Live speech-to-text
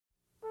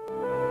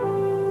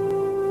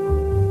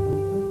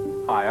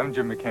I'm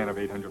Jim McCann of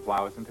 800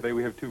 Flowers, and today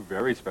we have two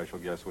very special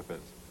guests with us.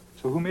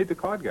 So who made the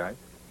card, guys?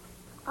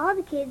 All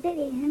the kids at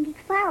 800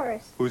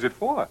 Flowers. Who's it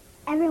for?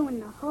 Everyone in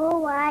the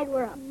whole wide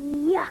world.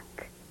 Yuck.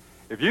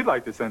 If you'd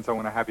like to send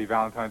someone a happy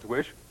Valentine's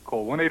wish,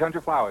 call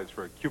 1-800-Flowers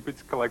for a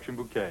Cupid's Collection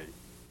bouquet.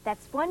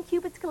 That's one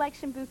Cupid's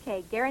Collection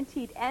bouquet,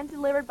 guaranteed and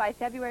delivered by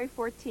February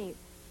 14th.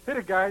 Hit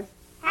it, guys.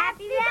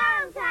 Happy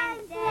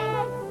Valentine's Day.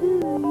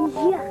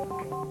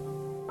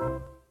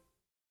 Yuck.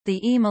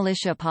 The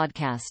E-Militia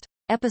Podcast,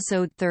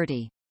 Episode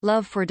 30,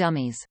 Love for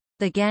Dummies.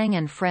 The Gang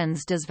and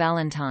Friends does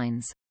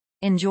Valentines.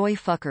 Enjoy,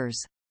 fuckers.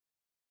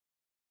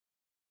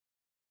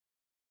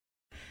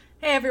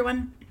 Hey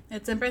everyone,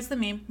 it's Empress the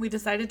Meme. We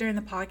decided during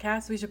the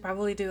podcast we should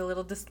probably do a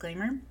little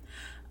disclaimer.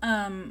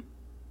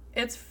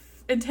 It's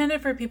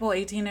intended for people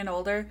 18 and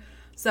older,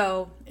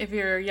 so if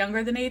you're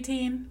younger than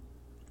 18,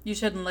 you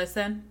shouldn't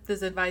listen.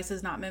 This advice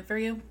is not meant for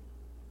you.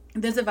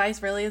 This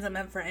advice really isn't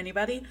meant for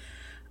anybody.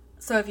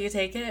 So if you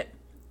take it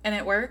and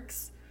it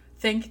works,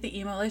 thank the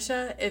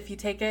E-Militia. If you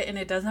take it and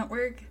it doesn't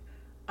work,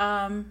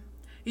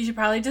 you should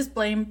probably just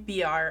blame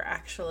BR,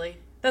 actually.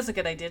 That's a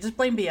good idea. Just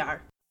blame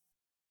BR.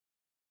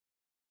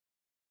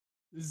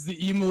 This is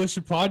the E-Militia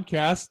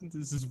Podcast.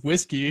 This is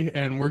Whiskey,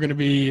 and we're going to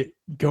be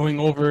going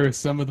over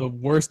some of the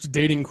worst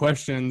dating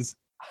questions.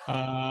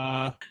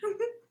 I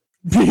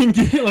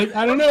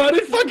don't know how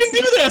to fucking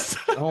do this.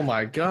 Oh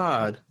my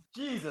god.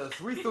 Jesus,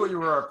 we thought you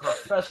were a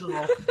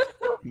professional.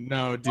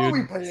 No,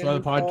 dude. That's why the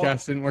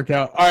podcast didn't work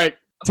out. All right,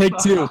 take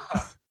two.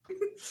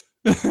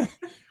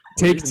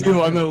 Take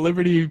two on the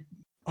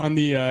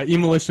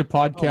E-Militia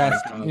Podcast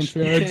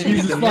intro.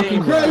 Jesus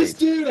fucking Christ,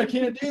 dude! I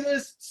can't do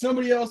this.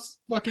 Somebody else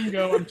fucking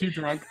go. I'm too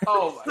drunk.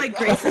 Oh, It's like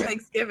Grace for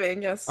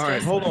Thanksgiving. Yes. All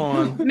right, hold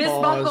on. Miss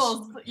Pause.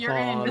 Buckles, you're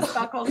in. Miss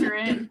Buckles, you're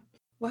in.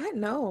 What?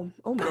 No.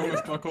 Oh Go, my.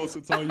 Miss Buckles.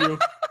 It's all you.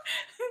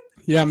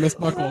 Yeah, Miss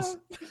Buckles.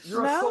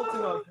 you're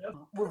assaulting us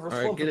with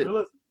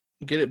responsibility.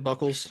 Get it,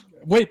 Buckles.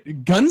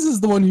 Wait, Guns is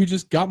the one who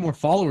just got more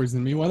followers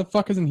than me. Why the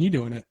fuck isn't he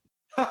doing it?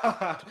 Is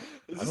I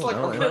this don't like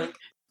know. a prank?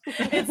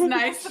 It's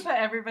nice to put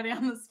everybody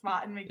on the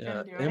spot and make Yeah,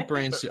 them do Imp it.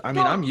 Brains. I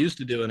mean, I'm used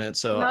to doing it,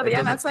 so No, it yeah,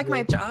 doesn't that's like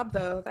my feel- job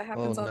though. That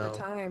happens all no. the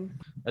time.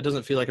 It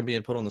doesn't feel like I'm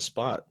being put on the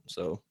spot.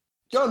 So,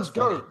 Guns,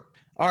 go!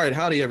 all right,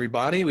 howdy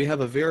everybody. We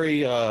have a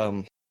very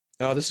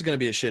this is going to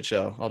be a shit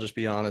show. I'll just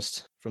be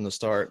honest from the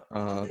start.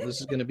 This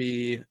is going to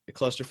be a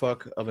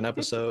clusterfuck of an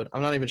episode.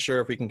 I'm not even sure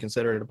if we can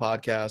consider it a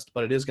podcast,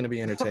 but it is going to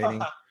be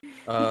entertaining.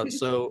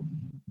 So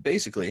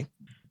basically,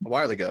 a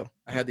while ago,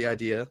 I had the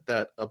idea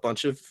that a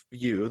bunch of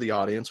you, the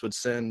audience, would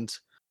send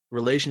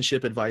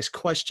relationship advice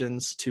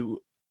questions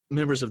to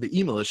members of the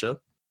E-Militia,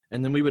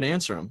 and then we would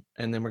answer them,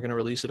 and then we're going to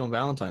release it on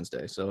Valentine's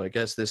Day. So I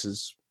guess this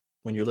is,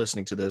 when you're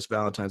listening to this,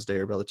 Valentine's Day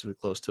or relatively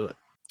close to it.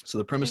 So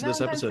the premise of this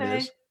Valentine's episode Day.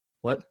 is,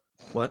 what?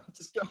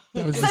 Just go.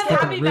 That was It just said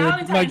fucking Happy rude.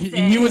 Valentine's Like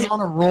Day. he was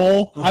on a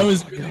roll. Oh I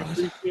was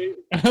my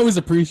I was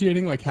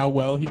appreciating like how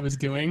well he was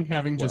doing,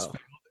 having just Wow.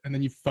 failed, and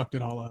then you fucked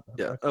it all up.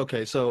 Yeah.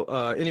 Okay. So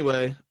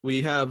anyway,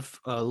 we have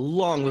a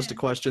long list of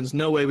questions.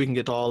 No way we can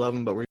get to all of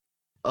them, but we're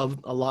of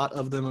a lot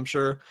of them, I'm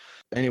sure.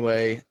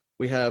 Anyway,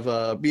 we have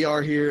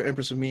BR here,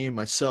 Empress of Me,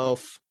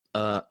 myself,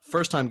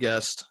 first-time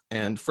guest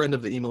and friend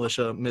of the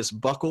E-Militia, Miss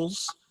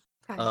Buckles.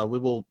 Hi. We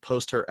will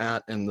post her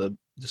in the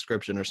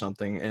description or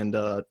something. And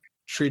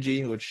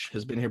Trigi, which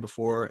has been here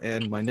before,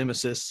 and my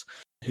nemesis,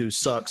 who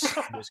sucks,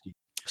 Whiskey.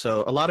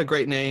 So a lot of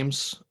great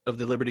names of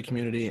the Liberty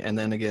community, and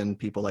then again,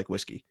 people like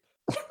Whiskey.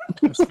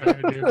 That's fair,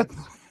 dude.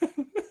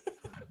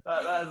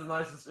 That is the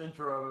nicest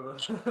intro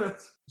ever.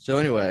 So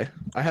anyway,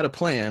 I had a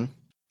plan.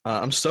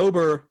 I'm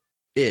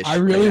sober-ish. I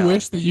really right now.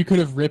 wish that you could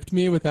have ripped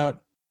me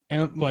without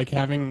like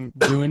having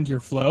ruined your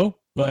flow,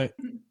 but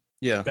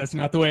Yeah, that's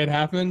not the way it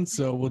happened.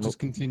 So we'll just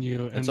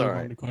continue and It's move all on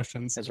right. to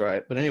questions. that's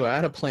right. But anyway, I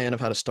had a plan of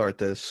how to start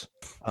this.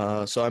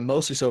 So I'm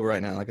mostly sober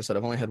right now. Like I said,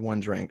 I've only had one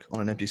drink on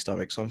an empty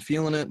stomach. So I'm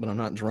feeling it, but I'm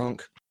not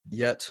drunk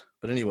yet.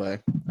 But anyway,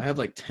 I have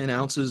like 10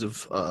 ounces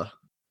of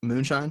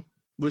moonshine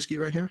whiskey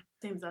right here.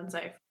 Seems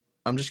unsafe.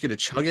 I'm just going to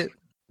chug it.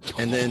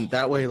 And then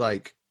that way,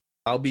 like,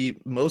 I'll be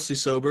mostly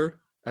sober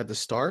at the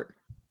start.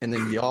 And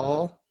then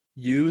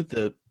you,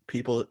 the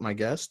people, my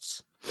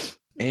guests,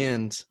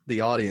 and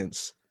the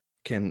audience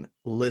can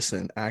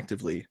listen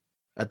actively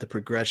at the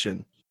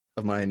progression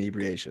of my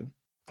inebriation.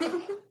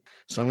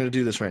 So I'm going to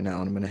do this right now,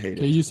 and I'm going to hate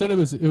Okay, it. you said it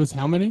was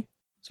how many?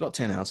 It's about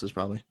 10 ounces,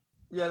 probably.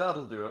 Yeah,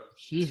 that'll do it.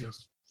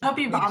 Jesus. Hope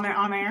you vomit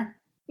on air.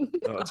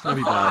 Oh, it's going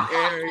to be bad.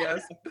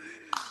 Yes.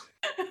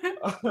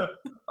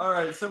 All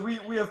right, so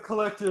we have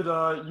collected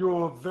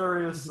your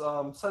various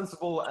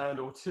sensible and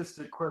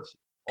autistic questions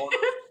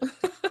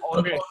on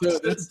Okay, so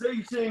that's-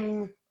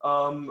 dating,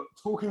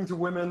 talking to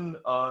women.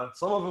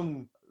 Some of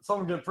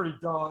them get pretty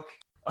dark.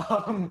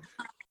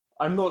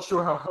 I'm not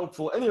sure how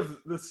helpful any of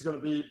this is going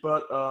to be,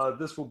 but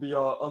this will be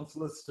our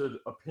unsolicited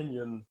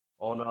opinion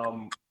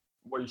on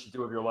what you should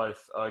do with your life.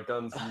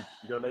 Guns,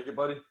 you gonna make it,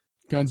 buddy?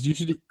 Guns, you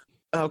should eat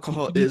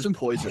Alcohol You is some-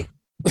 poison.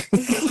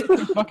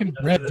 fucking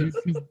bread, dude.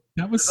 'Cause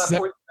That was Is that 7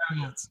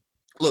 poison? ounces.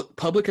 Look,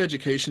 public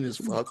education is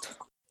fucked.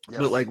 Yes.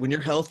 But like when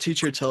your health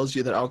teacher tells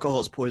you that alcohol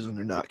is poison,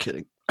 they're not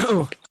kidding.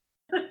 All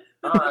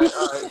All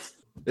right.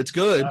 It's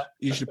good.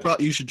 You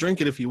should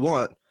drink it if you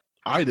want.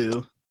 I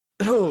do.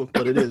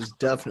 But it is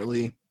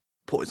definitely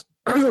poison.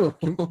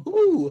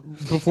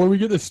 Before we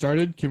get this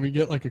started, can we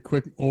get like a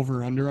quick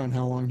over/under on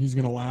how long he's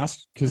gonna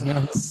last? Because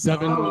now he's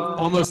 7,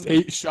 almost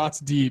 8 shots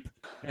deep,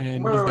 and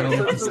he's got an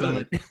empty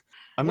stomach.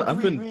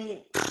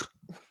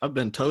 I've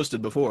been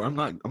toasted before. I'm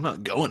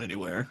not going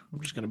anywhere.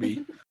 I'm just gonna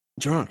be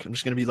drunk. I'm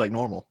just gonna be like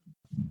normal.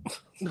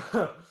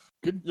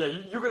 Good. Yeah,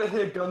 you're gonna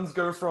hear guns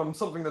go from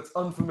something that's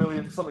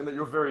unfamiliar to something that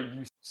you're very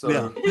used to. So.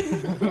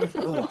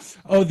 Yeah.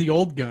 Oh, the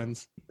old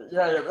guns.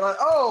 Yeah. Like,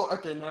 oh,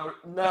 okay.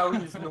 Now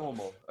he's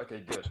normal.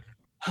 Okay, good.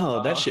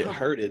 Oh, that shit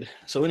hurted.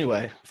 So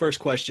anyway, first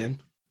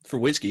question for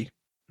Whiskey.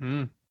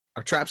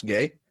 Are traps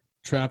gay?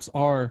 Traps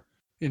are,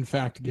 in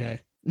fact,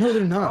 gay. No,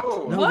 they're not.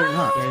 Oh. No, they're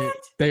not.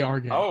 They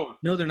are gay. Oh,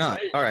 No, they're not.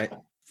 All right.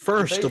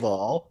 First of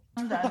all,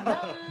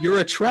 your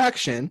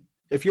attraction,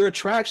 if your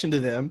attraction to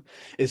them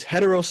is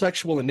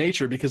heterosexual in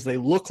nature because they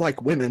look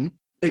like women,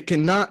 it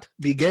cannot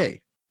be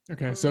gay.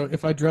 Okay, so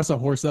if I dress a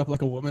horse up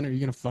like a woman, are you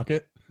gonna fuck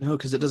it? No,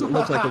 because it doesn't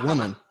look like a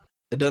woman.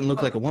 It doesn't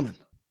look like a woman.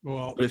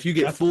 Well, But if you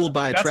get fooled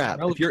by a that's trap,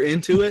 irrelevant. if you're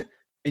into it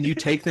and you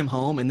take them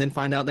home and then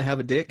find out they have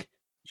a dick,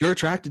 you're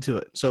attracted to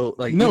it. So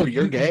like, No, either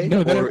you're gay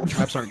no, or they're-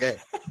 traps aren't gay.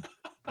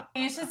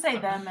 You should say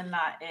them and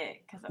not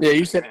it. Yeah,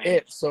 you said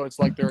it, so it's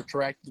like they're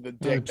attracted to the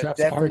no, dick. That traps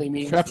definitely are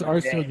means traps they're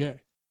are still gay. gay.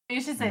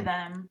 You should say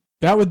them.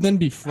 That would then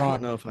be I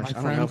fraud. don't know if I my should,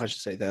 I don't know friend. if I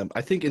should say them.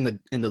 I think in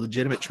the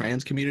legitimate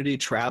trans community,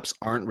 traps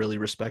aren't really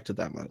respected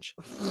that much.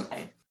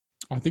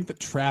 I think that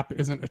trap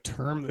isn't a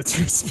term that's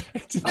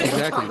respected.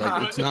 Exactly.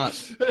 Like it's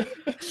not.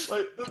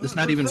 like, It's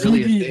not even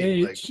really a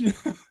thing. Like,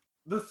 TBH.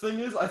 The thing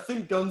is, I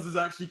think Guns is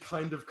actually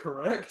kind of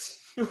correct.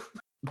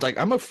 like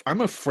I'm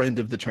a friend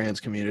of the trans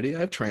community. I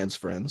have trans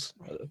friends.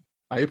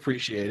 I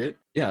appreciate it.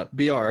 Yeah,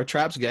 BR, are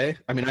traps gay?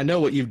 I mean, I know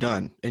what you've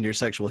done in your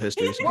sexual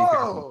history. So be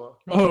careful.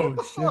 Whoa! Oh What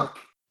the shit! fuck?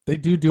 They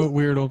do it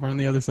weird over on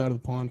the other side of the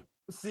pond.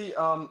 See,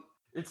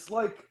 it's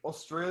like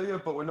Australia,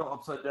 but we're not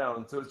upside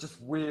down, so it's just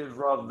weird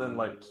rather than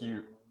like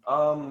cute.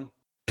 Power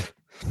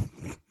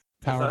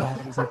Sorry.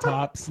 bottoms are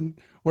tops, and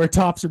where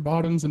tops are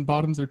bottoms and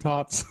bottoms are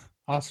tops.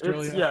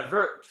 Australia. It's, yeah,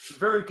 very,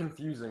 very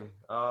confusing.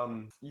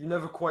 You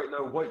never quite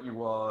know what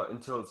you are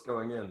until it's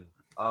going in.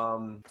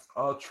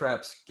 Are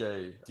traps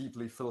gay?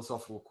 Deeply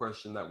philosophical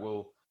question that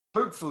will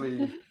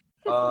hopefully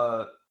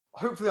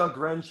our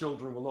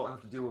grandchildren will not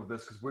have to deal with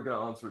this because we're going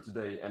to answer it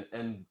today and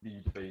end the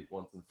debate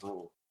once and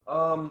for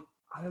all.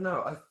 I don't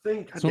know. I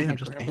think. So Damn, my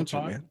just grandpa answer,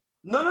 thought- man.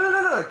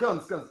 No.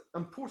 Guns.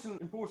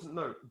 Important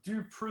note.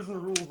 Do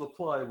prison rules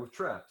apply with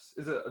traps?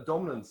 Is it a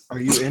dominance? Are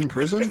you in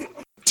prison?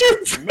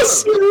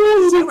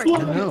 Oh my I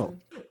God. know.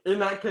 In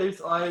that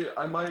case,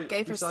 I might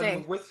Gay for be siding stay.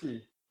 with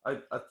whiskey. I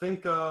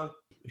think.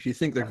 If you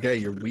think they're gay,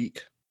 you're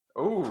weak.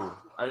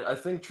 I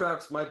think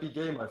traps might be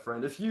gay, my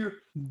friend. If you.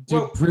 Dude,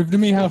 well, prove to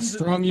me how if you did-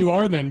 strong you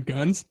are, then,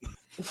 Guns.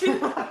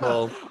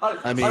 Well,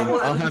 I mean,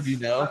 want I'll to- have you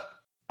know,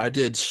 I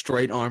did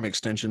straight arm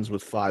extensions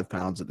with 5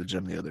 pounds at the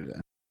gym the other day.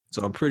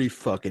 So I'm pretty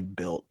fucking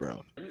built,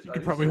 bro. You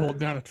could probably hold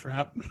down a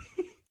trap.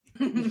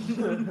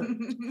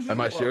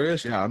 Am I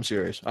serious? Yeah, I'm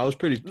serious. I was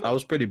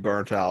pretty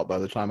burnt out by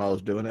the time I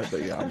was doing it,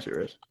 but yeah, I'm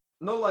serious.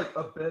 Not like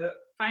a bit.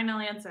 Final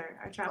answer.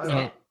 Our traps I-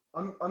 are it.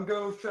 I'm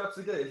going with traps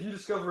are gay. If you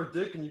discover a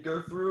dick and you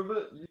go through with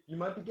it, you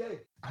might be gay.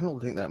 I don't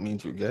think that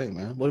means you're gay,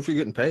 man. What if you're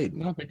getting paid?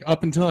 Nothing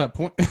up until that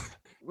point.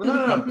 Well,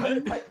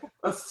 no.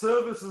 A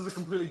service is a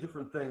completely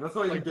different thing. That's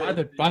not even Like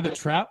gay. by the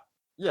trap,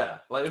 Yeah,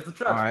 like if the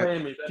trap's Alright.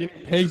 paying me, then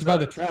getting pegged by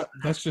the trap,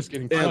 that's just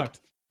getting Yeah.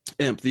 fucked.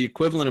 Imp, the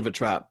equivalent of a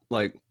trap.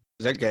 Like,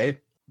 is that gay?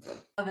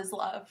 Love is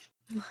love.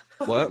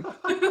 What?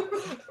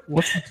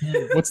 What's the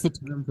term? What's the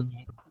term for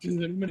that? Does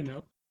anybody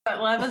know?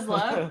 But love is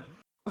love.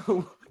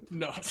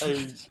 No.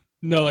 Hey.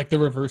 No, like the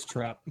reverse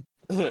trap.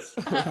 A man,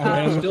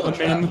 Still a a man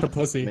trap. with a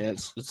pussy. Man,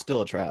 it's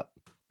still a trap.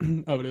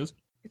 Oh, it is?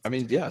 I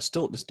mean, yeah, it's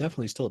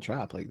definitely still a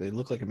trap. Like, they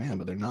look like a man,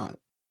 but they're not.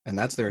 And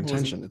that's their Well, is it-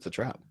 intention. It's a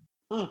trap.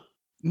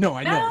 No,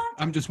 I know. No.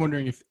 I'm just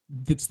wondering if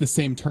it's the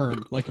same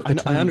term. Like if the I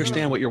term is-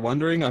 understand what you're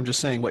wondering. I'm just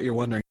saying what you're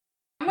wondering.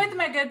 I'm with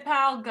my good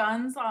pal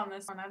Guns on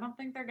this one. I don't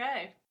think they're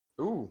gay.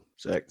 Ooh,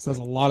 Sick. Says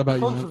a lot about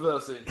you. man.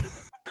 controversy.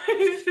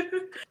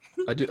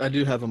 I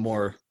do have a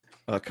more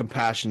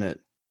compassionate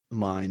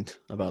mind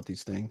about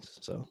these things.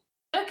 So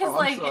Because Oh, I'm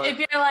like sorry. if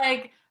you're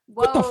like,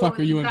 whoa, What the fuck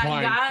are you that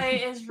implying? guy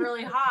is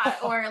really hot,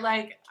 or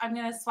like I'm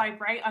gonna swipe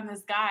right on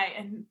this guy,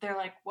 and they're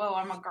like, whoa,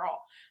 I'm a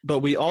girl. but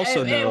we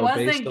also It know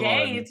wasn't based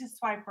gay on to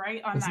swipe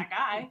right on Is that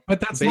guy. But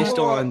that's based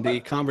not, on the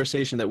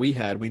conversation that we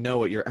had, we know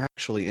what you're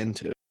actually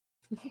into.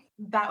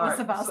 That was Alright,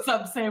 about so-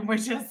 sub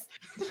sandwiches.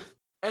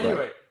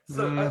 Anyway,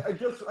 so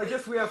Mm. I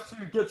guess we have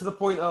to get to the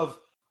point of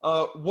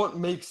what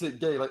makes it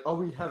gay. Like, are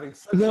we having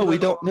sex? No, with we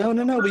them? don't.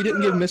 No. We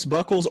didn't give Miss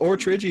Buckles or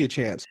Triggy a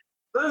chance.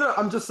 No.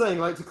 I'm just saying,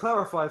 like, to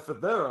clarify for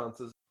their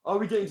answers. Are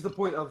we getting to the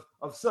point of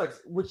sex,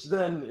 which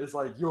then is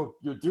like you're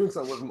doing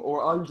something with them,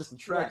 or are you just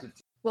attracted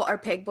to? Well, are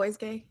peg boys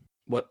gay?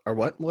 What or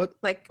what? What?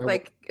 Like Or-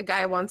 like a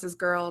guy wants his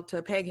girl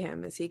to peg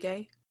him. Is he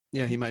gay?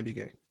 Yeah, he might be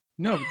gay.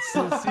 no.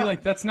 See,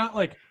 like that's not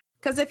like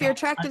Because if you're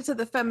attracted to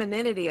the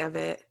femininity of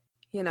it,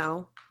 you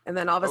know, And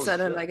then all of a Oh,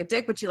 sudden, shit. like a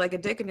dick, but you like a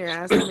dick in your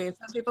ass. I mean,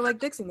 some people like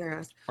dicks in their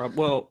ass.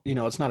 Well,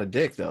 it's not a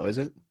dick though, is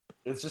it?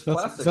 It's just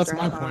That's plastic. that's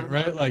my Strap point, on.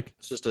 right? Like,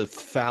 It's just a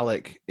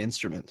phallic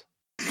instrument.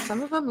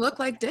 Some of them look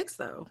like dicks,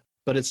 though.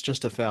 But it's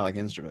just a phallic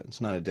instrument.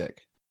 It's not a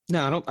dick.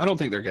 No, I don't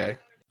think they're gay.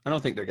 I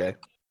don't think they're gay.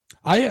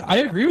 I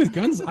agree with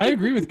guns. I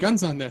agree with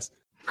guns on this.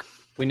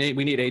 We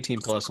need 18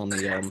 plus on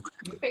the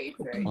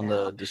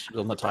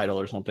on the title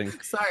or something.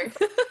 Sorry.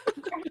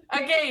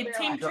 Okay,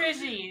 Team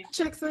Trizzy.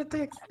 Chicks with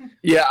dicks.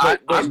 Yeah,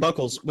 Wait,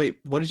 Buckles. Wait,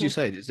 what did you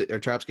say? Are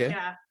traps gay?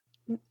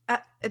 Yeah.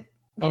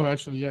 Oh,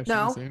 actually, yeah. She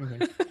No. didn't say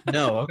anything.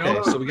 No. Okay,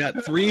 No. so we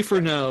got 3 for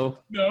no.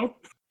 No.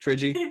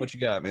 Tridgy, what you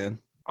got, man?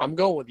 I'm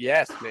going with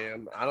yes,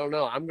 man. I don't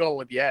know. I'm going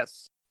with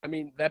yes. I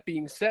mean, that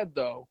being said,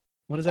 though,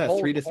 What is that? Hold-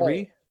 3 to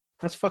 3?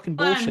 That's fucking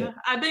Hold bullshit. on.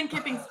 I've been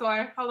keeping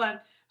score. Hold on.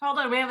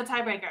 We have a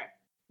tiebreaker.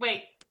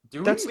 Wait.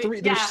 Do That's we?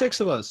 3. There's Yeah. 6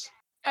 of us.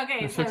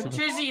 Okay, There's so 6 of us.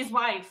 Trizzy's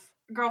wife,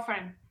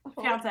 girlfriend,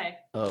 fiance.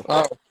 Oh,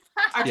 oh,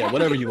 Our yeah, tra-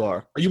 whatever you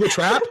are. Are you a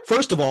trap?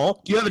 First of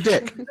all, do you have a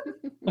dick?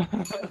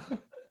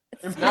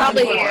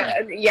 Probably,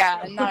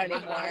 yeah, not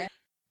anymore.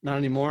 Not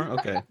anymore.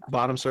 Okay.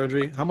 Bottom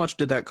surgery. How much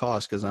did that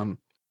cost? Because I'm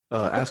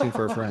asking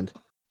for a friend.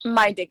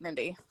 My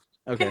dignity.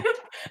 Okay.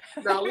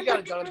 no, we got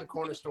it done at the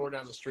corner store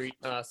down the street.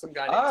 Some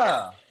guy named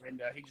Ah,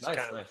 and he just nice,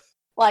 kind of nice.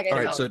 Like All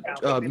I right. said,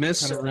 So,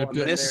 Miss Kinda ripped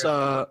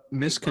it.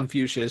 Miss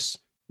Confucius,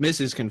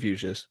 Mrs.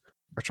 Confucius,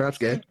 are traps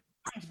gay?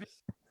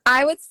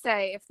 I would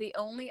say if the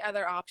only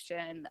other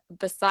option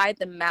beside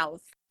the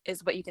mouth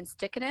is what you can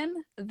stick it in,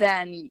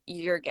 then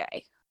you're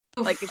gay.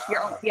 Like if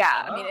you're,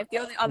 yeah. I mean, if the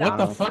only other What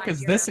the option fuck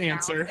besides is this your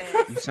mouth answer?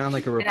 is You sound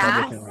like a an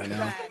ass, Republican right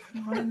now.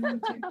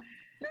 then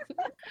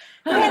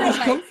Where it did this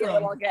come might be a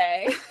little from?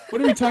 gay.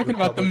 What are we talking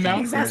about? The Republican mouth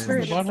versus the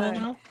exasperated butthole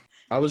son. now?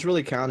 I was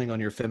really counting on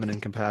your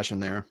feminine compassion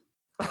there.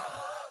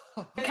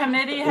 The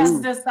committee has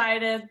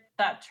decided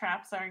that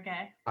traps are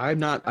gay. I'm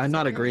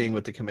not agreeing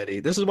with the committee.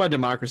 This is why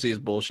democracy is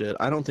bullshit.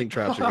 I don't think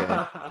traps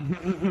are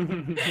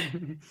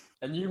gay.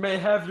 And you may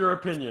have your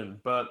opinion,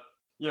 but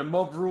yeah,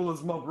 mob rule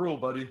is mob rule,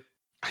 buddy.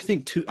 I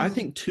think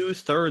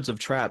 2/3 of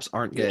traps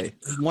aren't gay.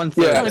 1/3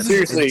 Yeah, is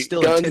seriously,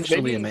 still guns,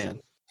 intentionally a maybe-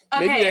 man.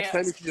 maybe Okay. next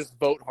time you should just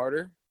vote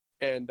harder,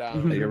 and Yeah,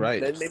 you're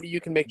right. then maybe you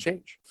can make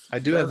change. I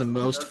do have the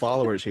most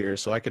followers here,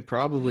 so I could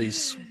probably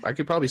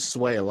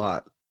sway a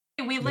lot.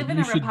 We live Maybe in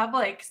you a should-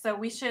 republic, so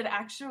we should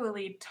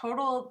actually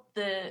total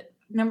the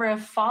number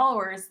of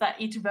followers that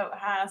each vote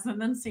has and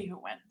then see who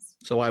wins.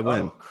 So I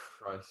win Oh,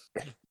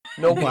 Christ.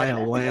 No, by a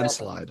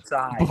landslide.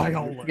 By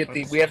a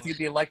We have to get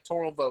the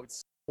electoral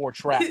votes for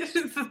traps.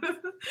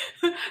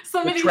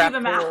 Somebody do trap the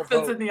total math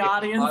that's in vote. the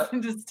audience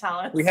and just tell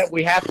us. we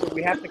have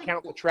to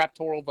count the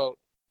traptoral vote,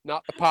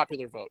 not the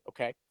popular vote.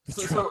 Okay.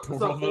 So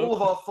all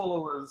of our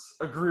followers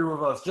agree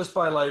with us just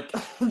by like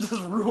just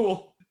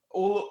rule.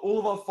 All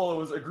of our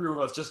followers agree with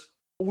us just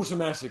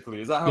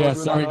automatically. Is that how? Yeah, we're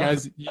doing sorry that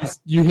now? guys.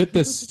 You hit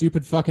this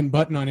stupid fucking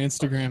button on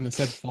Instagram that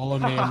said follow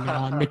me, and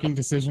now I'm making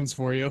decisions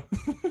for you.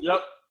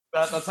 Yep,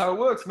 that's how it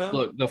works, man.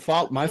 Look,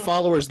 my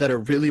followers that are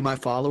really my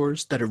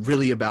followers, that are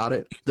really about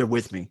it, they're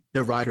with me.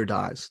 They're ride or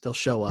dies. They'll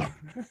show up.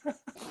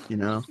 You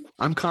know,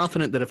 I'm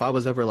confident that if I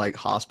was ever like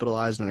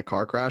hospitalized in a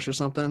car crash or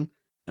something,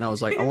 and I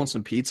was like, I want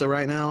some pizza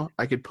right now,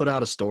 I could put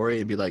out a story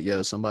and be like,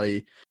 yo,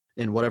 somebody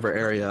in whatever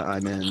area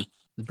I'm in,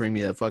 bring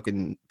me a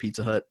fucking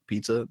Pizza Hut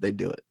pizza. They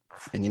do it.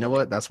 And you know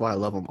what? That's why I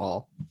love them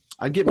all.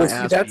 I'd get my Well, see,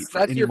 ass that's beat for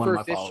any your one of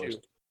my first followers.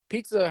 issue.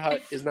 Pizza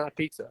Hut is not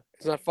pizza.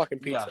 It's not fucking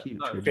pizza. Yeah,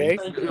 no, Okay.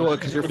 thank you. Well,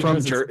 because you're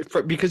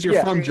because you're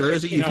Yeah. from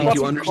Jersey, you No, think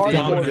you fucking understand what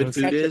cardboard good with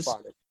food Ketchup is. on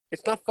it.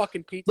 It's not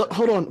fucking pizza. Look,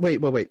 hold on,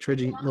 wait,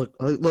 Tridgy, look.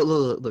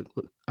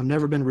 I've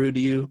never been rude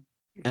to you,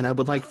 and I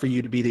would like for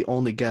you to be the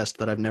only guest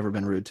that I've never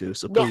been rude to.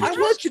 So No, please, I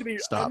want you to be.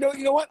 stop. No,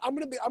 you know what? I'm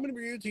gonna be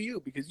rude to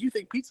you because you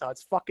think Pizza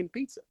Hut's fucking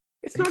pizza.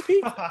 It's not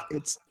pizza.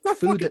 It's not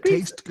food fucking that pizza.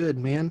 tastes good,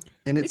 man,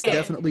 and it's Okay,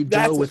 definitely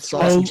that's dough a with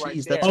sauce sauce and right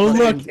cheese. there. That's Oh,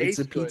 fucking, look. it's a Tastes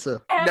good.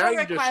 pizza. I have Now a you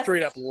just request.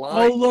 straight up Oh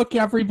lying. look,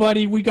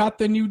 everybody, we got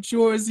the New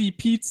Jersey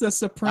pizza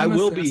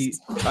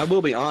supremacist. I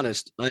will be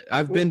honest.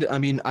 I've been to, I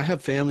mean, I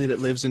have family that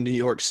lives in New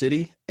York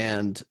City,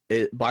 and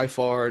it by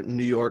far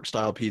New York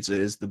style pizza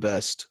is the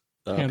best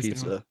Hands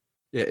pizza. down.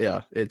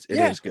 Yeah, it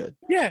Yeah. is good.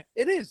 Yeah,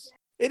 it is.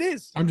 It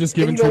is. I'm just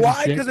And giving you know Tridgy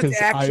why? shit Because it's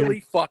because actually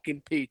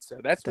fucking pizza.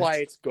 That's why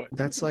That's- it's good.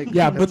 That's like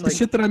yeah, that's but the like,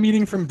 shit that I'm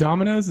eating from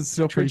Domino's is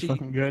still pretty Tridgy-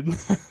 fucking good.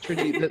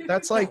 Tridgy,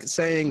 that's like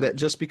saying that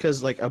just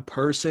because like a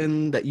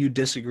person that you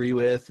disagree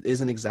with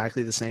isn't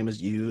exactly the same as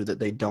you, that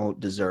they don't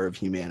deserve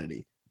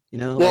humanity. You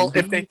know, Well, like,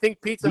 if they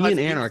think Pizza be Hut's an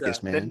pizza,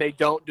 anarchist, then man. they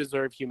don't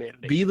deserve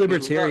humanity. be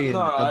libertarian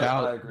No, I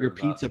about agree your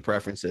with that. pizza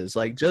preferences.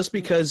 Like just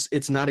because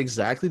it's not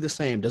exactly the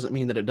same doesn't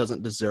mean that it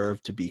doesn't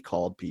deserve to be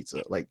called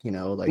pizza. Like, you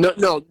know, like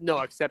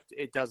No, except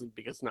it doesn't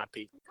because it's not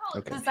pizza.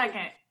 okay. The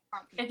second,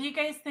 if you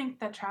guys think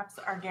that traps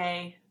are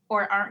gay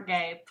or aren't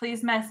gay,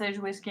 please message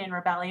Whiskey and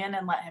Rebellion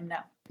and let him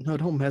know. No,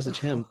 don't message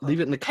him. Leave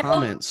it in the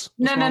comments.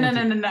 No, What's no, wrong no, with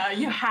no, you? no, no.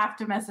 You have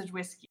to message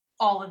Whiskey.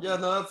 All of you. Yeah,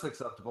 no, that's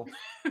acceptable.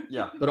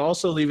 Yeah. But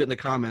also leave it in the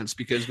comments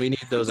because we need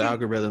those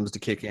algorithms to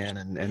kick in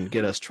and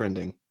get us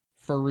trending.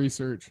 For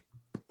research.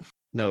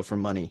 No, for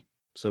money.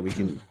 So we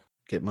can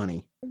get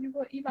money. You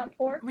want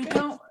pork? We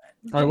don't.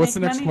 All right, what's the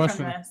make next money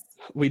from question? this.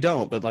 We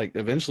don't, but like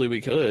eventually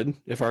we could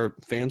if our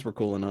fans were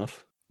cool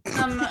enough.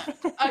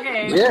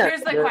 Okay, Yeah,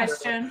 here's the yeah.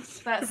 question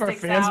that If our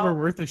sticks fans out. were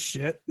worth a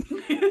shit.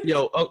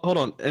 Yo, hold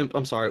on.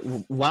 I'm sorry.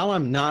 While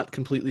I'm not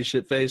completely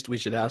shit faced, we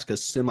should ask a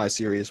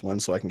semi-serious one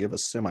so I can give a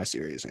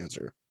semi-serious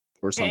answer,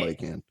 or somebody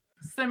Okay. can.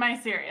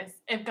 Semi-serious.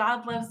 If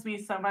God loves me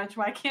so much,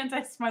 why can't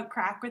I smoke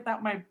crack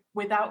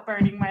without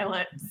burning my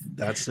lips?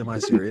 That's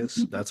semi-serious.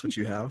 That's what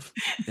you have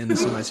in the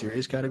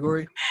semi-serious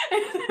category.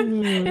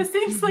 It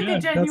seems like Yeah, a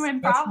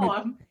genuine that's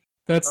problem.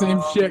 That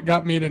same shit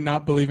got me to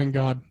not believe in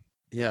God.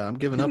 Yeah, I'm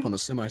giving up on the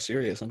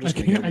semi-serious. I'm just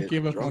I gonna go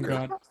gave get up on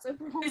drunker. God.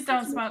 Please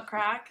don't smoke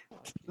crack.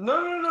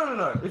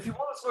 No. If you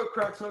want to smoke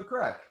crack, smoke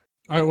crack.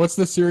 All right, what's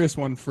the serious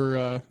one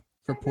for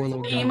poor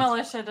little The Jones?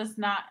 militia does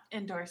not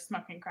endorse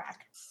smoking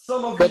crack.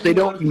 Some of But the they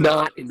don't militia-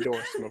 not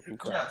endorse smoking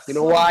crack. Yes, You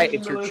know some of why? the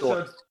It's your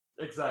militia- choice.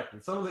 Exactly.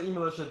 Some of the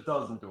militia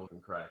does endorse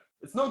crack.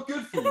 It's not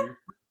good for you,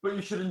 but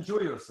you should enjoy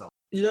yourself.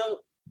 You know,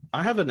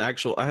 I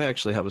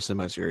actually have a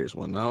semi-serious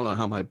one. I don't know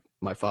how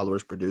my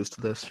followers produced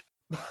this,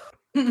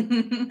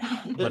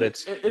 but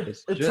it's It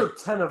legit.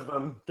 took 10 of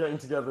them getting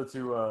together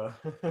to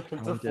Probably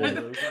formulate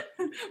did.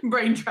 it.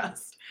 Brain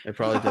trust. It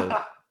probably did.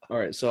 All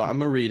right, so I'm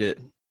gonna read it.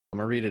 I'm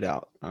gonna read it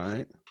out. All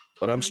right,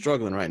 but I'm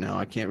struggling right now.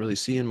 I can't really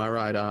see in my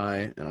right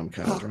eye, and I'm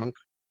kind of drunk.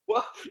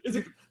 What is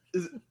it?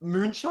 Is it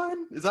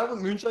moonshine? Is that what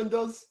moonshine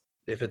does?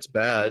 If it's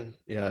bad,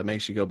 yeah, it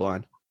makes you go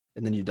blind,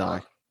 and then you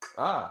die.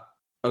 Ah.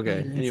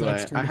 Okay. Your Anyway,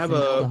 insides turn I to have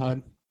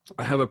formaldehyde.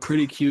 a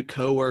pretty cute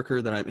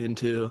coworker that I'm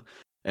into,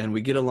 and we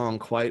get along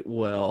quite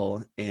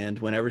well. And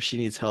whenever she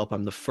needs help,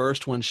 I'm the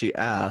first one she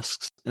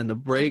asks. In the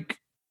breaks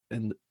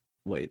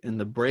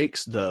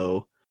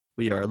though,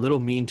 we are a little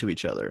mean to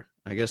each other.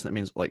 I guess that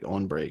means like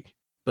on break,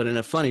 but in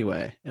a funny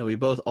way. And we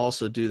both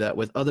also do that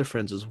with other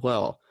friends as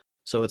well.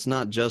 So it's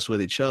not just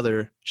with each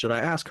other. Should I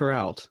ask her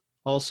out?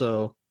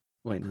 Also,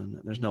 wait, no,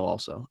 there's no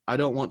also. I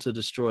don't want to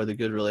destroy the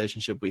good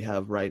relationship we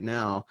have right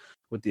now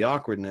with the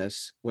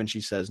awkwardness when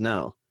she says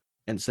no.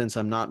 And since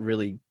I'm not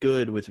really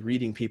good with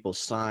reading people's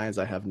signs,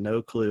 I have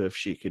no clue if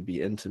she could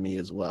be into me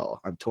as well.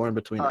 I'm torn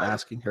between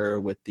asking her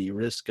with the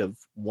risk of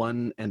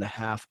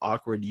 1.5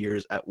 awkward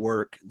years at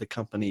work,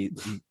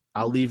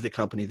 I'll leave the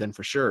company then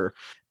for sure,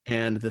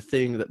 and the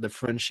thing that the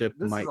friendship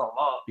This might is a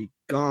lot. be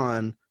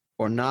gone,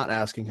 or not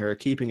asking her,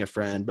 keeping a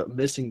friend, but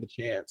missing the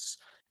chance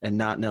and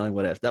not knowing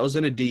what if. That was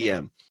in a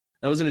DM.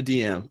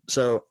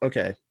 So,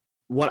 okay.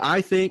 What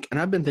I think, and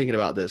I've been thinking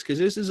about this because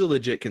this is a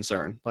legit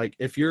concern. Like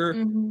if you're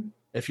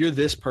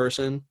this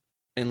person,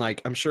 and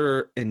like I'm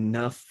sure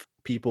enough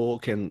people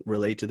can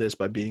relate to this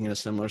by being in a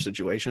similar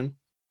situation.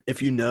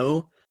 If you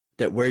know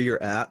that where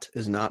you're at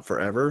is not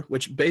forever,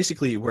 which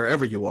basically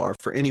wherever you are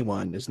for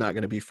anyone is not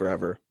going to be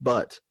forever,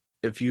 but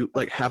if you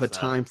like have a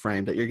time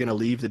frame that you're going to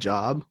leave the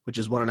job, which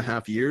is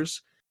 1.5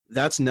 years,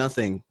 that's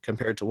nothing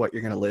compared to what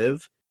you're going to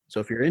live. So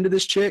if you're into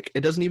this chick,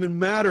 it doesn't even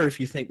matter if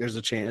you think there's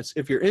a chance.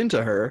 If you're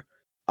into her,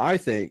 I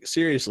think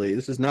seriously,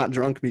 this is not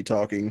drunk me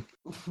talking.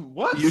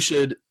 What? You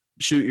should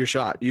shoot your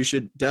shot. You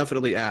should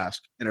definitely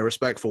ask in a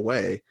respectful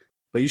way,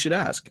 but you should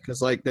ask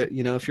because like that,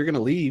 you know, if you're going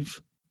to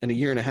leave in 1.5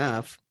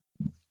 years,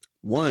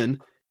 one,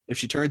 if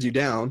she turns you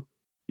down,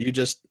 you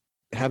just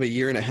have 1.5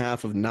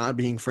 years of not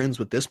being friends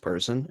with this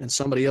person, and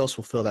somebody else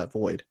will fill that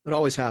void. It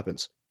always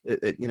happens. You're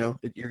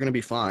going to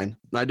be fine.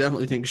 I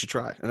definitely think you should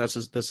try, and that's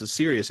a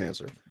serious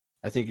answer.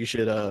 I think you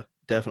should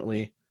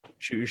definitely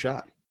shoot your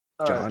shot,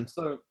 John.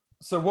 Right,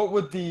 so what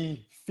would the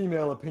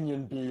female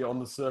opinion be on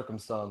the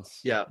circumstance?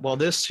 Yeah, well,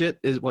 this shit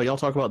is while y'all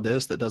talk about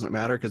this, that doesn't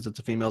matter because it's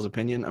a female's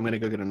opinion. I'm gonna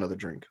go get another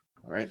drink.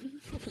 All right.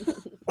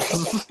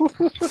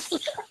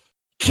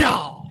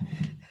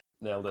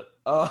 Nailed it.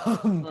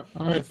 All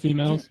right,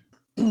 females.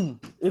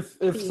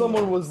 If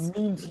someone was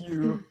mean to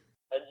you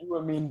and you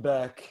were mean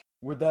back,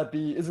 would that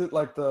be? Is it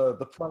like the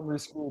primary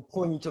school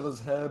pulling each other's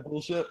hair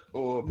bullshit,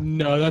 or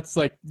No, that's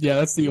the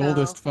No.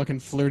 oldest fucking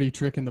flirty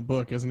trick in the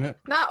book, isn't it?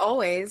 Not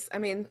always. I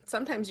mean,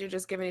 sometimes you're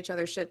just giving each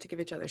other shit to give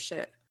each other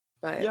shit.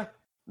 But yeah,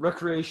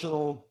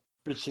 recreational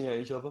bitching at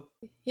each other?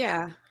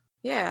 yeah.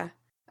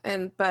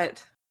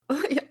 But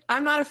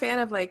I'm not a fan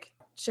of like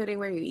shitting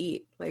where you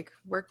eat. Like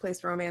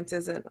workplace romance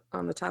isn't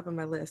on the top of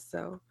my list.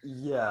 So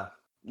Yeah,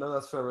 no,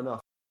 that's fair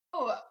enough.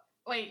 Oh,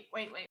 wait.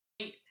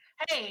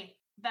 Hey,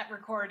 that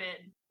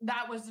recorded.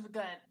 That was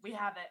good. We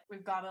have it.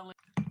 We've got a link.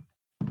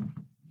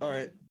 All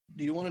right.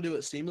 Do you want to do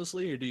it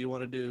seamlessly, or do you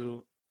want to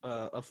do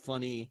a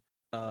funny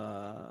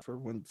for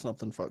when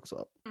something fucks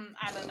up?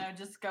 I don't know.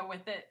 Just go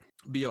with it.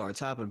 BR, it's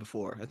happened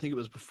before. I think it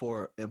was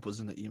before Imp was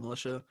in the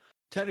E-Militia.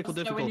 Technical So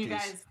when difficulties. you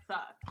guys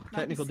suck. No,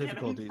 Technical just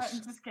kidding. difficulties.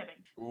 I'm just kidding.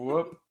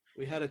 Whoop.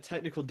 We had a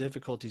technical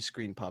difficulties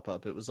screen pop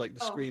up. It was like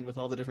the Oh. screen with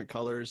all the different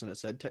colors, and it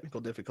said technical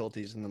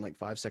difficulties. And then like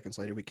 5 seconds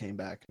later, we came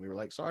back and we were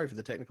like, "Sorry for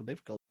the technical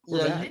difficulties."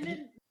 We're Yeah, back.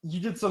 you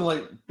did some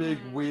like big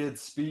weird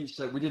speech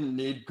that we didn't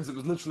need because it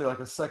was literally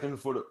like a second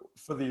for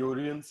the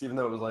audience, even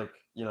though it was like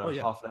Oh,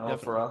 yeah, half an hour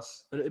for definitely.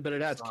 us. But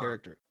it adds So-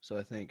 character. So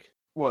I think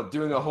What,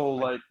 doing a whole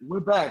like we're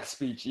back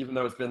speech, even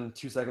though it's been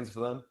 2 seconds for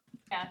them.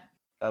 Yeah.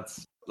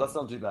 Let's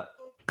not do that.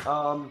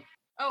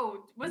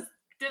 Oh,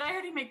 Did I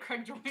already make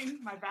Craig join?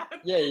 My bad.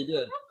 Yeah, you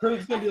did.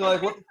 Craig's gonna be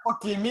like, "What the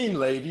fuck do you mean,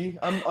 lady?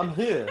 I'm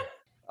here."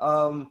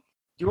 Do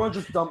you want to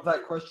just dump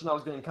that question? I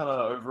was getting kind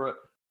of over it.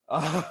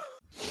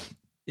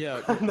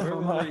 Yeah, Never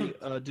where were we?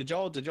 mind. Did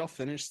y'all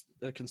finish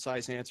a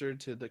concise answer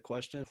to the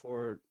question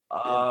before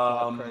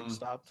Craig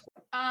stopped?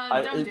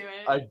 Don't do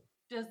it.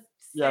 Just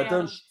stay out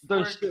of don't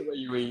work. shit where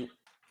you eat.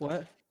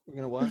 What? We're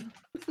gonna what?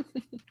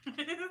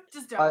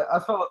 Just don't.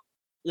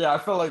 I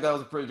felt like that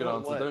was a pretty good What,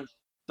 answer. what?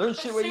 Don't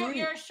shit where you Shoot eat.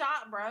 your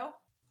shot, bro.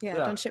 Yeah,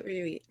 Yeah. don't shit where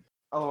you eat.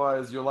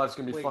 Otherwise, your life's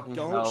gonna be Wait, fucking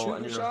don't hell. shoot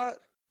and your you're- shot?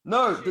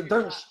 No, Shoot your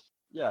don't. shot.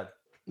 Yeah.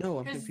 No,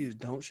 I'm 'Cause- confused.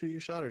 Don't shoot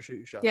your shot or shoot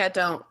your shot? Yeah,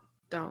 don't.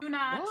 Do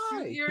not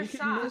Why? shoot your He could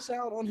shot. miss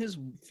out on his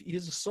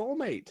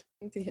soulmate.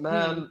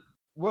 Man,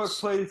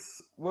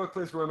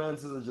 workplace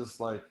romances are just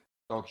like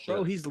dog shit.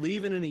 Bro, he's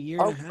leaving in a year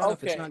and a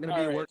half. It's not gonna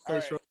be a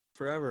workplace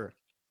forever.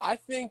 I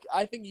think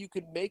you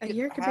could make A it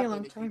year could be a happen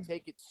long if time. you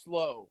take it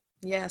slow.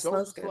 Yeah, Don't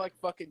slow's just good. like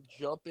fucking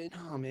jump in.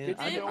 Oh man, Get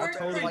to It know worked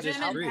her, for like, Jen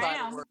and outside of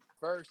Pam. work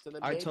first, and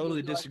then I maybe totally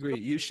you'll be like, disagree.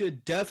 You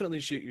should definitely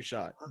shoot your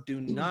shot.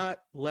 Do not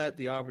let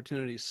the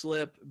opportunity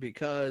slip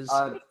because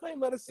let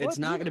it slip, it's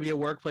not either. going to be a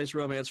workplace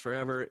romance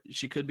forever.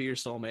 She could be your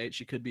soulmate.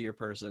 She could be your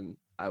person.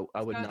 I would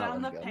Go not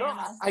down let the it go.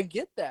 No, I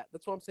get that.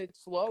 That's why I'm saying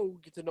slow.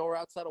 Get to know her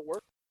outside of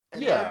work.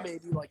 And Yeah. then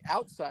maybe like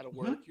outside of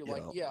work, you're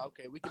like, yeah,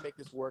 okay, we can make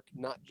this work.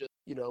 Not just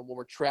when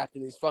we're trapped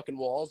in these fucking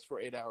walls for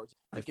 8 hours.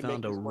 We I can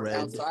found make a this work red.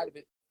 outside of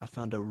it. I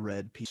found a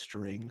red piece of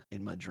string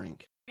in my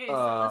drink. Okay,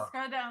 so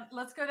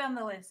let's go down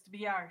the list.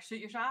 BR, shoot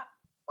your shot.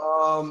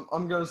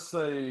 I'm gonna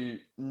say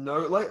no.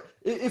 Like,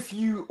 if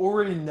you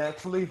already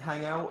naturally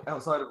hang out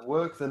outside of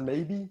work, then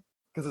maybe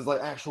because there's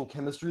like actual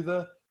chemistry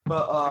there.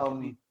 But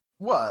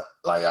what?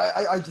 Like,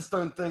 I just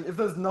don't think if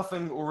there's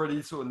nothing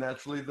already sort of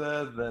naturally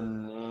there,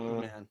 then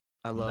Man,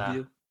 I love Nah.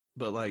 you,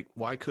 but like,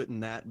 why couldn't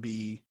that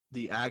be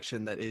the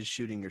action that is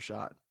shooting your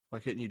shot? Why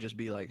couldn't you just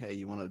be like, hey,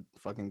 you want to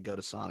fucking go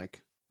to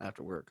Sonic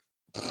after work?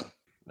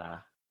 nah.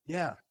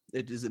 Yeah.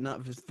 Is it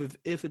not?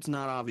 If it's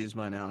not obvious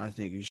by now, I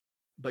think you should.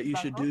 But you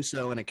should do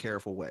so in a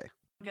careful way.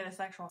 Get a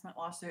sexual harassment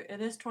lawsuit. It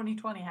is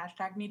 2020.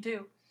 Hashtag me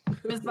too.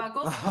 Ms.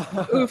 Buckles.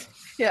 Oof.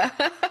 Yeah.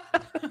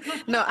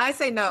 No, I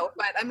say no.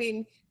 But I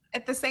mean,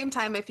 at the same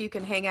time, if you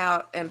can hang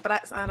out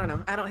but I don't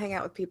know. I don't hang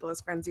out with people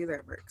as friends either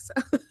at work. So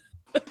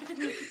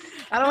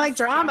I don't like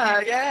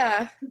drama.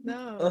 Yeah.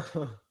 No.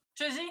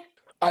 Trizzy?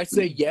 I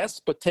say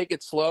yes, but take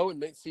it slow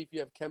and see if you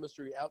have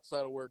chemistry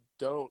outside of work.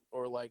 Don't,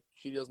 or like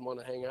she doesn't want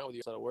to hang out with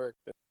you outside of work.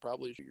 Then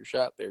probably shoot your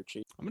shot there,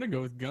 Chief. I'm gonna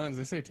go with guns.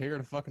 They say take her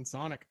to fucking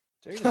Sonic.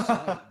 Take her to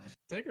Sonic.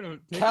 Take her to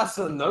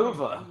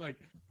Casanova. Like,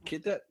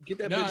 Get that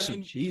No, bitch some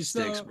and cheese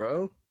sticks, so-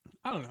 bro.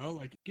 I don't know.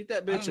 Like, Get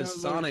that I bitch don't a know,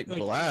 Sonic like-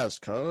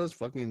 Blast, cuz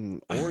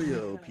fucking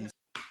Oreo piece.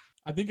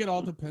 I think it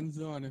all depends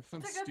on if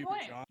some That's a good stupid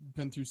point. job.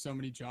 Been through so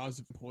many jobs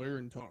of employer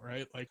and don't,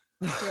 right? Like,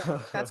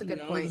 That's a good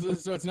point.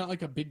 So it's not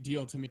like a big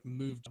deal to make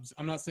move jobs.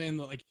 I'm not saying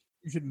that like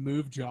you should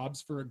move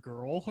jobs for a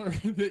girl or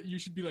that you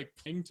should be like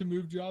paying to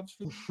move jobs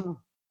for.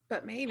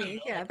 But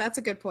maybe, yeah, that's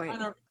a good point.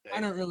 I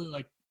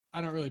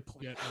don't really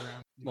play it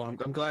around. Well,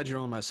 I'm glad you're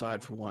on my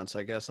side for once.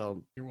 I guess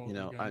I'll, You're welcome,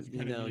 I, guys. You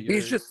kinda need- you're,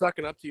 He's just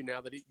sucking up to you now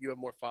that you have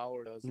more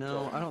followers.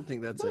 No, I don't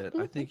think that's it.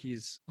 I think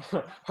he's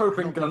Hoping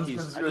I don't Guns think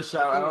gives he's- you a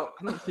shout out.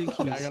 I don't think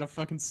Yeah, I he's. gotta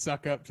fucking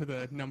suck up to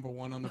the number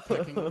one on the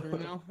pecking order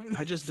now.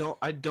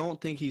 I don't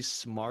think he's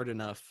smart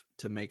enough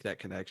to make that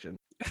connection.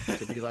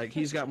 To be like,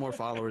 he's got more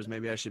followers.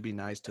 Maybe I should be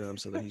nice to him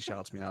so that he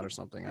shouts me out or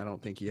something. I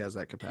don't think he has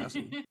that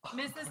capacity.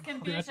 Mrs.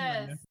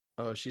 Confucius.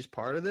 Oh, she's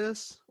part of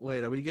this?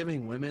 Wait, are we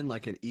giving women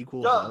like an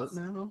equal Yes. vote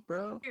now,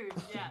 bro? Dude,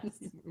 yes.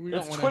 We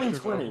It's don't want extra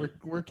 2020. vote.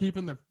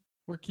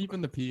 We're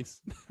keeping the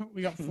peace.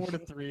 We got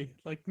 4-3.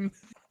 Like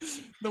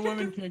the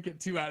women can't get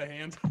too out of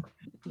hand.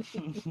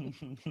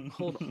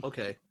 Hold on.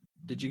 Okay.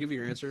 Did you give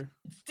your answer?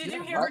 Did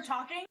you hear her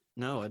talking?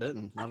 No, I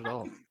didn't. Not at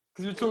all.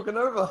 Because you're talking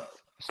over.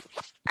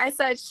 I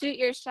said shoot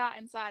your shot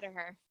inside of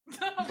her.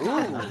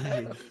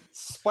 Ooh.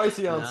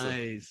 Spicy answer.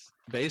 Nice.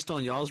 Based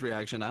on y'all's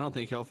reaction, I don't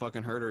think y'all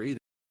fucking hurt her either.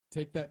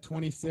 Take that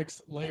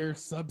 26-layer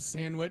sub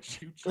sandwich.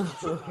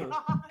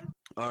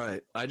 All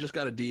right. I just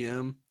got a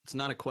DM. It's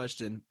not a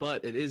question,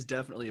 but it is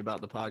definitely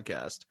about the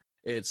podcast.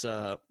 It's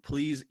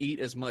please eat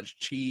as much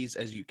cheese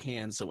as you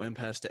can so Imp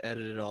has to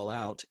edit it all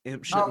out.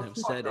 Imp shouldn't have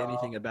said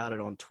anything about it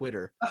on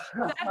Twitter. Is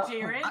that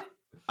Jared?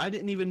 I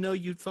didn't even know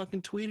you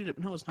fucking tweeted it.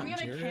 No, it's I'm not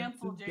gonna Jared.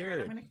 cancel It's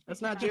Jared. I'm gonna That's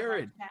kick not him out of our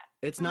Jared. chat.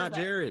 It's Who not is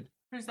that? Jared.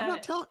 Who I'm said not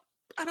it? telling.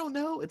 I don't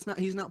know. It's not.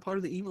 He's not part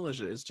of the emo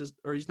militia. It's just,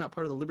 or he's not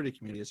part of the Liberty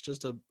community. It's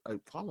just a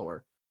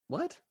follower.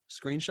 What?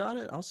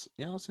 Screenshot it.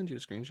 I'll send you a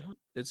screenshot.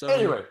 It's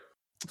Anyway.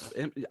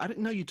 I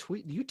didn't know you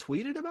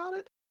tweeted about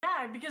it.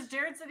 Yeah, because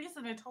Jared said yes,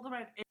 and I told him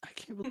I'd. I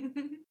can't believe.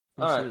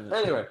 Alright,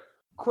 anyway.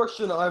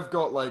 Question I've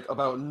got like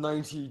about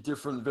 90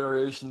 different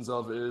variations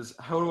of is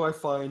how do I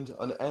find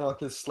an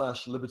anarchist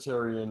 /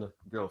 libertarian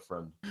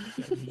girlfriend?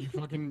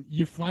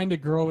 You find a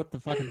girl with the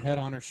fucking head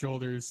on her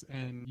shoulders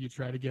and you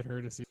try to get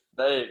her to see.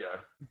 There you go.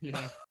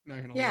 Yeah.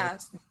 Not gonna Yeah,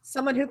 work.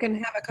 someone who can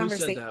have a Who said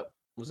conversation. that?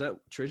 Was that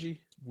Triggy?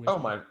 Oh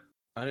my.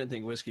 I didn't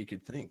think Whiskey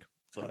could think.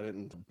 so I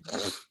didn't.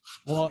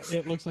 Well,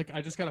 it looks like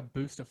I just got a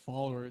boost of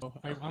followers. So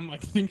I'm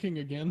like thinking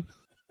again.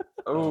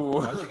 Oh.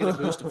 Why'd you get a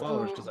boost of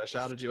followers? Because I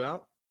shouted you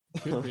out?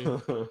 Could be.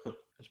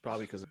 It's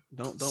probably because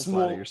don't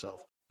Small- flatter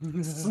yourself.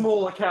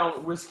 Small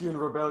account Whiskey and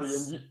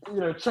Rebellion. You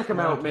know, check them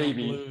out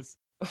maybe.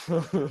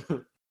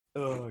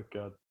 Oh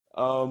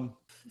god.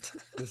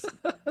 This,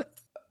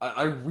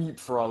 I weep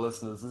for our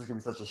listeners. This is gonna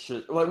be such a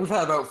shit. Like we've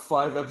had about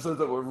 5 episodes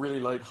that were really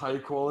like high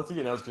quality,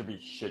 and now it's gonna be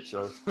shit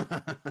shows.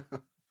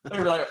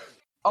 They're like,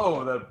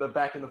 oh, they're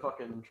back in the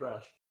fucking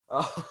trash.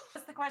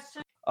 What's the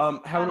question?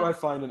 How do I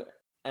find an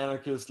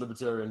anarchist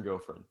libertarian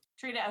girlfriend?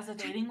 Treat it as a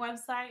dating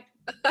website.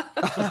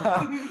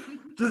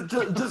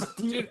 just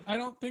Dude, I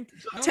don't think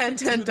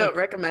 10-10 don't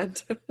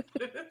recommend.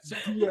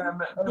 yeah,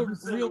 every But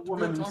single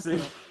woman you talk see.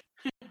 though,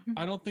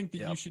 I don't think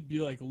that you should be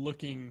like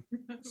looking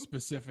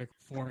specific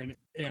for an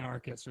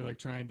anarchist or like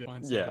trying to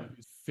find someone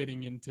who's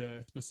fitting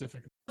into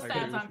specific.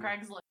 Stats on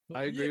Craigslist.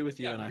 I agree with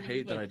you, and I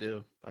hate that I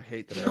do. I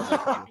hate that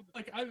I do.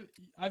 Like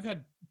I've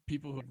had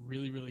people who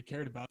really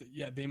cared about it.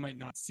 Yeah, they might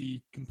not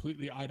see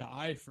completely eye to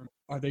eye from.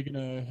 Are they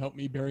gonna help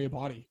me bury a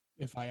body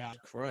if I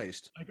ask?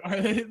 Christ. Like are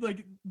they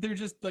like they're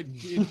just like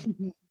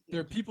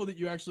there are people that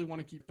you actually want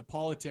to keep. The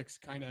politics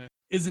kind of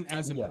isn't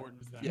as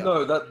important as that. Yeah.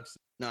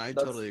 No, I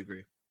totally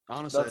agree.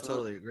 Honestly, I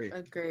totally agree.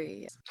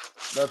 Agree.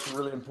 That's a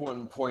really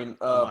important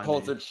point. Mind me,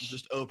 Politics.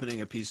 just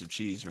opening a piece of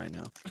cheese right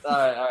now. All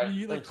right. Do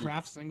you eat like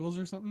Kraft singles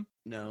or something?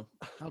 No.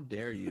 How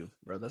dare you,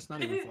 bro? That's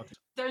not even fucking.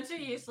 Don't you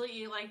usually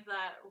eat like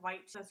that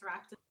white that's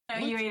wrapped in?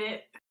 No, you ate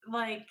it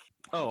like.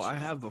 Oh, I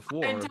have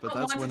before, I don't but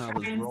that's want when to I try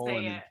was and rolling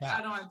say in it. caps.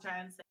 I don't want to try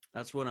and say it.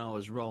 That's when I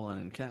was rolling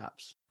in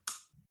caps.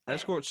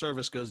 Escort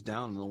service goes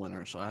down in the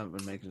winter, so I haven't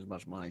been making as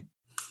much money.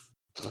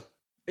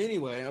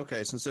 Anyway,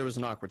 okay, since there was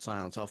an awkward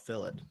silence, I'll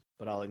fill it,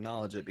 but I'll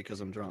acknowledge it because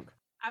I'm drunk.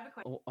 I have a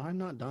question. Oh, I'm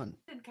not done.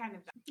 Kind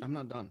of. I'm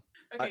not done.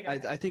 Okay, go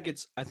ahead. I think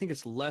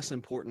it's less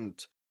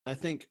important. I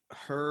think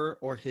her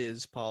or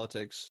his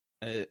politics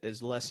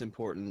is less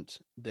important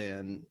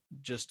than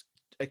just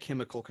a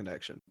chemical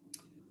connection.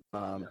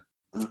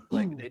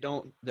 Like they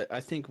don't. I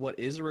think what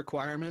is a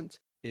requirement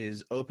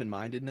is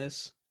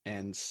open-mindedness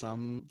and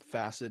some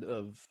facet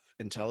of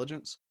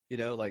intelligence. You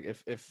know, like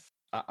if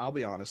I'll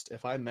be honest,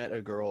 if I met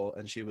a girl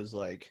and she was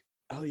like,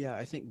 oh yeah,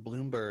 I think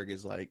Bloomberg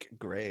is like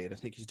great. I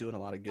think he's doing a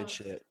lot of good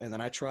shit. And then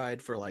I tried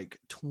for like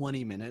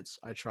 20 minutes.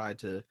 I tried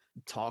to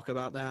talk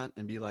about that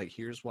and be like,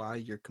 here's why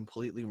you're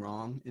completely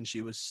wrong. And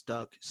she was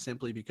stuck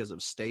simply because of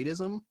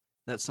statism,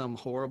 that some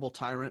horrible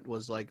tyrant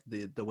was like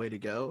the way to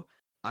go.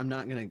 I'm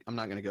not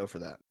gonna go for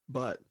that.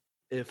 But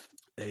if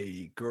I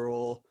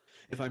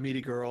meet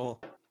a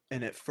girl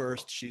and at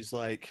first she's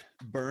like,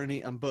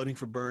 Bernie, I'm voting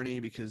for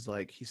Bernie because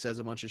like he says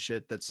a bunch of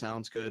shit that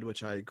sounds good,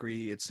 which I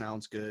agree, it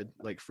sounds good,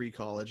 like free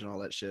college and all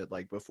that shit.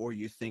 Like before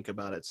you think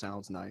about it,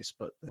 sounds nice,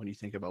 but when you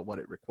think about what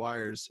it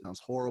requires, it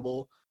sounds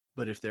horrible.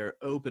 But if they're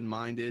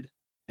open-minded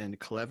and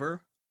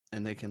clever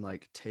and they can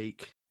like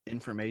take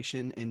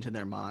information into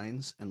their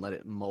minds and let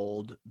it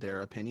mold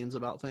their opinions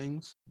about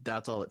things,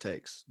 that's all it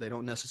takes. They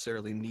don't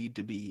necessarily need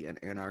to be an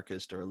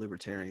anarchist or a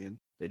libertarian.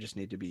 They just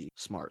need to be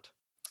smart.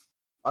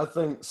 I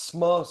think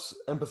smart,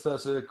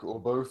 empathetic, or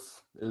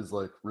both is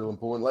like real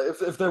important.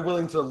 Like if they're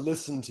willing to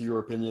listen to your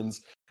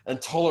opinions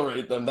and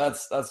tolerate them,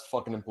 that's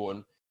fucking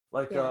important.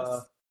 Like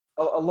Yes.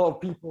 a lot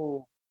of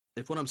people.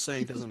 If what I'm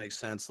saying doesn't make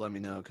sense, let me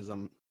know because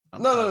I'm No.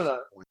 past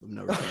the point of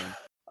no return.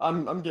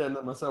 I'm getting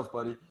that myself,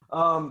 buddy.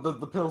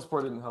 The pills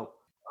part didn't help.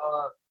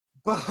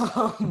 But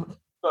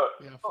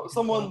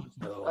someone.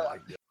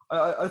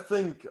 I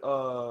think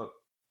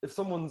if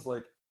someone's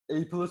like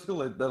apolitical,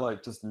 like they're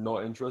like just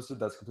not interested,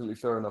 that's completely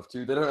fair enough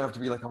too. They don't have to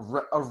be like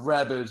a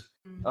rabid,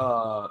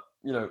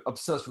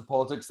 obsessed with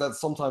politics. That's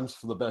sometimes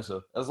for the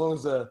better. As long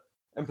as they're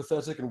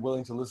empathetic and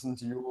willing to listen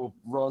to your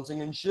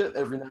ranting and shit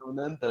every now and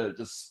then, that it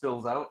just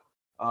spills out.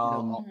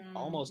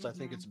 Almost, I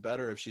think it's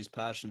better if she's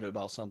passionate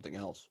about something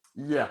else.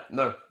 Yeah,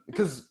 no,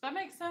 because That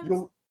makes sense.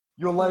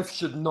 your life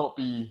should not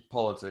be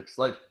politics.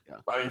 Like,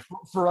 I mean,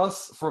 for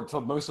us, for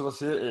most of us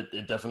here,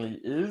 it definitely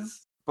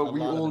is. But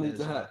we all need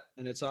to have,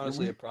 and it's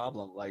honestly a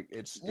problem. Like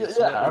it's Yeah, what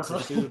we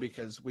absolutely. do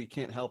because we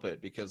can't help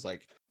it because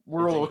like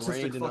we're it's all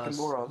ingrained autistic in fucking us,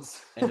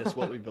 morons. and it's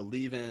what we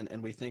believe in,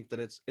 and we think that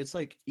it's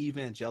like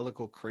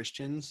evangelical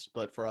Christians,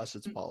 but for us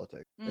it's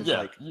politics. It's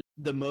Yeah. like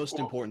the most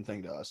important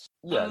thing to us.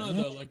 I don't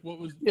know though. Like what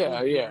was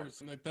Yeah. yours?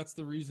 And, like that's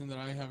the reason that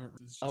I haven't.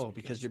 It's just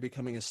Because you're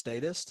becoming a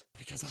statist.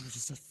 because I'm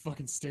just a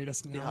fucking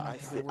statist now.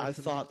 Yeah, I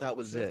thought that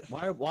was it.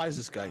 Why is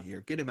this guy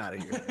here? Get him out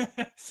of here.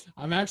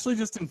 I'm actually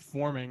just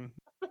informing.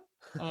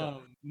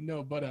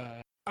 No, but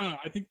I don't know.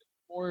 I think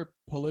more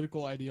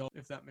political ideal,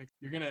 if that makes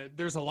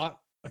there's a lot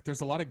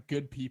of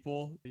good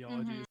people.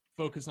 Ideologies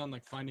focus on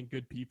like finding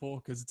good people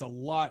because it's a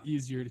lot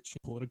easier to change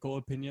political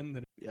opinion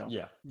than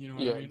Yeah. you know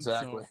what I mean?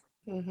 Exactly.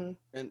 So,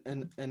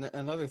 And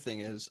another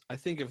thing is, I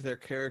think if their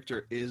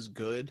character is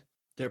good,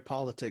 their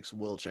politics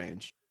will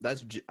change.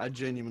 I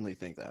genuinely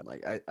think that.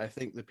 Like, I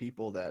think the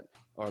people that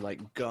are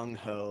like gung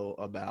ho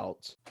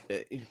about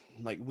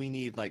like we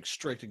need like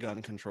strict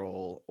gun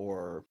control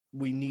or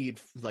we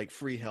need like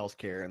free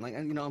healthcare, and like,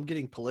 and, I'm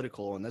getting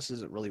political, and this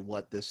isn't really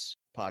what this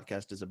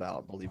podcast is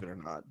about, believe it or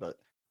not, but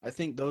I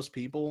think those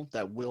people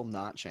that will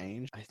not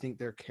change, I think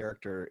their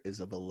character is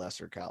of a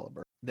lesser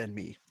caliber than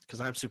me because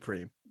I'm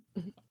supreme.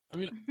 I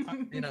mean,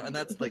 and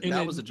that's like in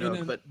that a- was a in joke,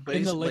 a- but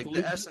in the, basically, like,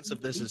 the essence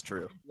of this is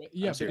true. Yeah, I'm but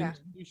in serious.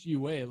 a douchey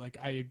way, like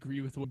I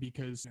agree with what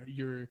because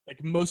you're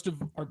like most of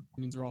our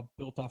opinions are all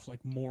built off like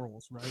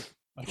morals, right?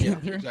 Like Yeah,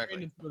 they're exactly.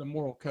 ingrained into the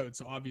moral code,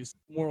 so obviously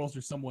morals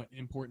are somewhat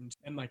important,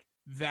 and like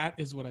that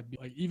is what I'd be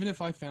like. Even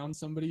if I found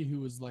somebody who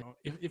was like,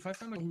 if I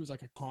found like who was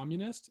like a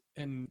communist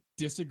and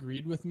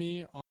disagreed with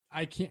me,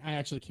 I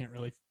actually can't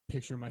really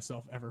picture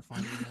myself ever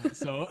finding that.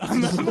 So I'm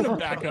gonna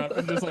back up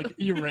and just like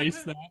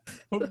erase that.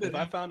 Hope that If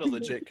I found a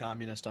legit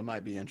communist, I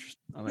might be interested.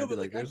 I might be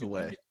like, there's a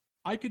way.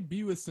 I could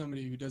be with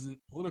somebody who doesn't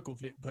political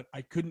fit, but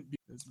I couldn't be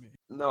as me.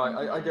 No,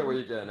 I get what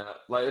you're getting at.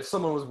 Like, if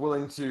someone was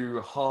willing to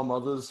harm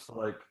others for,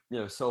 like,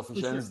 selfish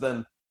For sure. ends,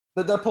 then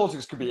their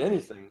politics could be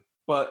anything.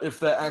 But if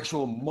their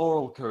actual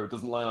moral code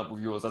doesn't line up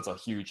with yours, that's a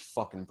huge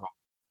fucking problem.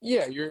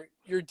 Yeah,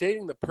 you're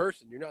dating the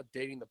person. You're not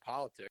dating the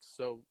politics.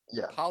 So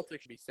Yeah.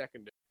 politics should be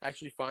secondary.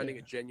 Actually finding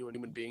a genuine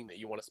human being that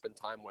you want to spend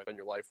time with, spend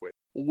your life with,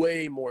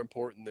 way more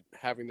important than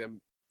having them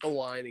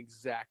align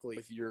exactly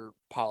with your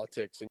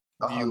politics and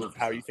view of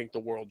how you think the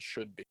world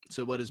should be.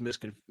 So what does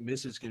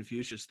Mrs.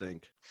 Confucius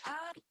think?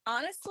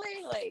 Honestly,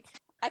 like,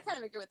 I kind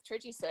of agree with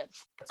Trigi said.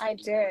 I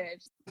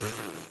did.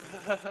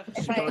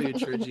 She call you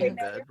Trigi in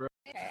bed, bro?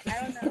 Okay,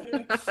 I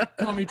don't know.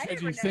 Call me I never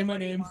Trigi. know Say my what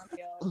name. Iman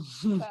feels,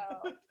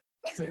 so.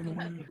 Say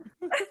my name.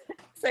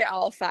 Say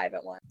all 5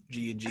 at once.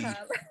 G and G.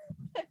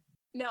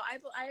 No,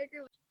 I agree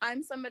with.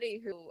 I'm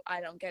somebody who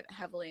I don't get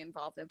heavily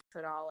involved in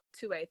at all.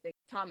 Two-way thing.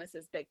 Thomas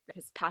is big.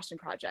 His passion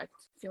project.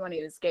 If you want to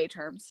use gay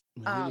terms.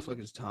 Who the fuck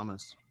is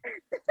Thomas?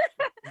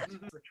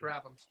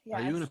 Trap him.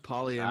 Are you in a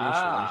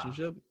polyamorous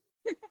relationship?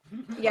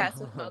 Yes,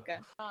 with Mocha.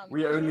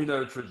 We only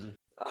know Trigi.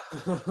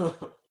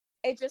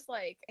 It's just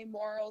like a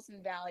morals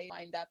and values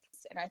lined up,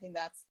 and I think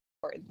that's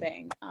the important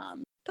thing.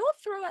 Don't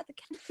throw at the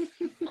cat.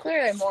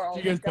 Clearly, morals.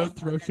 Do you guys don't both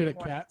throw work shit at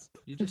anymore. cats?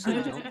 You just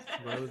said don't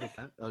throw the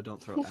cat. Oh,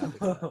 don't throw at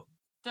the cat.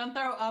 Don't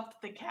throw up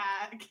the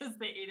cat because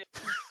they ate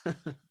it.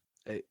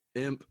 Hey,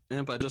 Imp,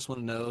 I just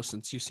want to know,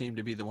 since you seem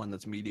to be the one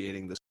that's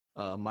mediating this,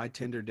 my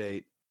Tinder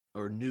date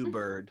or new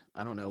bird,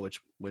 I don't know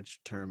which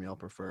term y'all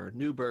prefer.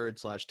 New bird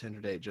 / Tinder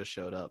date just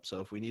showed up. So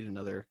if we need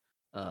another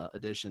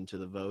addition to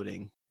the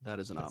voting, that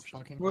is an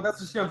option. Well, that's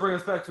just going to bring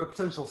us back to a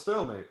potential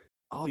stalemate.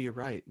 Oh, you're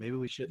right. Maybe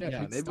we should. Yeah, Yeah,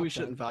 let's maybe stop we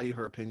shouldn't that. value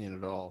her opinion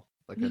at all,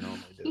 like I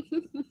normally do.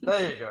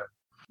 There you go.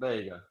 There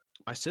you go.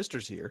 My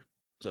sister's here,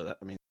 so that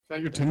Is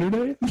that your Tinder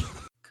date?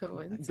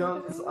 Guns,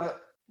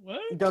 What?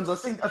 Guns, I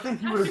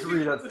think you would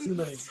agree that's too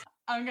many.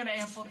 I'm gonna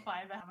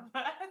amplify that.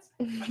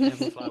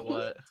 amplify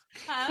what?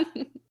 Huh?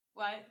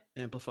 What?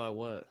 Amplify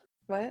what?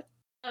 What?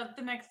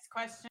 The next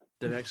question.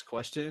 The next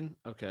question,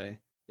 okay,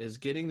 is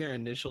getting their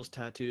initials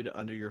tattooed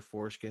under your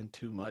foreskin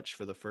too much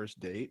for the first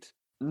date?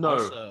 No.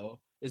 Also,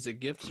 is a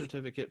gift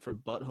certificate for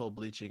butthole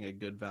bleaching a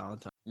good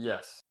Valentine?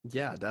 Yes.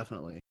 Yeah,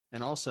 definitely.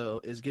 And also,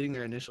 is getting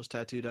their initials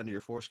tattooed under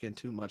your foreskin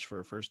too much for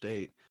a first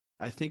date?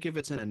 I think if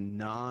it's in a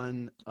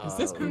non... Is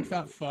this big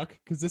fat fuck?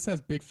 Because this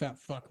has big fat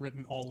fuck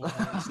written all over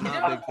it. It's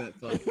not big fat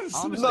fuck.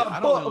 Honestly, No, I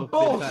don't know if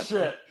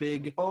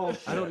bullshit.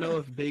 I don't know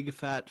if big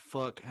fat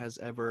fuck has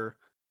ever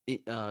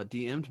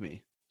DM'd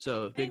me.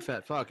 So big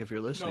fat fuck, if you're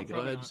listening, go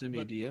probably ahead and not, send me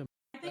a but- DM.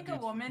 I think a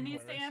woman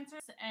needs to answer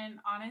this, and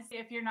honestly,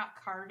 if you're not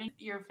carving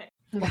your face,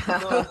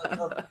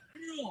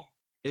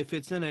 If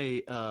it's in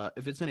a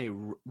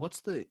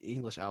what's the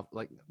English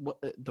like what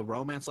the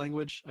romance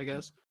language, I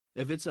guess.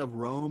 If it's a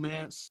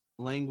romance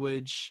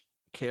language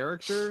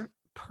character,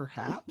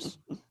 perhaps.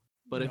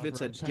 But if No, it's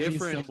bro, a Chinese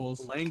different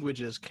symbols.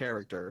 language's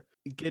character,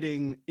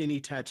 getting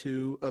any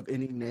tattoo of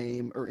any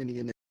name or any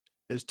initial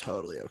is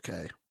totally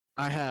okay.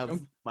 I have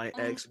my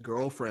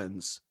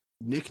ex-girlfriend's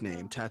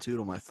nickname tattooed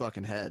on my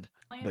fucking head.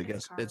 But I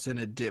guess it's in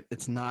a dip.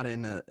 It's not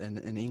in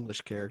an English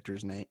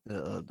character's name,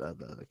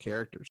 the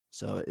characters.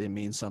 So it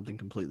means something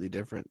completely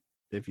different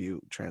if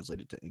you translate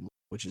it to English,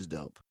 which is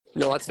dope.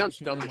 No, that sounds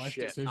Your dumb as life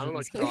shit. I don't know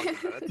what decisions. you're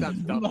talking about. That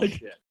sounds dumb as Like-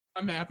 shit.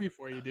 I'm happy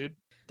for you, dude.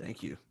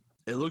 Thank you.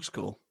 It looks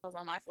cool. Was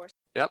on my force.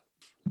 Yep.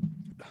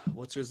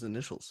 What's his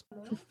initials?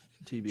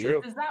 TB.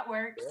 True. does that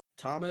work?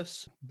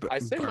 Thomas. I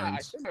say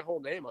Burns. my whole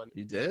name on.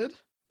 You did?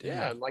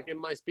 Yeah, and like in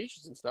my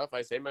speeches and stuff,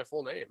 I say my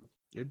full name.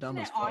 You're dumb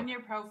Isn't as it fuck. on your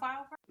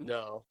profile?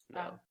 No,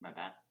 no. Oh, my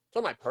bad. It's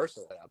on my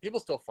personal account. People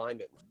still find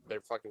it.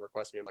 They're fucking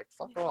requesting me. I'm like,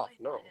 fuck off.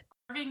 No.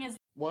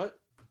 What?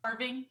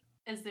 Carving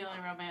is the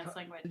only romance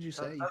language. What did you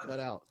say? You cut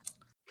out.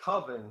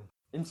 Carving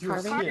into your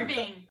skin.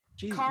 Carving.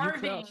 Gee, you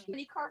Carving. cut out. When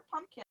you carve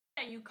pumpkin.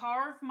 Yeah, you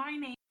carve my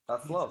name.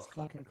 That's love.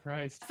 Fucking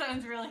Christ.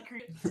 Sounds really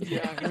creepy.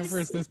 Yeah, remember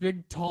it's this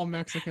big tall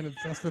Mexican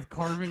obsessed with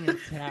carving and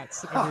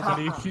cats.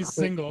 Everybody, she's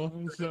single,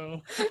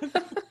 so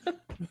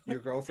Your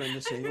girlfriend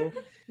is single?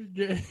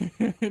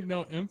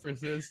 No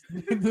emphasis.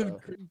 The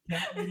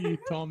cat lady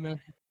tall man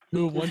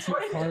who once you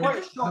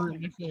carved her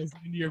initials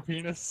into your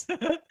penis.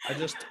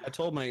 I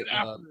told my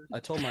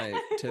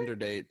Tinder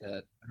date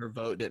that her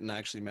vote didn't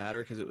actually matter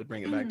because it would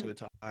bring it back to a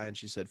tie, and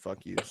she said "fuck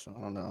you." So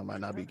I don't know. I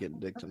might not be getting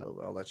dick tonight.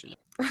 I'll let you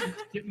know.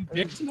 Getting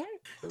dick tonight?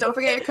 Don't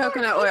forget your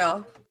coconut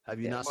oil. Have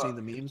you not seen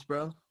the memes,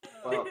 bro?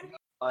 Well,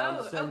 I Oh,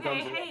 understand okay.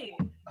 guns are- Hey,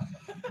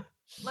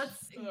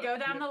 let's go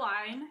down the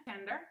line.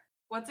 Tinder.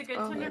 What's a good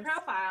Tinder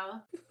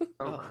profile?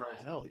 Oh,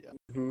 hell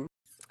yeah.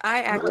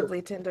 I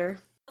actively Tinder.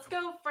 Let's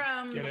go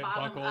from Get the it,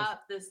 bottom Buckles.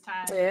 up this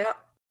time. Yeah.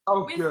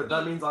 Oh, Whiskey. good.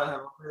 That means I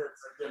have a bit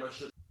to get my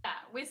shit. Yeah,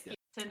 whiskey.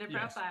 Tinder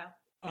Yes. profile.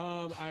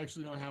 I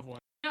actually don't have one.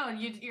 No,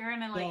 you're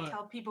gonna like No.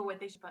 tell people what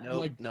they should put. No,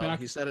 Like no, back-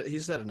 he said it. He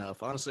said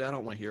enough. Honestly, I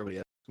don't want to hear what he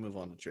has. Let's move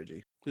on to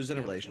Trigi, who's in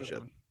a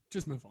relationship.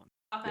 Just move on.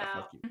 Pop Yeah,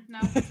 out. fuck you. No,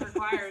 it's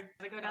required.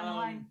 Gotta go down the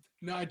line.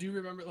 No, I do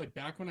remember like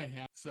back when I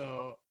had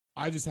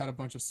I just had a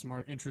bunch of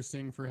smart,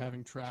 interesting for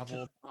having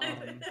traveled.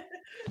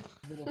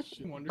 Little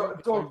shit. Wonder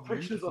if Dog I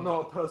pictures are re- not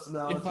a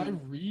personality. If I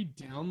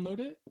re-download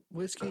it,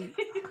 Whiskey,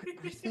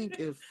 I think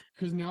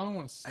because now I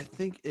want to.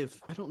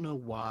 I don't know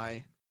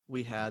why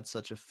we had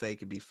such a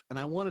fake beef, and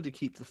I wanted to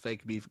keep the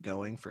fake beef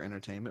going for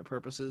entertainment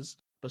purposes.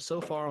 But so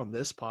far on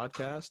this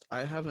podcast,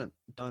 I haven't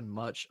done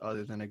much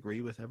other than agree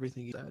with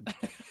everything you said.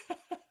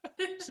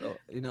 So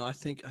I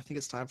think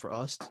it's time for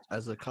us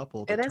as a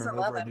couple to It is turn a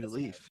love over a new episode.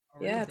 leaf.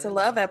 Yeah, it's a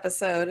love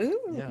episode. Ooh.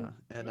 Yeah,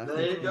 and I There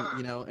think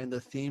you go. in the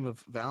theme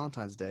of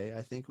Valentine's Day,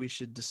 I think we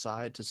should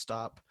decide to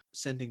stop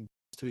sending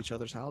to each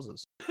other's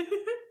houses.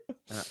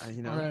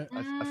 Alright.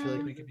 I feel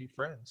like we could be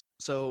friends.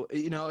 So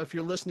if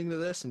you're listening to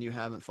this and you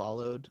haven't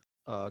followed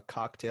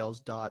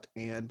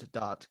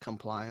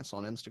cocktails.and.compliance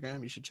on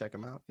Instagram, you should check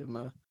them out. Give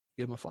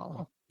them a follow.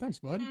 Oh, thanks,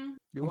 bud.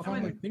 You're I welcome.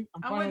 wouldn't, I'm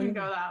I finally wouldn't in.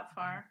 go that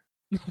far.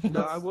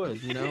 No, I would.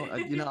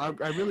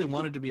 I really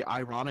wanted to be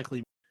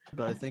ironically,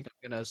 but I think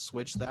I'm gonna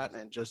switch that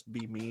and just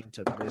be mean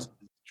to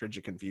basically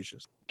Trigi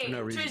Confucius for Hey,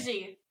 no reason.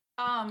 Trizzy.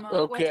 What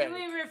Okay. do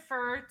we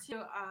refer to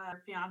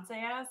our fiance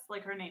as?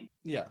 Like her name?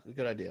 Yeah,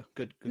 good idea.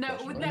 Good No,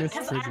 question. Miss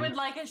because Trizzy. I would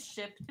like a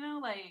ship.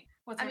 Like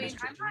what's I her mean, name?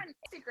 I'm on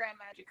Instagram,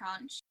 Magic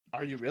Conch.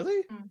 Are you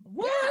really?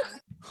 What?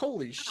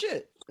 Holy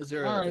shit! Is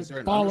there All right, is there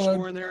an followed.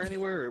 underscore in there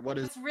anywhere, or what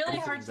is? It's really what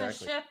is it hard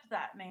exactly? to ship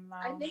that name though.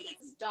 I think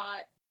it's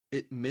dot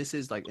It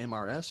misses like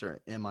MRS or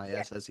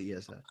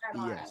MISSES.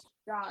 MRS.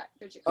 Dot.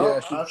 Magic Oh, Yeah,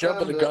 Conch. she's I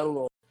jumping the found gun a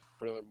little.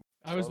 Really.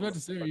 I was about to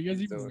say, are you guys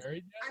even Doing.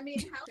 married yet? I mean,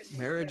 how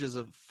Marriage is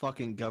a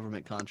fucking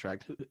government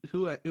contract.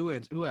 Who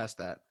asked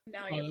that?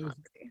 Now Oh, you're that was-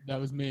 proxy. That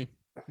was me.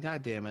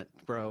 God damn it,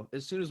 bro!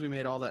 As soon as we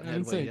made all that I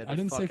didn't headway, you say. had I to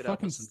didn't fuck say it up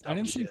fucking. with some I didn't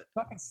dumb say shit.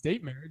 fucking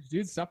state marriage,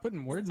 dude. Stop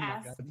putting words in my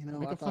Ass. mouth. You know,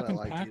 Make I a thought I fucking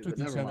liked pact you, with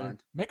but each never other.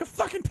 mind. Make a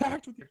fucking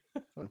pact with you.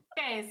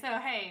 Okay, so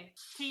hey,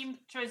 Team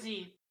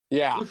Trizzy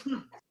Yeah.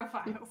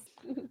 profiles.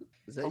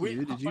 Is that Are we-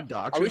 you? Did you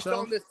dox Are we yourself? still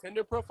on this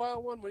Tinder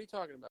profile one? What are you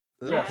talking about?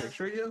 Is that a Yeah.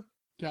 picture of you?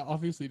 Yeah,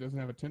 obviously he doesn't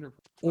have a Tinder.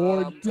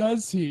 Or Um,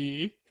 does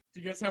he? Do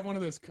you guys have one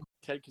of those?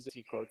 Ted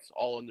Kaczynski quotes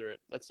all under it.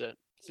 That's it.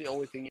 It's the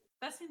only thing.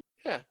 That's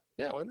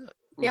Yeah, why not?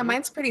 Yeah,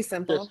 mine's pretty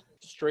simple.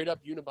 Just straight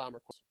up Unabomber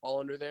quotes all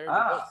under there. and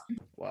Ah,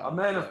 Wow. a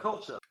man of yeah,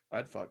 culture.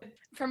 I'd fuck.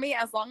 For me,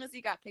 as long as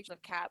you got pictures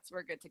of cats,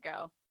 we're good to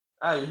go.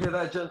 Hey, you hear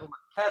that, gentleman?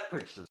 Cat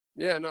pictures.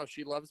 Yeah, no,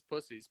 she loves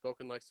pussy.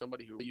 Spoken like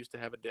somebody who used to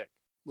have a dick.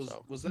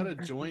 So. Was that a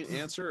joint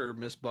answer or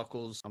Miss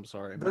Buckles? I'm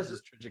sorry, This Mrs.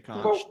 is-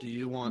 Trigiconch. well- Do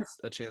you want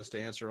a chance to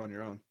answer on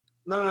your own?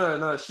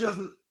 No. She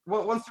doesn't.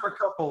 Once you're a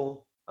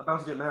couple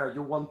about to get married,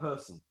 you're one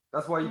person.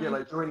 That's why you get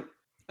like joint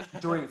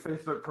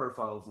Facebook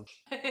profiles and.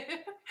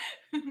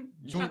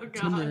 Joint Oh,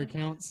 Tinder God.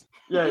 accounts.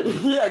 Yeah,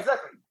 yeah,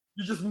 exactly.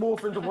 You just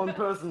morph into one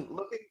person,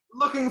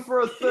 looking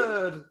for a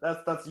third.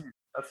 That's you.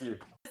 That's you.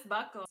 Miss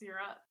Buckles, you're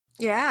up.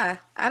 Yeah,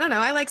 I don't know.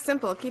 I like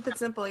simple. Keep it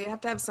simple. You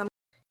have to have some,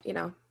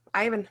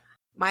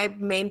 my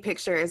main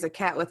picture is a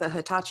cat with a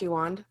Hitachi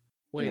wand.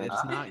 Wait, Yeah.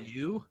 it's not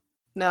you?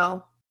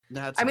 No,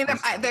 That's I a mean,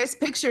 mistake. there's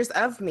pictures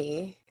of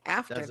me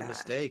after That's that. a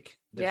mistake.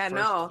 The Yeah, first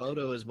no.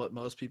 photo is what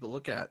most people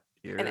look at.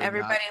 You're And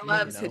everybody not-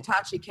 loves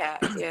Hitachi cat.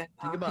 Yeah.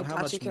 Think about how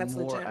Hitachi much cat's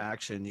more legit.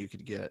 action you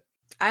could get.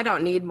 I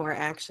don't need more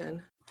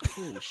action.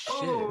 Holy shit.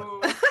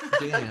 Oh.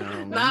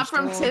 Damn. Not you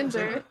from still on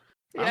Tinder.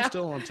 I'm Yeah.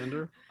 still on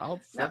Tinder. I'll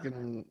No.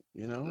 fucking,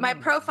 My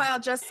profile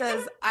just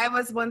says, I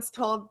was once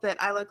told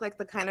that I look like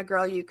the kind of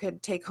girl you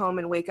could take home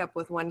and wake up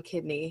with one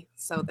kidney.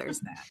 So there's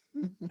that.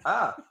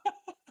 Ah,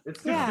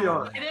 it's good Yeah. to be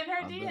honest. Get in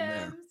her I've been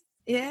there. DMs.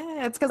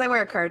 Yeah, it's because I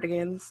wear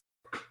cardigans.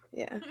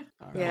 Yeah.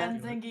 All right. Yeah.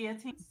 Guns and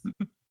guillotines.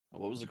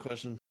 What was the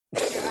question?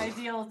 Your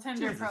ideal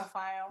Tinder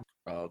profile.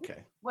 Oh,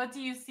 okay. What do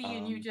you see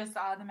and you just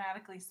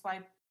automatically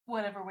swipe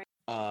whatever way?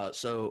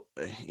 So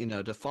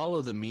to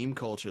follow the meme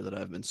culture that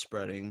I've been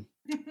spreading,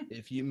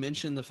 if you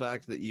mention the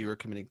fact that you are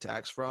committing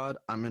tax fraud,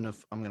 I'm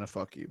gonna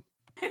fuck you.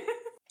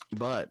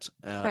 But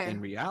Okay.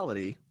 in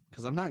reality,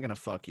 because I'm not gonna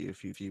fuck you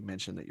if you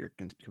mention that you're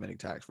committing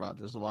tax fraud.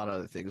 There's a lot of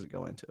other things that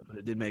go into it, but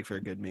it did make for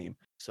a good meme.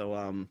 So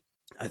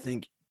I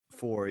think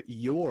for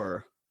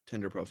your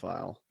Tinder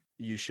profile,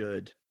 you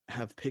should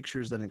have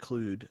pictures that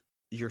include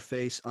your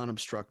face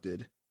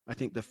unobstructed. I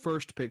think the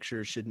first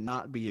picture should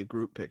not be a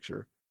group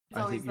picture. It's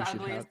I always think the you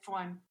should have ugliest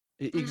one.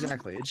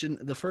 exactly. It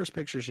shouldn't. The first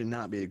picture should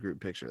not be a group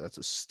picture. That's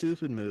a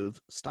stupid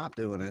move. Stop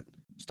doing it.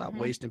 Stop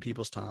wasting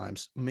people's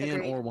times, man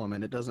Agreed. or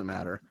woman. It doesn't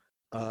matter.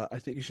 I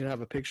think you should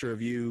have a picture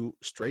of you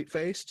straight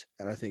faced,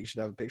 and I think you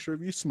should have a picture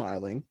of you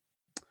smiling.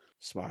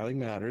 Smiling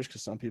matters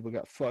because some people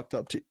got fucked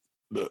up to,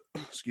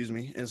 excuse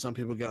me, and some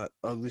people got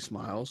ugly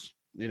smiles.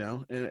 You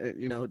know,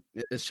 and you know,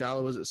 as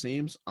shallow as it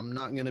seems, I'm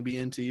not gonna be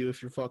into you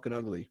if you're fucking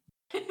ugly.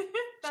 So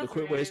That's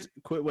weird.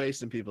 quit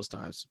wasting people's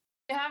times.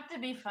 You have to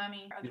be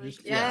funny. You Ugly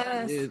just,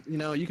 Yes. you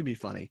know, you can be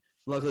funny.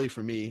 Luckily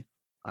for me,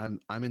 I'm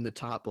in the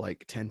top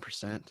like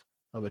 10%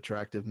 of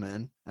attractive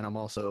men, and I'm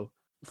also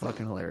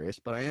fucking hilarious.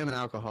 But I am an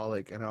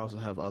alcoholic, and I also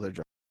have other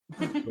drugs.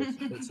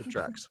 It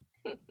subtracts.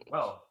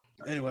 Well,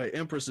 Anyway,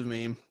 impressive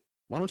meme.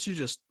 Why don't you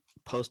just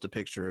post a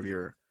picture of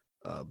your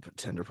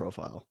Tinder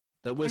profile?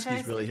 That whiskey's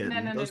Okay, really no,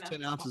 hitting. no, no, Those no.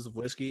 10 ounces of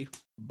whiskey,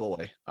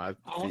 boy. I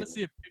want to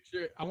see a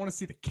picture. I want to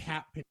see the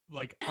cat pic.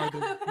 Like, are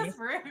there That's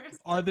rude.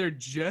 are there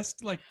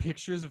just like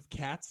pictures of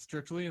cats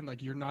strictly, and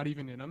like you're not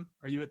even in them?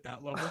 Are you at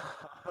that level?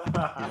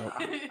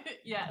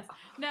 Yes.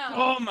 No.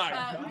 Oh my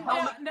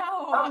no, no.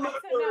 How I much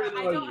said no. worried I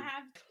are don't you?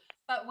 have.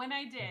 But when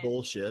I did,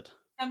 bullshit.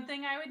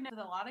 something I would know is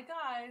a lot of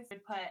guys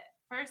would put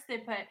first they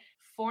put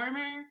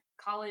former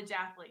college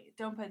athlete.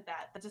 Don't put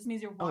that. That just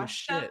means you're Oh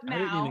washed shit! up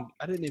now.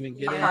 I didn't even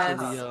get Yes.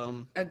 into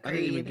the I didn't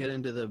even Agreed. get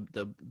into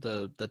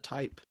the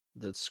type,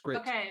 the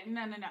script. Okay,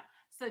 no.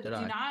 So Did do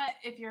I? not,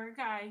 if you're a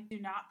guy, do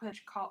not put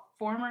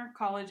former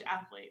college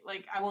athlete.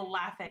 Like I will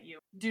laugh at you.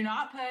 Do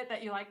not put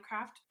that you like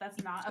craft.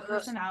 That's not a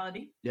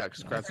personality. Yeah, because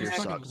That's craft beer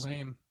fucking sucks.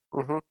 lame.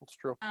 It's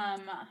true.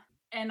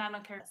 And I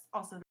don't care.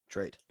 Also,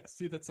 Trade.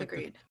 See, that's like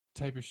Agreed. the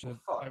type of shit.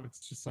 Fuck. I would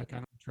just like I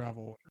don't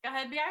travel. go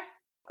ahead,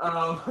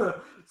 BR.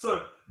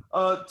 So,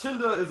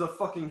 Tinder is a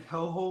fucking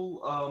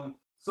hellhole.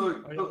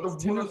 So Oh, yeah, is the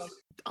Tinder worst. like-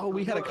 Oh,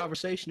 we had a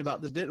conversation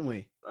about this, didn't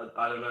we?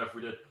 I don't know if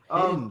we did.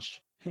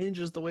 Hinge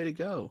is the way to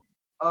go.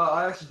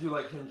 I actually do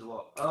like Hinge a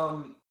lot.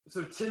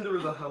 So Tinder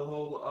is a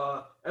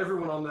hellhole.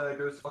 Everyone on there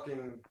goes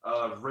fucking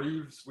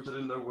raves, which I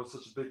didn't know was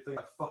such a big thing.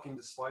 I fucking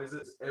despise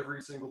it.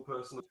 Every single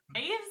person.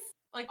 Raves?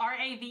 Like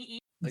RAVE?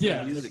 Like a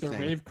yeah, music the thing.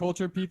 rave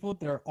culture people,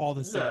 they're all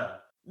the same. Yeah.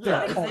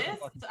 That Yeah. Oh, exists?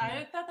 fucking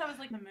I thought that was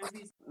like the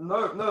movies.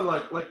 No,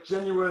 like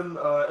genuine.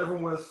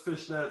 Everyone wears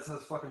fishnets,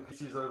 has fucking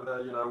PCs over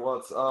there. You know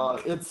what?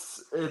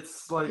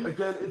 It's like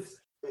again,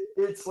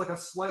 it's like a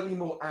slightly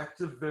more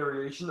active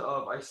variation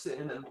of I sit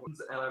in and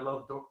I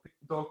love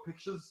dog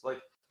pictures.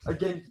 Like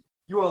again,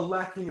 you are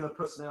lacking in a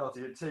personality.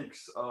 It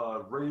takes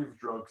rave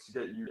drugs to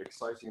get you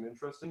exciting and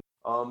interesting.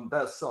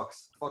 That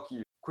sucks. Fuck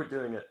you. Quit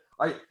doing it.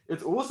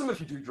 It's awesome if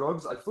you do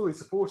drugs. I fully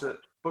support it.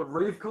 But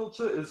rave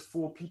culture is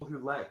for people who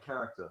lack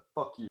character.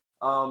 Fuck you.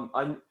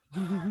 I'm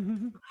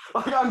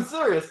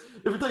serious.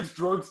 If it takes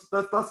drugs,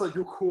 that's like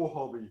your core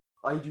hobby.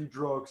 I do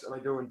drugs and I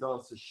go and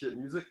dance to shit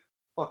music.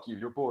 Fuck you.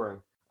 You're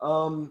boring.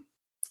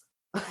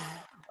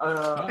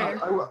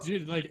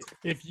 Dude, like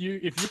if your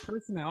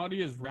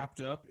personality is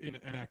wrapped up in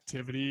an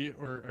activity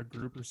or a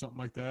group or something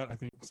like that, I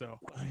think so.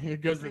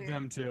 It goes with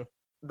them too.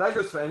 That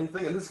goes for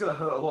anything, and this is gonna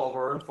hurt a lot of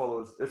our own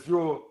followers. It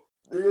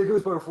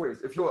goes both ways.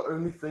 If your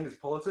only thing is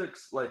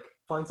politics, like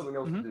find something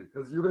else to do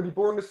because you're gonna be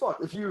boring as fuck.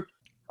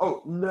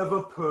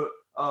 Never put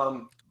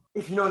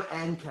if you know an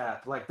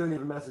ANCAP, like don't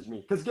even message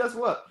me because guess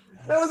what?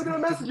 No one's gonna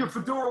message you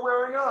fedora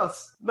wearing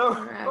us. No,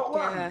 not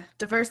one. Yeah.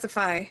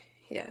 Diversify.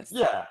 Yes.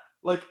 Yeah,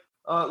 like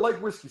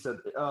Whiskey said,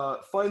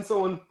 find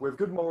someone with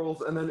good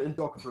morals and then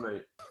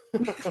indoctrinate.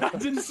 I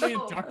didn't say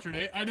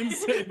indoctrinate. I didn't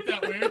say it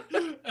that way.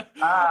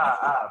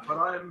 But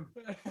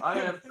I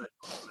am.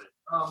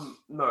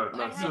 No.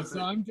 So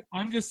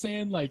I'm just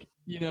saying, like,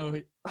 you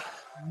know,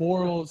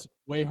 morals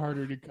way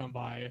harder to come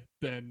by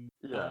than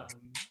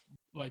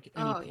like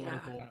any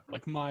political.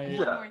 Like my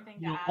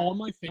all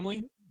my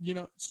family, you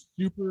know,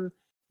 super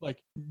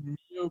like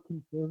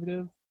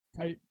neoconservative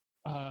type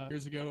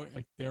years ago,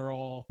 like they're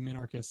all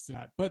minarchists and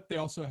that, but they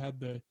also had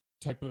the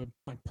type of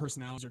like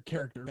personalities or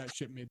character that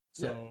shit made.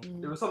 So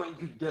it was something you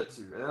could get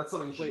to, and that's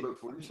something you should look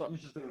for. You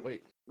should think.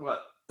 Wait.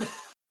 What?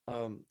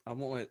 I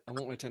want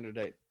my Tinder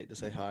date to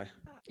say hi.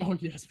 Oh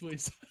yes,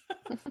 please.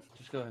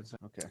 Just go ahead and say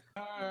okay.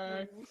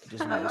 Hi.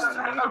 Just missed.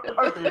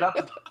 Okay,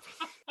 that's.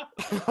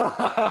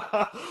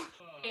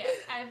 Yeah,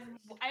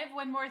 I have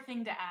one more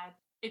thing to add.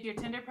 If your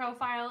Tinder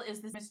profile is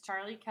this Miss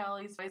Charlie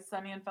Kelly's Always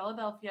Sunny in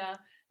Philadelphia,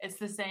 it's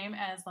the same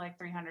as like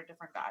 300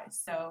 different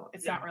guys. So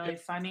it's not really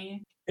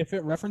funny. If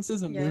it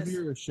references a movie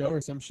or a show or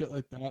some shit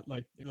like that,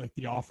 like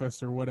The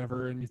Office or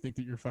whatever, and you think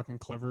that you're fucking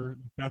clever,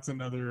 that's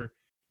another.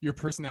 Your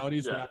personality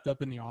is wrapped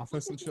up in The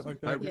Office and shit like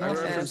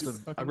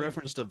that. I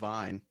referenced a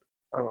Vine.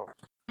 Oh,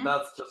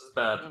 that's just as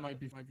bad. That might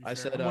be I fair.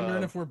 said, I'm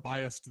wondering if we're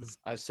biased.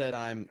 I said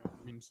I'm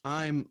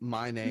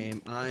my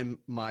name, I'm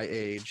my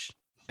age,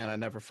 and I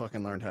never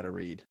fucking learned how to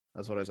read.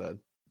 That's what I said.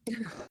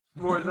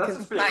 Boy, that's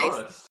just being Nice.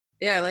 honest.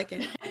 Yeah, I like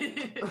it.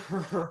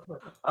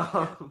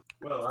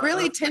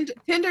 Really,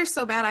 Tinder's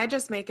so bad. I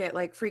just make it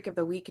like freak of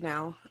the week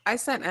now. I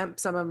sent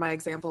some of my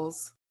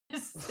examples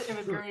It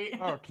was great.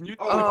 Oh, can you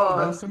Oh.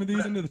 throw some of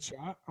these into the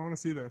chat? I want to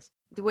see this.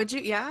 Would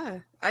you? Yeah,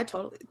 I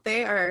totally.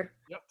 They are.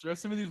 Yep, throw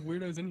some of these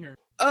weirdos in here.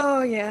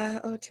 Oh yeah.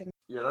 Oh Tim.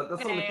 Yeah, that's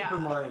something to keep Okay,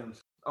 in mind.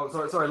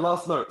 Oh, sorry.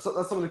 Last note. So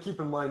that's something to keep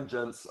in mind,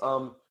 gents.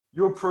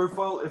 Your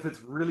profile, if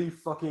it's really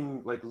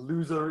fucking like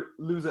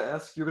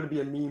loser-esque, you're gonna be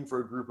a meme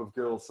for a group of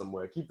girls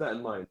somewhere. Keep that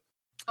in mind.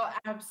 Oh,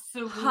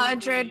 absolutely.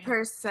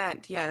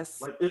 100%.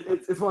 Yes. Like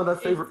it's one of their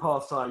favorite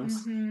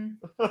pastimes. Mhm.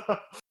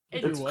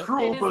 It's what?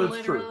 cruel, It is but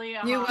it's true. literally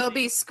a You will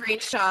hobby. be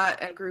screenshot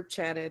and group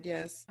chatted.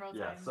 Yes. Several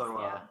Yeah. times, So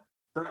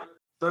yeah.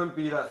 don't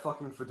be that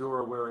fucking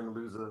fedora wearing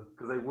loser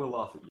because they will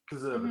laugh at you.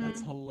 Deserve it.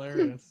 That's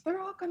hilarious. We're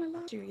all gonna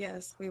love you.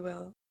 Yes, we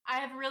will. I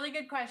have a really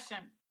good question.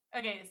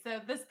 Okay, so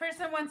this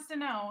person wants to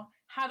know,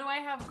 how do I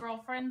have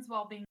girlfriends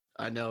while being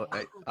I know.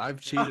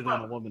 I've cheated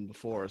on a woman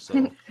before,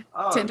 so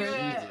Oh, Tinder.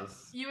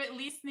 Jesus. You at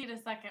least need a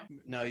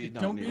second. no, you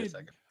Don't don't need be- a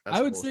second. That's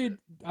I would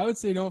bullshit.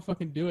 say don't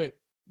fucking do it,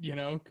 you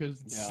know,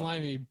 because it's Yeah.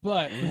 slimy.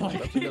 But like,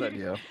 That's a good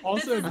idea.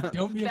 also This is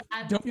don't be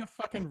bad. a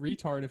fucking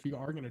retard if you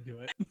are gonna do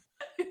it.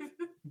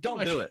 Don't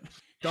Like, do it.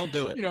 Don't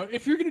do it. You know,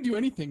 if you're gonna do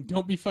anything,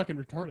 don't be fucking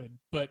retarded.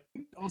 But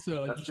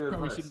also, like, That's you good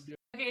probably advice. shouldn't do it.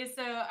 Okay,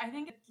 so I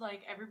think it's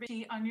like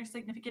everybody on your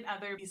significant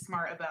other, be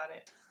smart about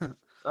it.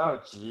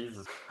 Oh,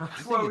 Jesus. I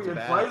That's why think we're it's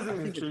bad. I advising think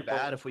these it's people.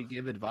 bad if we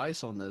give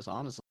advice on this.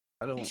 Honestly,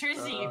 I don't.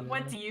 Trishy,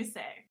 what do you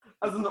say?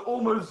 As an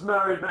almost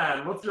married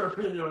man, what's your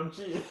opinion on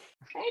cheating?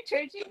 Hey,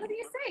 Trishy, what do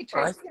you say,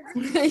 I-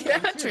 Trishy? Yeah,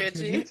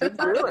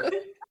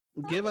 Trishy.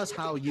 Give us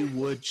how you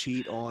would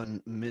cheat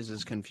on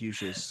Mrs.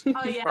 Confucius.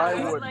 Oh yeah, I I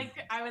would wouldn't. like.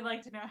 I would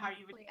like to know how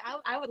you would.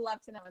 I would love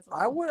to know as well.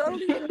 I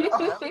don't even know.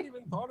 I haven't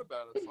even thought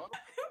about it. So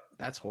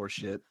That's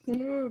horseshit.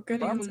 Ooh, good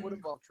probably answer. would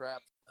involve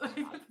traps.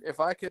 If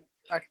I could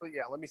actually,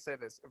 yeah, let me say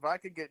this: if I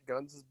could get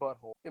Guns'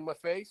 butthole in my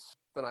face,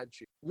 then I'd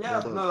cheat. Yeah,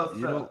 Well, no, that's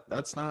you fair. don't.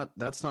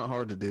 That's not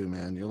hard to do,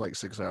 man. You're like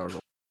 6 hours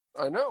old.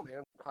 I know,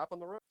 man. Hop on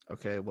the road.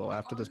 Okay, well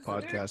after this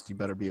podcast, you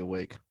better be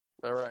awake.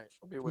 All right,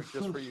 I'll be awake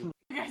just for you.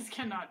 You guys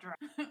cannot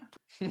drive.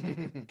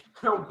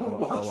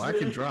 Oh, I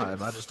can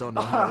drive. I just don't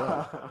know how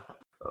well.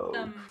 Oh,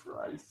 Um,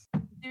 Christ.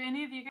 Do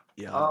any of you guys?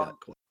 Yeah, Um, I've got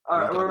quite.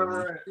 Alright, I've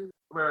got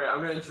wait, I'm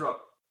gonna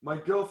interrupt. My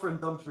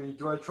girlfriend dumped me.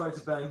 Do I try to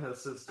bang her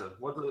sister?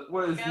 What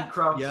is the Yeah.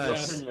 crowd's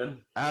Yes.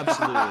 opinion?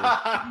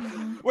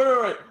 Absolutely.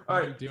 wait.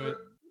 Alright. Do it.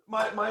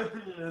 My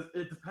opinion is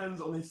it depends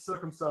on the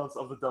circumstance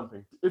of the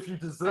dumping. If you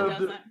It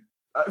deserved it,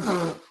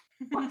 doesn't.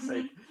 fuck's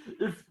sake.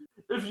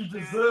 If you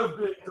deserve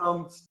being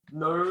dumped,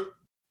 no.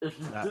 If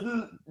you Nah,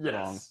 didn't,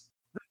 yes.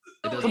 It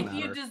Oh, doesn't if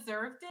you matter.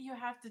 deserved it, you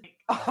have to.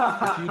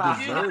 If you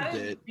You deserved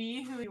gotta it,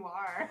 be who you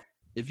are.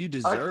 if you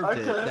deserved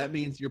it, okay. that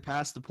means you're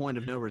past the point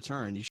of no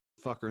return. You should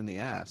fuck her in the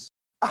ass.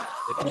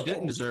 If you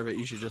didn't deserve it,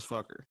 you should just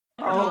fuck her.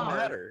 It Oh, doesn't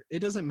matter. It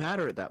doesn't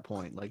matter at that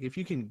point. Like if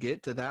you can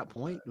get to that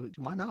point,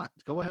 why not?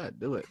 Go ahead,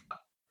 do it.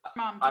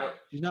 Mom, I- too.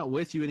 She's not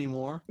with you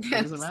anymore. It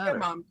Yes, doesn't your matter.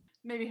 mom.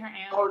 Maybe her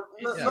aunt. Oh,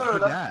 no, Yeah, no, her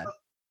that's- dad,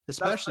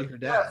 especially her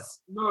dad. Yes,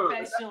 no,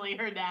 Especially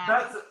her dad.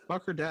 that's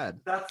Fuck her dad.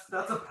 that's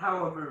a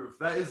power move.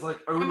 That is like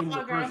owning the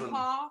Grandpa, prison.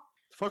 Grandpa.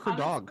 Fuck her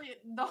dog. Honestly,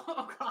 no,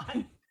 oh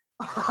God.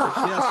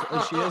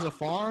 If she has a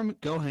farm,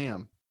 go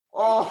ham.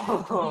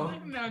 Oh,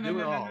 No, Do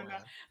it all, no.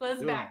 man. Let's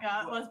Do it back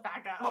up. Let's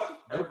back up. fuck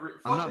every.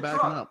 I'm fuck not the backing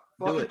truck, up.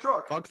 Fuck Do the it.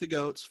 truck. Fuck the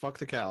goats. Fuck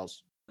the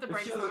cows. The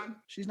brakes If you're the- on.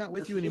 She's not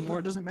with you anymore.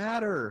 It doesn't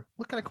matter.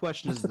 What kind of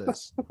question is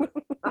this?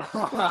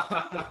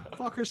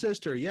 Fuck her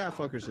sister. Yeah,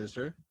 fuck her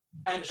sister.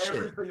 and Shit.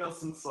 everything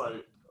else in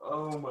sight.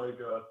 Oh my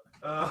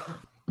god.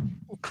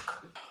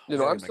 You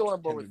know, Sorry, I'm my still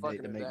on board with Tinder date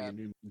fucking to her make me a dad.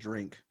 new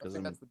drink I because think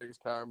I'm that's the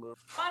biggest power move.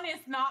 Fun is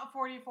not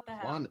 44 to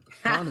hell.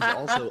 Juan is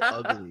also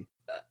ugly.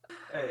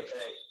 Hey,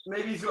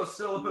 maybe he's got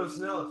still a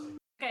personality.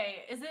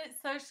 Okay, is it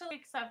socially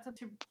acceptable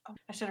to? Oh,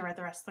 I should have read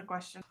the rest of the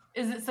question.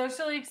 Is it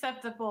socially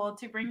acceptable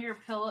to bring your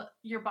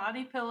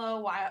body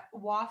pillow,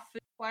 waifu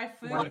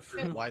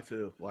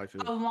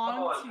Waifu.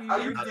 along to Are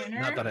your you- dinner?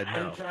 Not that I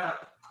Hey, know.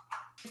 cat.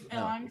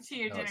 Along to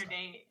your No, it's dinner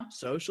date.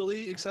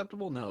 Socially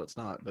acceptable? No, it's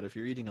not. But if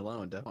you're eating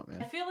alone, definitely, I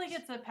man. feel like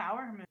it's a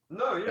power move.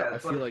 No, yeah. I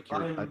it's feel like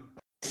you're. I'm-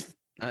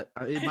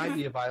 It might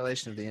be a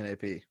violation of the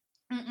NAP.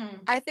 Mm-mm.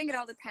 I think it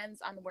all depends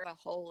on where the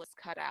hole is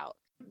cut out.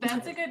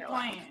 That's a good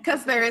point.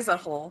 Because there is a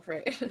hole,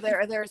 right?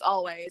 There's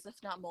always, if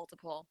not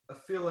multiple. I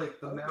feel like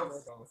the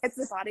mouth. It's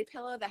the body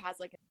pillow that has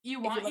like. You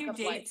If want you look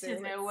your up date to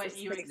waifu, know what it's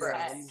you pretty gross.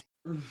 expect.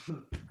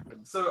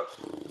 so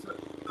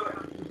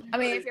I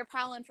mean, if you're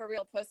piling for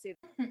real pussy,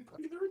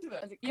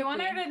 You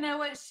want her to know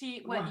what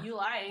you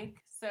like,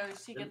 so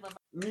she could live.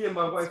 me and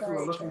my wife That's were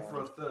very looking true.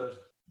 for a third.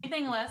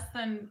 Anything less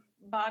than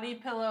body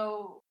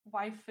pillow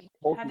wife.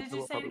 How did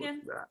you say it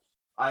again?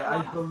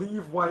 I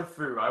believe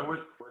waifu. I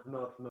would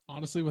not know.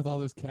 Honestly, with all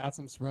those cats,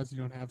 I'm surprised you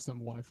don't have some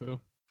waifu.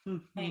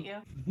 Hate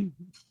you.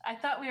 I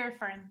thought we were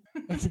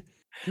friends.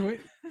 Can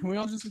we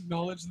all just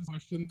acknowledge the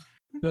question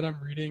that I'm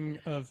reading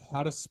of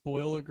how to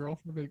spoil a girl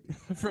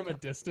from a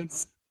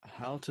distance?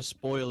 How to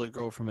spoil a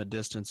girl from a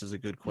distance is a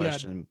good Yeah,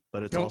 question,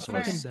 but it's don't also a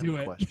fucking simp do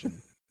it.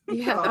 question.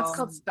 Yeah, that's Um,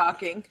 called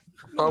stalking.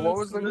 What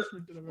was the?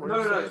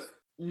 No.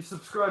 You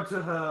subscribe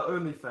to her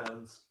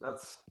OnlyFans.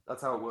 That's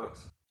how it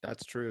works.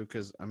 That's true,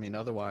 because I mean,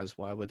 otherwise,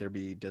 why would there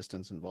be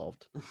distance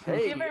involved?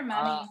 Hey, Give her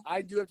money.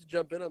 I do have to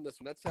jump in on this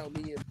one. That's how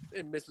me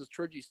and Mrs.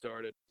 Trudgy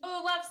started.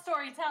 Oh, love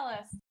story. Tell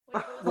us.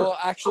 Well,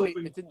 actually,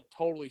 it didn't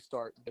totally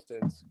start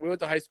distance. We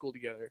went to high school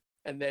together,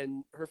 and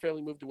then her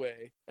family moved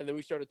away, and then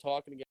we started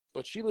talking again.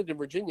 But she lived in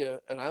Virginia,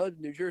 and I lived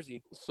in New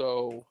Jersey,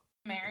 so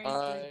Mary's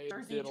I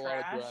Jersey did a lot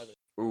of trash. driving.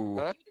 Ooh.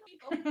 Huh?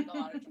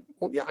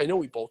 Well, yeah, I know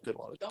we both did a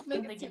lot of Don't I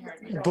make think it you heard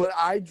too me. but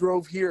I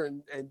drove here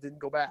and didn't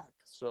go back,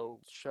 so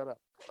shut up.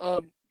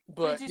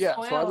 But Did you yeah,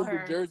 so I spoil lived her?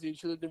 in Jersey,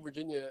 she lived in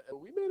Virginia, and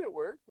we made it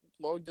work.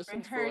 Long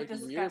distance her for like a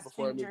year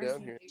before I disgusting moved down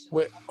Jersey. here.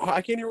 Wait,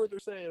 I can't hear what they're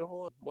saying.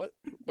 Hold on. What?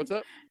 What's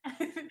up?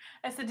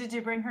 I said, did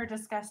you bring her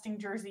disgusting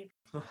Jersey?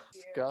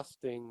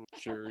 Disgusting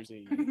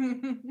Jersey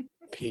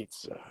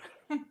pizza.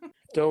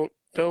 Don't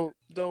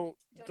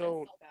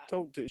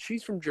do.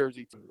 She's from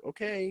Jersey too.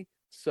 Okay,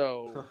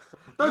 so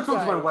Don't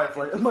talk to my guys- wife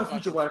like my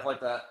future wife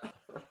like that.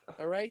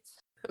 all right.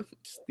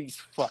 These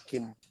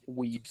fucking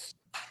weebs.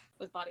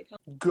 with body pillow.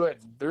 Good.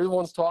 They're the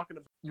ones talking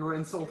about. You are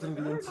insulting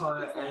the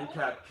entire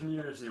ANCAP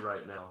community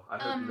right now. I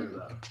hope you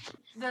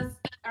know that.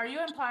 Are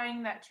you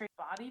implying that Trey's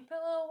body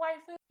pillow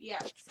waifu?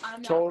 Yes,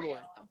 I'm not Totally. real.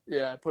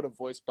 Yeah, I put a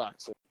voice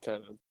box in,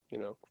 kind of, you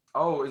know.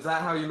 Oh, is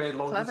that how you made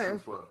long Clever.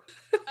 distance work?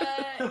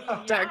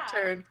 Yeah. Dark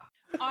turn.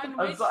 On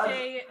I'm which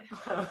sorry.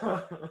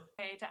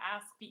 day to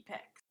ask feet pics?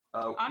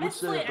 Which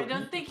Honestly, day of I the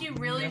don't week? think you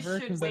really Never,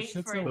 should 'cause that wait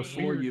shit's for a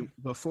so date.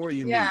 Before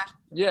you Yeah.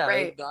 meet, Yeah,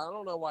 Right. I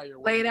don't know why you're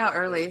Lay it waiting out for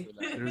early.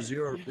 that. there's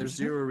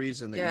zero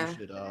reason that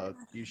Yeah.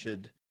 you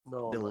should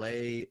No,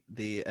 delay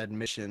the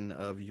admission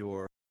of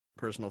your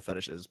personal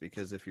fetishes,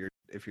 because if you're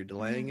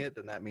delaying it,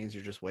 then that means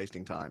you're just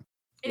wasting time.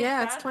 If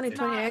Yeah, it's that's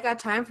 2020. I not- got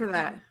time for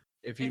that.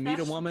 If you If meet a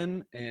that's-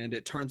 woman and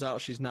it turns out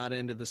she's not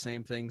into the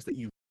same things that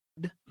you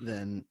did,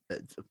 then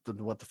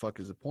what the fuck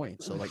is the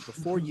point? So like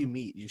before you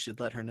meet, you should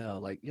let her know,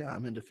 like, yeah,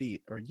 I'm into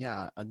feet, or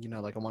yeah,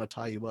 like I want to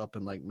tie you up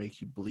and like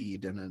make you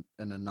bleed in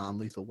a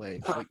non-lethal way,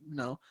 like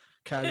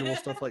casual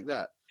stuff like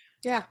that.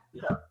 Yeah.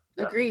 Yeah.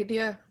 Agreed.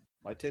 Yeah.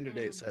 My Tinder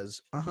date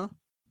says,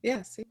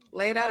 Yeah. See,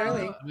 lay it out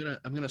early.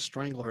 I'm gonna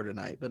strangle her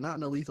tonight, but not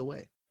in a lethal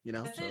way, So,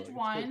 Message like, it's cool.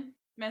 1,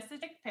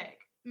 message dick pic.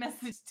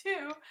 Message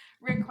 2,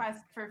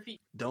 request for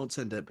feet. Don't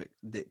send dick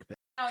pic.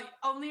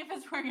 Only if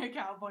it's wearing a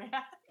cowboy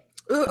hat.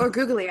 Ooh, or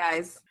googly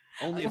eyes.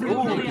 Only if Ooh.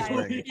 your Googly dick is eye.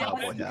 wearing a Yes,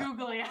 cowboy hat.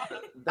 googly eye.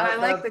 I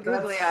like the That's-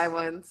 googly eye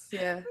ones.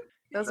 Yeah.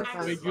 Those are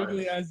fun. Wait, Wait,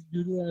 googly eyes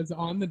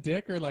on the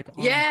dick or like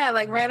on Yeah,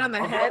 like right on the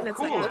Oh, head, and it's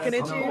of like course, looking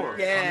at of you. course.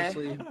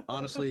 Yeah.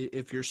 Honestly,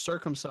 if you're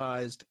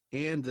circumcised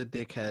and the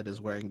dickhead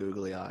is wearing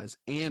googly eyes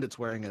and it's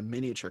wearing a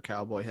miniature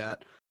cowboy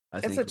hat, I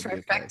It's think a it'll be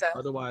okay. trifecta.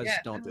 Otherwise, Yeah,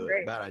 don't that's do it.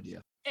 great. Bad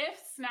idea.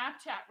 If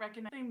Snapchat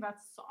recognizing,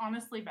 that's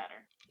honestly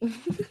better.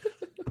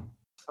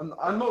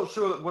 I'm not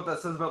sure what that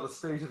says about the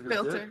state of your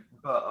Filter. dick,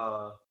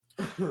 but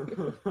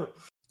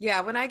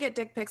Yeah, when I get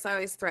dick pics, I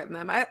always threaten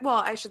them.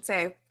 I should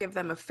say, give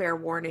them a fair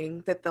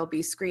warning that they'll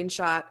be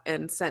screenshot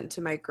and sent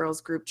to my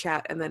girls' group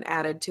chat and then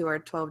added to our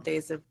 12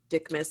 days of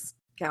Dickmas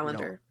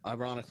calendar.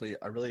 Ironically,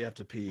 I really have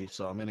to pee,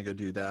 so I'm gonna go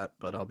do that.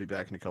 But I'll be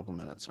back in a couple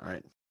minutes. All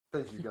right.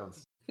 thank you,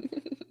 Guns.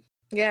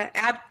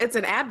 Yeah, it's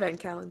an advent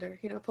calendar.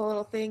 Pull a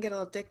little thing, get a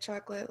little dick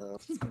chocolate.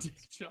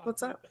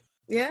 What's up?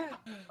 Yeah,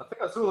 I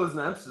think I saw those in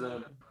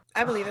Amsterdam.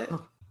 I believe it.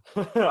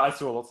 I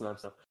saw lots in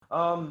Amsterdam.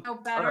 No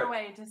better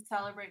alright. way to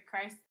celebrate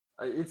Christ.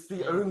 It's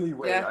the only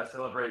way Yeah. I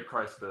celebrate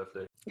Christ's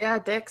birthday. Yeah,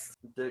 dicks.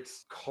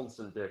 Dicks,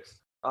 constant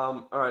dicks.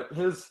 All right,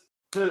 here's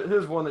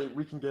one that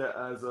we can get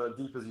as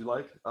deep as you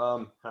like.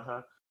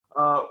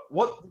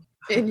 What?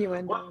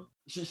 Innuendo. What?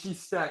 She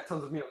stacked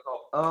tons of meat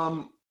on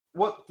top.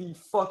 What the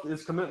fuck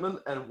is commitment,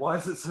 and why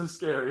is it so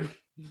scary?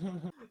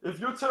 If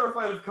you're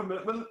terrified of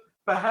commitment,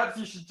 perhaps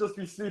you should just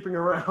be sleeping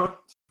around.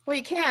 Well,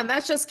 you can.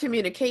 That's just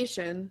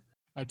communication.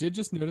 I did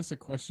just notice a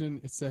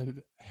question. It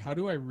said, "How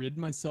do I rid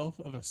myself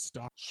of a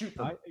stalker?" Shoot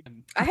them.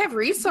 I have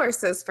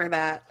resources for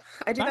that.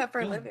 I do that for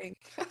a Yeah. living.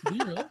 Do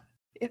you really?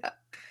 Yeah.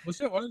 Well,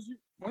 shit. Why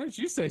don't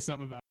you say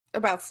something about it?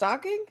 About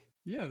stalking?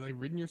 Yeah, like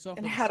ridding yourself.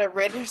 And of a how to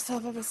rid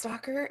yourself of a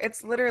stalker?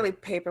 It's literally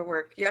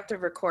paperwork. You have to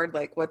record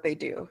like what they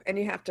do, and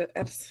you have to.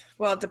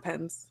 Well, it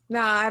depends.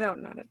 Nah, I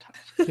don't know how to talk.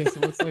 Okay,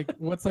 so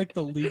what's like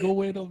the legal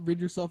way to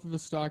rid yourself of a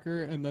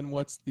stalker, and then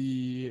what's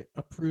the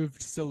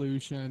approved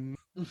solution?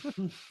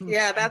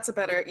 Yeah, that's a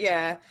better.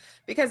 Yeah,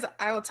 because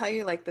I will tell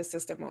you, like the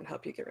system won't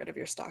help you get rid of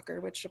your stalker,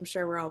 which I'm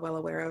sure we're all well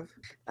aware of.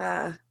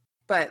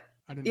 But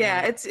I didn't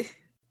yeah, know.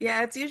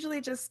 it's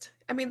usually just.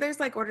 I mean, there's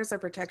like orders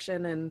of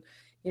protection and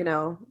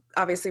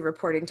obviously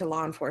reporting to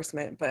law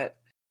enforcement, but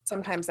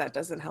sometimes that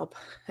doesn't help.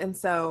 And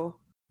so,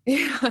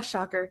 yeah,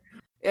 shocker.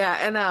 Yeah,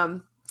 and I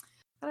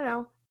don't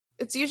know.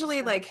 It's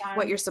usually like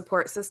what your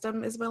support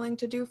system is willing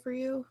to do for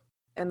you,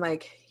 and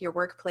like your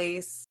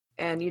workplace,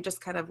 and you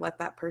just kind of let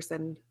that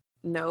person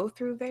know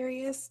through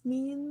various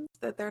means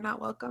that they're not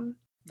welcome.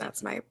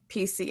 That's my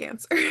PC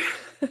answer.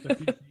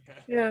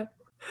 Yeah.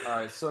 All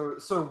right,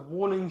 so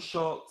warning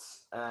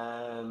shots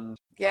and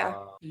Yeah.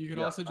 You could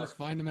yeah, also just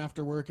find them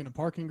after work in a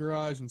parking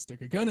garage and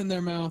stick a gun in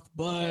their mouth,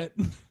 but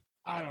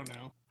I don't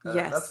know.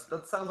 Yes.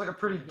 That sounds like a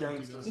pretty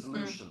gangster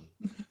solution.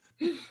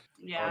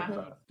 Yeah.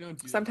 Don't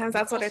do that. Sometimes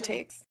that's what it Also,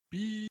 takes.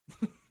 Be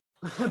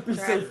Be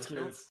safe,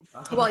 kids.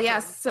 Well,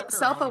 yes, Fuck around with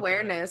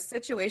self-awareness,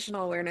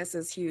 situational awareness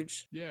is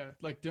huge. yeah,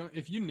 like don't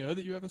if you know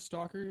that you have a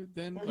stalker,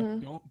 then like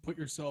Mhm. don't put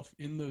yourself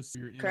in those.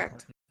 You're in a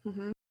Correct.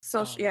 partner.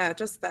 So yeah,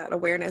 just that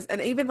awareness, and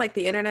even like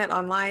the internet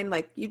online,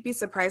 like you'd be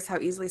surprised how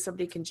easily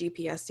somebody can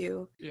GPS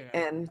you, Yeah,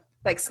 and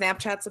like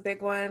Snapchat's a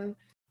big one.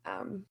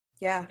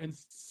 Yeah, and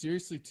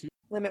seriously too.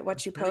 limit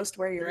what you Carry- post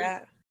where you're carry-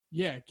 at.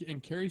 Yeah,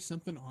 and carry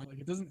something on. Like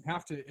it doesn't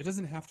have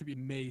to be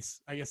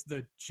mace. I guess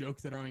the joke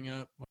that growing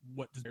up, like,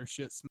 what does their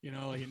shit?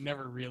 Like it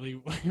never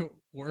really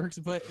works.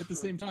 But at the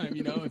same time,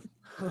 if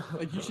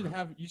like you should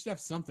have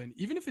something,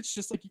 even if it's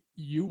just like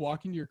you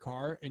walk into your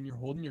car and you're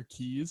holding your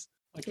keys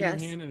like in your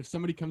Yes. hand, and if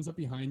somebody comes up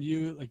behind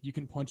you, like you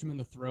can punch them in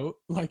the throat.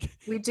 Like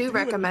We do do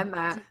whatever- recommend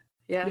that.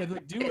 Yeah. Yeah,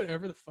 like do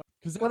whatever the fuck.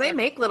 Well, they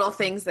make little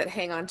things that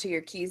hang onto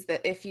your keys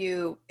that if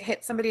you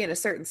hit somebody in a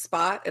certain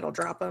spot, it'll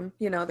drop them.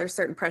 There's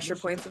certain pressure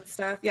points and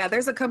stuff. Yeah,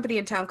 there's a company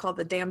in town called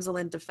the Damsel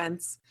in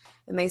Defense,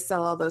 and they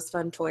sell all those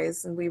fun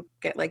toys, and we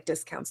get like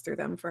discounts through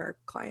them for our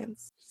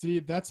clients. See,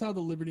 that's how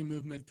the Liberty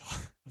movement. I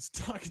was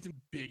talking to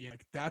Big.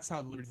 Like that's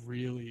how the Liberty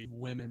really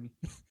women,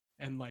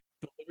 and like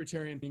the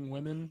libertarian being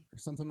women or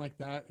something like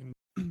that.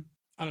 And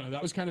I don't know.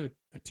 That was kind of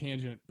a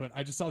tangent, but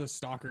I just saw the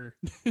stalker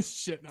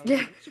shit. And I was Yeah.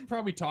 like, we should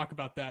probably talk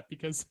about that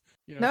because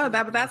No, some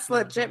of that's the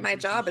most legit. My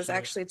violence job and is shit.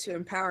 actually to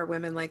empower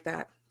women like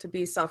that to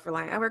be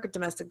self-reliant. I work with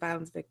domestic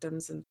violence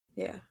victims, and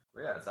yeah.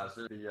 Yeah, it's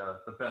absolutely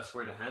the best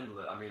way to handle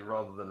it. I mean,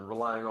 rather than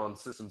relying on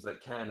systems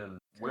that can and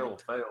will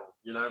fail,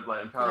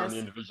 like empowering the Yes.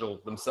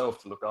 individual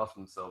themselves to look after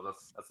themselves.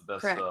 That's the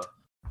best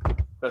Correct.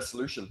 best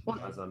solution,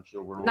 as I'm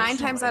sure we're all 9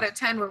 times out aware. of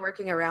 10, we're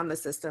working around the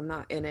system,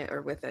 not in it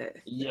or with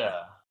it.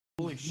 Yeah.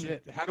 Holy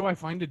shit! How do I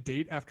find a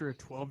date after a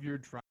 12-year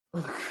trial?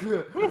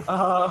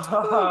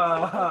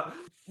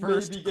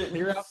 First, Maybe get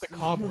clear out the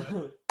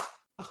cobweb.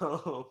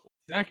 Oh.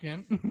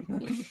 Second,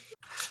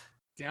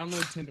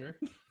 download Tinder.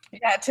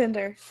 Yeah,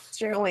 Tinder. It's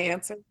your only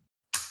answer.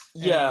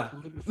 Yeah.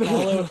 And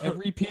follow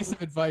every piece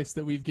of advice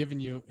that we've given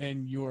you,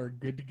 and you're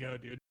good to go,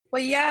 dude.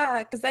 Well, yeah,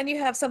 because then you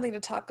have something to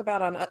talk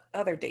about on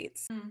other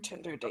dates,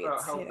 Tinder dates.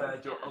 About how yeah.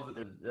 bad your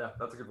other yeah,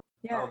 that's a good one.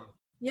 Yeah.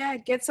 Yeah,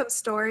 get some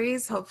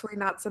stories, hopefully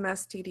not some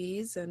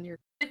STDs, and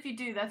If you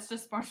do, that's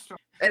just more story.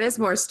 it is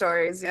more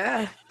stories,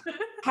 yeah.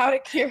 How to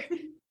cure it.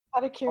 Dude,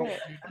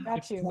 I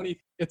got you.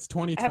 It's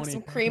 2020. I have some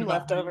Thinking cream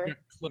about left how you over. got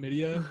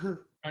chlamydia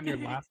on your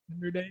last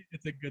Tinder date.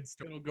 It's a good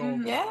story. It'll go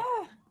over. Yeah.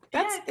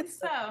 That's Yeah, I think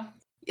so.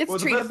 it's Well,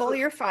 the best treatable, thing-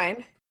 you're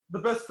fine. The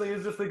best thing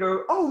is if they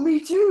go, "Oh, me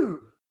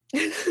too."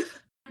 then you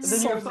have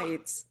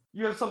Soulmates.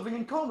 You have something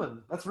in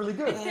common. That's really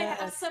good. If they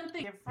have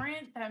something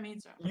different, that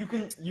means You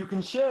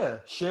can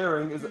share.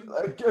 Sharing is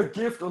a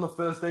gift on a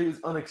first date is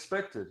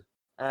unexpected,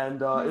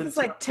 and It's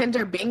like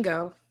Tinder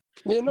bingo.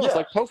 Yeah, no, it's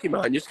like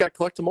Pokemon. You just gotta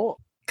collect them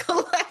all.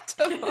 Collect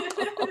them.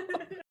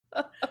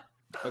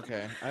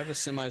 Okay, I have a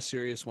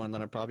semi-serious one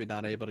that I'm probably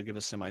not able to give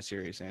a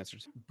semi-serious answer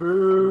to.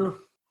 Boo.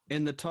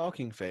 In the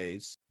talking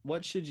phase,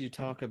 what should you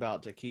talk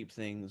about to keep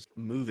things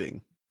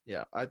moving?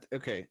 Yeah,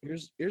 okay,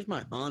 here's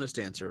my honest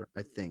answer,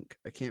 I think.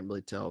 I can't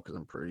really tell because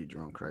I'm pretty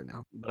drunk right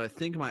now. But I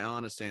think my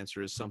honest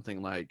answer is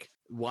something like,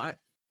 why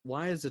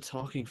is the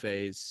talking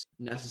phase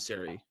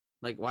necessary?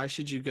 Like, why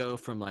should you go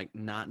from like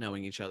not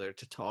knowing each other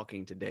to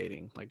talking to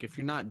dating? Like, if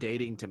you're not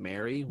dating to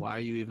marry, why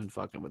are you even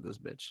fucking with this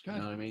bitch? You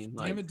know what I mean?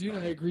 Damn it, dude!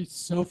 I agree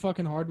so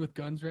fucking hard with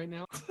guns right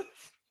now.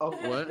 Oh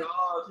what?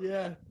 God.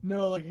 Yeah,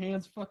 no, like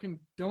hands fucking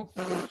don't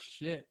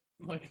shit.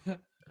 Like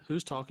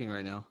Who's talking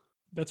right now?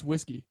 that's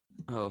whiskey.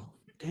 Oh,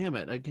 damn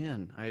it!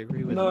 Again, I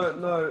agree with you.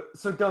 No.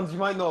 So Guns, you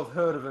might not have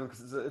heard of him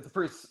because it's a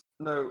pretty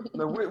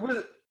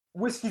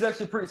Whiskey's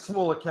actually a pretty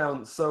small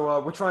account, so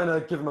we're trying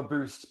to give him a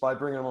boost by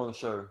bringing him on the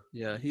show.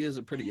 Yeah, he is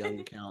a pretty young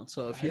account.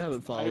 So if you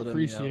haven't I followed him,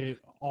 appreciate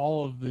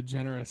all of the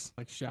generous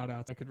like shout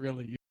outs. I could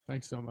really use.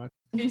 Thanks so much.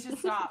 You should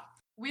stop.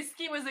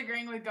 Whiskey was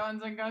agreeing with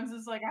Guns, and Guns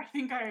is like, I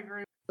think I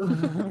agree.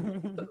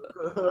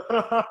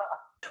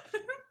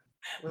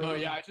 No,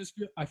 yeah,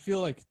 I feel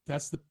like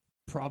that's the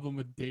problem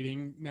with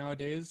dating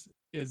nowadays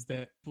is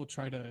that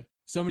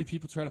so many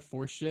people try to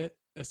force shit,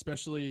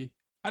 especially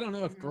I don't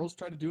know if girls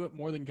try to do it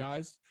more than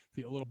guys.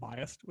 Feel a little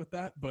biased with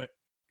that, but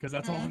because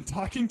that's all I'm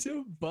talking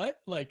to. But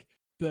like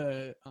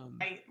the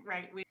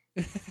Right.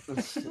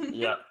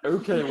 Yeah.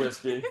 Okay,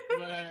 Whiskey.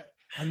 but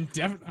I'm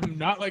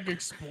not like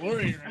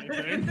exploring or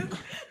anything.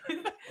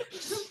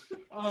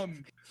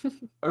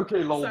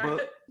 Okay, Lolbert.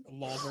 Sorry.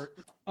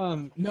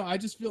 Lolbert. No, I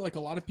just feel like a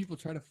lot of people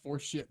try to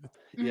force shit.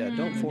 Yeah,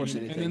 don't force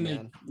And anything, then they-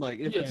 man. Like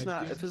if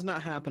Yeah, it's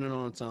not happening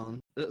on its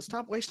own,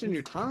 stop wasting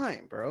your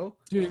time, bro.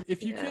 Dude,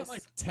 if you Yes.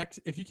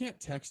 can't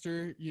text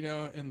her,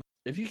 and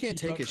If you can't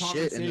Keep take a up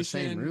shit in the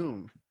same conversation.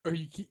 room, or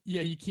you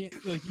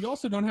can't like you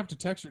also don't have to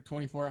text her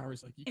 24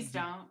 hours like you Please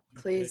can don't.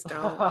 Please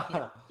don't.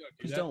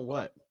 please that. don't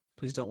what?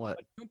 Please don't what?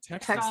 Don't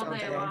text, Text her all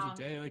 24 day hours long. a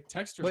day. Like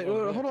text her. Wait,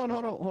 all day.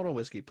 hold on,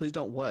 Whiskey. Please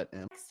don't what?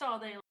 Em? Text all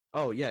day long.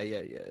 Oh yeah.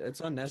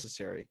 It's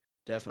unnecessary.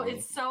 But Definitely.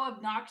 it's so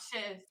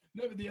obnoxious.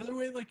 No, but the other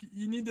way, like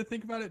you need to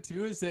think about it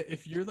too, is that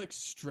if you're like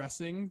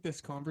stressing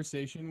this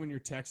conversation when you're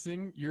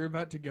texting, you're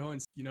about to go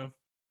and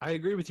I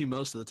agree with you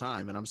most of the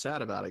time, and I'm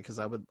sad about it because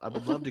I would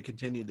love to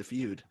continue the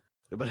feud,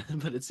 but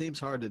it seems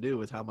hard to do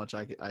with how much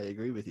I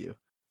agree with you.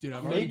 Dude,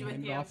 I've Maybe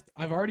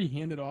already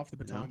handed off the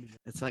You know? baton to you.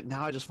 It's like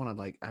now I just want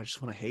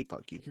to hate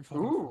fuck you. You're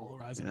fucking Ooh.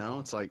 polarizing. You know,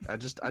 it's like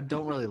I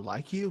don't really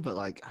like you, but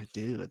like I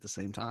do at the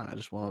same time. I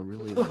just want to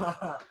really like,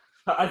 I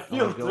I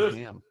feel wanna go this.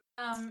 ham.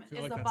 feel Is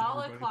like a that's everybody.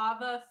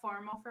 balaclava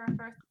formal for a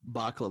first?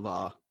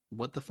 Baklava.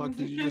 What the fuck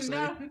did you just say?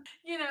 No,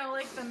 you know,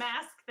 like the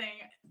mask thing.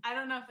 I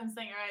don't know if I'm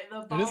saying it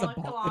right. The It is a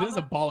balaclava. it is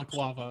a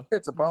balaclava.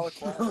 It's a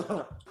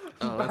balaclava.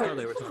 Oh, I thought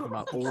they were talking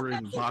about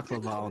ordering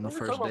baklava on the We're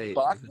first talking date.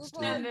 about It's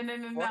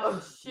baklava? No.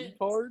 Shit.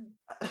 Retard.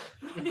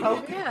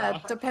 How, Yeah,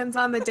 it depends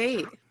on the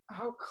date.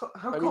 how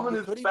I mean, common you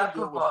is could even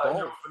do it with baklava in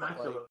your both, but,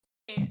 vernacular?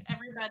 Hey,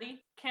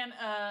 everybody, can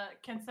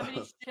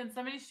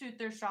somebody shoot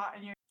their shot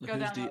and you go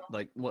Who's down?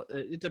 like what?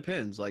 It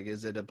depends. Like,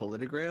 is it a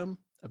politogram?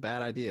 A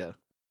bad idea.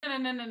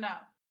 No.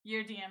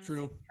 Your DMs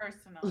True.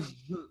 personally.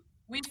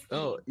 We.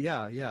 Oh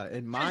yeah.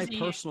 In my DM.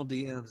 personal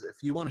DMs,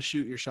 if you want to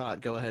shoot your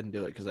shot, go ahead and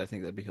do it because I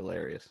think that'd be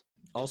hilarious.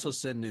 Also,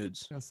 send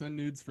nudes. Yeah, send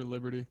nudes for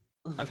liberty.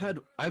 I've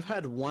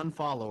had one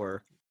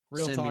follower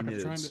Real send talk. me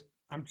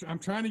I'm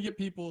nudes. trying to get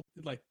people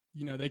like,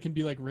 you know, they can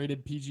be like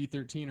rated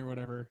PG-13 or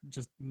whatever.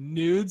 Just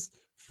nudes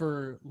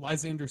for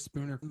Lysander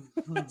Spooner.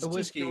 It's just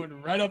Whiskey,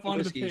 going right up onto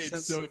Whiskey, the page.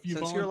 since, So if you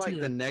since you're like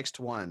volunteer, the next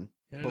one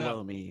hit it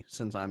below up. me,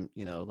 since I'm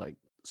like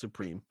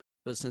supreme,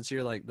 but since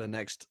you're like the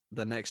next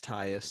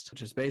highest,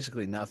 which is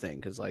basically nothing,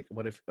 because like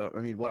what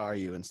are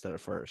you instead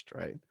of first,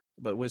 right?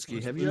 But Whiskey,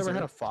 First have you ever loser.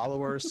 had a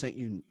follower send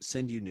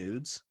you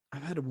nudes?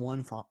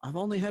 I've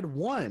only had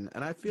one,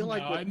 and I feel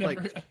like No, I with,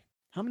 never. like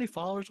how many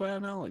followers do I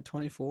have now? Like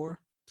 24,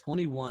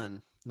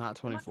 21, not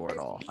 24 at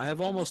all. I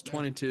have almost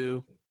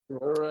 22.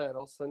 All right,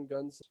 I'll send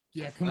guns.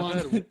 Yeah, come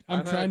I've on. had- I'm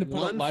I've trying to had put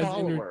up one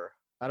Lysander. follower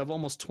out of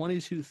almost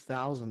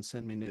 22,000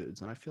 send me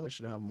nudes, and I feel I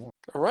should have more.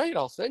 All right,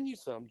 I'll send you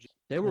some.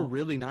 They were Well,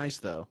 really nice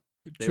though.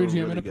 They were Trigi,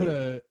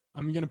 really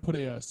I'm gonna put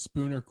a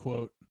Spooner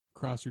quote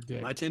across your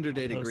dick. My Tinder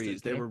date I'll post it,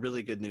 agrees. They okay? were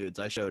really good nudes.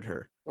 I showed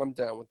her. I'm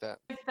down with that.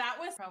 If that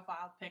was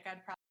profile pic,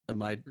 I'd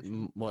probably.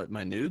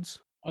 My nudes?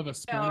 Of a No,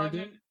 Spooner I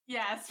dick. mean,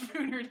 yeah,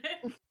 Spooner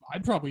did.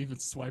 I'd probably even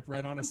swipe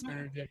right on a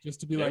Spooner dick just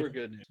to be They like, were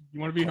good nudes. you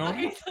want to be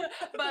home?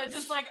 But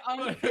just like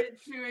unfit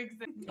to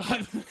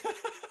exist.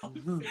 Oh,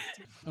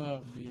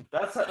 man.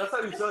 That's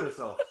how you sell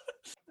yourself.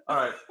 All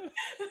right.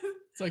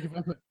 It's like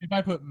if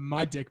I put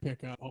my dick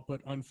pic up, I'll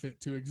put unfit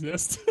to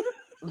exist.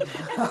 It's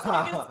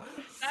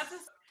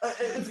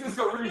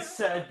got really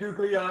sad,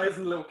 googly eyes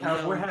and a little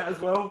cowboy hat as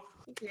well.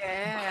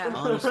 Yeah.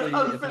 Honestly,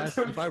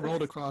 if I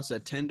rolled across a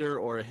Tinder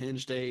or a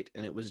Hinge date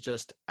and it was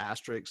just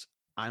asterisks,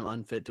 I'm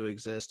unfit to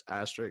exist,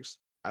 asterisks,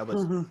 I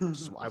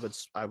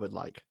would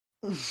like.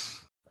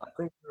 I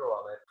think you're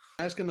all right.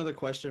 Ask another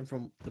question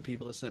from the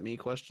people that sent me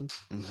questions.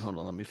 Hold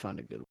on, let me find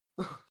a good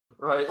one.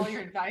 Right. All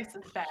your advice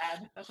is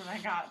bad. That's what I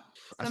got.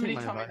 I Somebody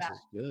think my told me advice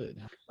that. is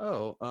good.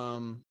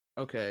 Oh,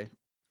 okay.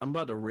 I'm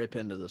about to rip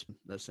into this.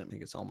 That sent me.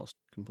 It's almost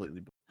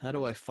completely. How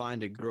do I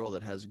find a girl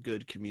that has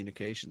good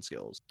communication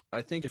skills?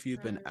 I think if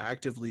you've been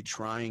actively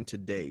trying to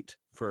date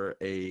for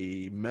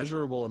a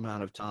measurable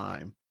amount of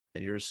time,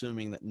 and you're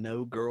assuming that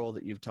no girl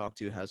that you've talked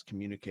to has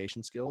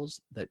communication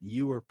skills, that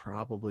you are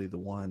probably the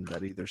one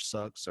that either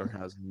sucks or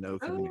has no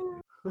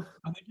communication.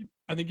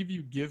 I think if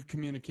you give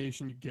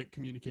communication, you get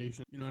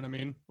communication. You know what I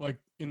mean? Like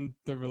in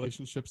the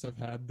relationships I've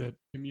had that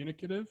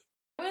communicative.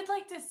 I would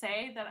like to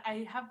say that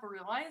I have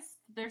realized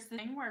there's the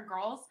thing where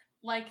girls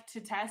like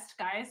to test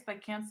guys by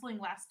canceling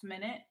last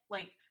minute,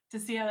 like to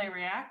see how they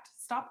react.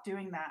 Stop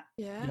doing that.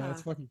 Yeah. Yeah,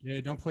 that's fucking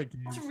gay. Don't play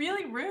games. It's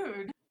really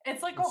rude.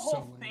 It's like a It's so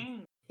whole lame.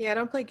 thing. Yeah,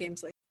 don't play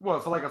games like.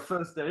 What, for like a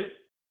first date?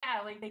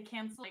 Yeah, like they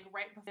cancel like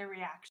right before their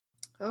reaction.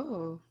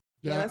 Oh.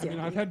 Yeah, that's I mean,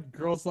 I've had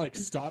girls like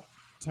stop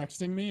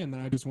texting me, and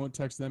then I just won't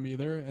text them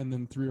either. And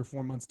then 3 or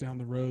 4 months down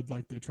the road,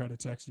 like they try to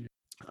text you.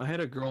 I had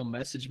a girl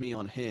message me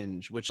on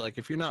Hinge, which, like,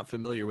 if you're not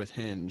familiar with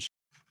Hinge,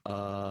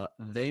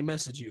 they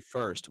message you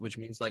first, which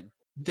means like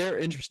they're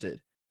interested.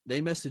 They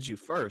message you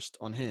first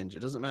on Hinge. It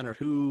doesn't matter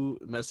who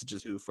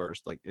messages who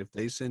first. Like, if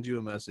they send you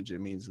a message,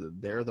 it means that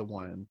they're the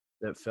one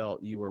that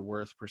felt you were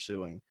worth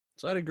pursuing.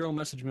 So I had a girl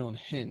message me on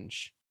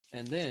Hinge,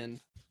 and then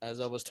as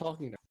I was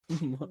talking to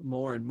her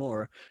more and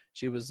more,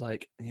 she was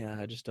like, "Yeah,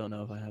 I just don't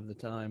know if I have the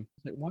time."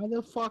 Like, why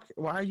the fuck?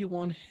 Why are you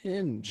on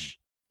Hinge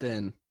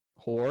then,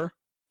 whore?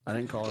 I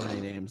didn't call her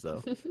any names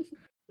though.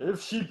 If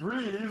she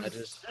breathes, I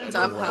just- she's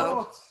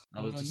Somehow. hot.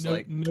 I was just know,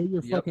 like, know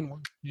your yep, fucking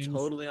worth. James.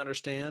 totally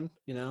understand.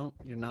 You know,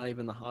 you're not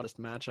even the hottest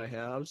match I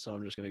have, so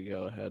I'm just gonna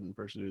go ahead and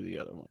pursue the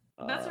other one.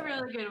 That's a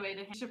really good way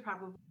to. You should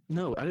probably.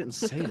 No, I didn't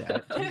say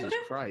that. Jesus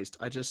Christ!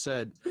 I just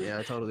said, yeah,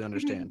 I totally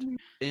understand.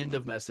 End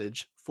of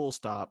message. Full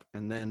stop.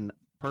 And then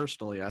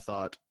personally, I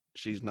thought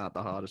she's not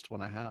the hottest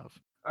one I have.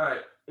 All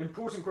right,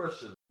 important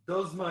question.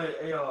 Does my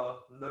AR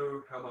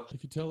know how much?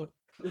 If you tell it,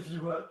 If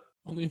you were.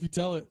 only if you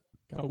tell it.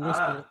 Gotta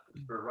whisper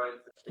Right.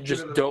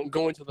 Just don't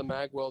go into the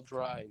Magwell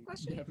dry. it.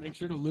 Yeah, make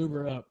sure to lube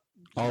her up.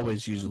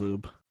 Always use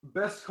lube.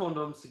 Best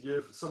condoms to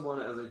give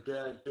someone as a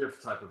gag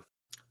gift type of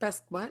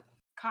Best what?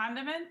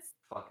 Condiments.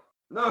 fuck.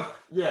 No,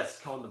 yes,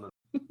 condiment.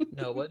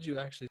 No, what did you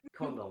actually?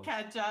 Condoms.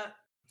 Ketchup.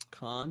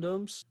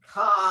 Condoms?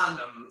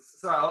 Condoms.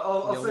 Sorry,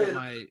 I'll say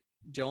it.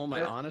 Do you want my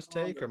Yeah, honest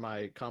take or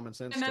my common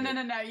sense No, take?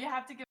 no. You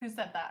have to give who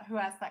said that. Who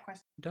asked that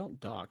question? Don't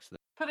dox them.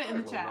 Put it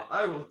in the chat.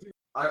 I will.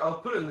 I'll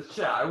put it in the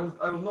chat. I will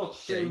not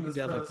Yeah, you shame can this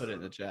definitely person put it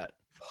in the chat.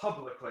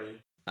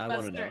 publicly. I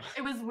want to know. Buster,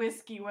 it was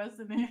whiskey,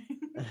 wasn't it?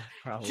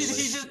 Probably. he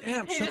just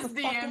Damn, he shut just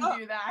the fuck DM'd up.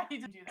 you that. He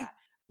just do that.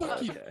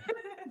 Fuck you. Okay.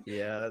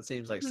 Yeah, that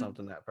seems like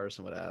something that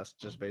person would ask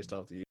just based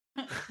off the.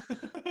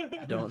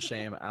 Don't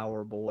shame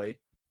our boy.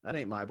 That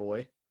ain't my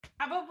boy.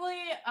 Probably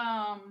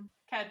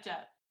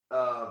ketchup.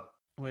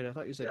 Wait, I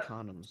thought you said Yeah.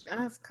 condoms.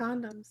 That's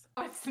condoms.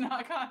 Oh, it's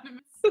not condoms.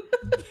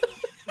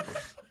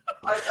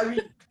 I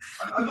mean,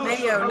 I'm not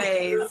sure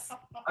Mayonnaise.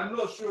 I'm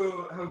not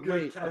sure how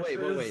good ketchup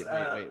is.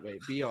 Wait.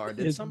 BR,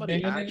 did Is somebody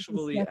mayonnaise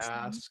actually disgusting?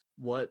 ask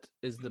what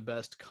is the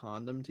best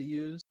condom to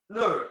use?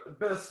 No,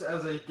 best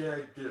as a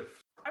gag gift.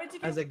 Why would you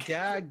As give a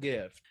gag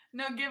gift.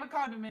 No, give a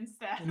condom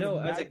instead. No,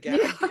 as a gag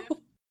gift.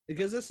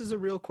 Because this is a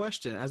real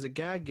question. As a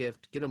gag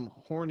gift, get them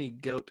horny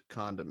goat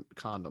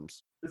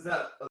condoms. Is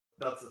that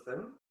that's a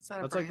thing?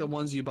 That's like the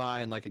ones you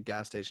buy in like a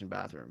gas station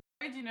bathroom.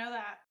 Why did you know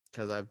that?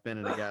 Because I've been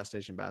in a gas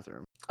station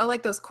bathroom. Oh,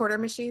 like those quarter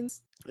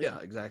machines? Yeah,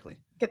 exactly.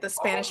 Get the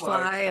Spanish Oh my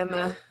fly and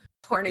the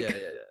horny. Yeah.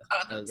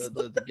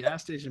 The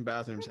gas station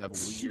bathrooms have weird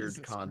Jesus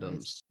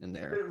condoms in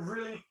there.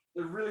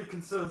 It really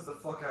concerns the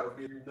fuck out of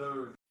me. You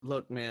know.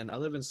 Look, man, I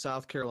live in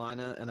South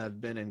Carolina and I've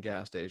been in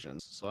gas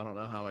stations, so I don't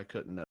know how I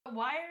couldn't know.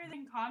 Why are they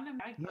in condom?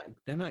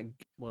 They're not.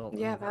 Well,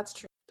 Yeah, that's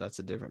true. that's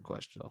a different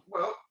question.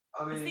 Well,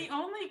 I It's mean, the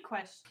only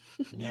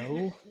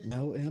question.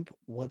 No, imp.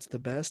 What's the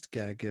best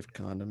gag gift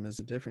condom is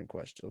a different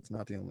question. It's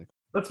not the only.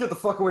 let's get the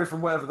fuck away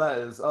from whatever that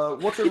is.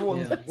 What's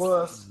everyone's Yeah.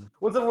 worst?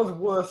 What's everyone's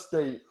worst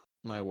date?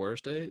 My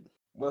worst date.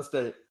 Worst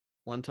date.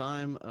 One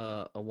time,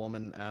 a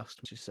woman asked.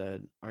 She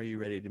said, "Are you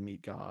ready to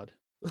meet God?"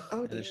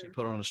 Oh, And then she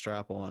put on a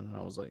strap on, and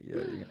I was like, "Yeah,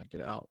 you're gonna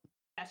get out."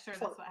 Yeah, sure,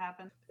 that's what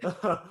happened.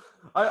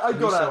 I Who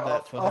got said out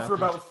that's what after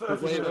happened? about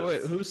 30 Wait.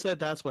 minutes. Who said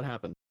that's what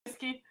happened?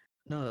 Whiskey.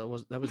 No,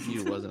 that was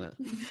you, wasn't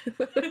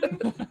it?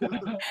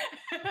 I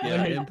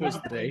Yeah, hate imp was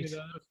the that. date.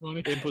 That was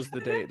funny. Imp was the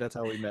date. That's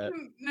how we met.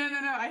 No.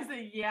 I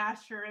said, yeah,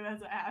 sure,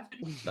 that's what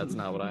happened. That's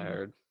not what I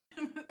heard.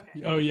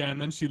 Okay. Oh yeah, and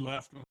then she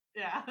left.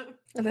 Yeah.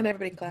 And then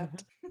everybody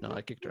clapped. No,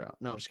 I kicked her out.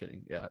 No, I'm just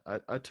kidding. Yeah,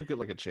 I took it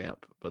like a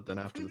champ, but then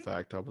after the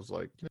fact, I was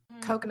like,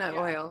 Coconut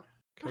Yeah. oil.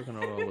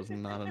 coconut oil was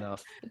not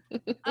enough.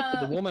 The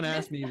Uh, woman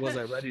asked me, was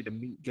I ready to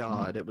meet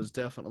God? It was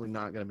definitely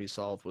not going to be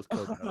solved with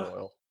coconut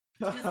oil.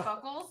 Ms.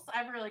 Buckles, I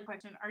have a really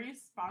question. Are you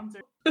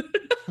sponsored?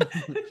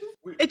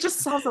 It just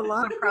solves a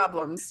lot of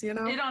problems, you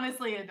know? It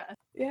honestly it does.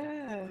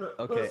 Yeah.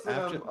 Okay,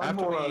 Personally, I'm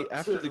after more,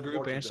 after the certain group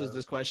what it answers does.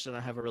 this question,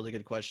 I have a really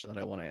good question that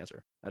I want to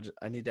answer.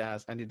 I need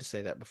to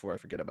say that before I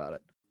forget about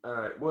it. All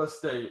right,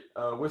 worst date.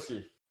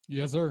 Whiskey.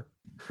 Yes, sir.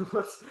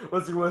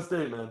 what's your worst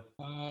date, man?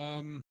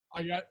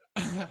 I got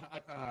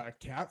a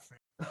cat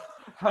thing.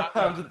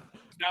 How did-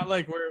 Not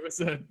like where it was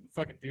a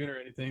fucking dude or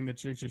anything. The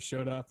chick just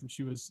showed up and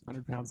she was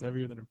 100 pounds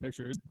heavier than her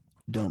pictures.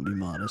 Don't be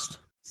modest.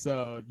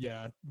 So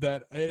yeah,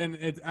 and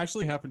it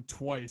actually happened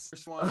twice.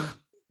 First one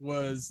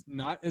was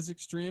not as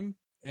extreme,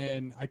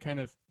 and I kind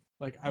of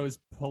I was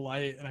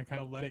polite and I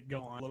kind of let it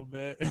go on a little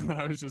bit, and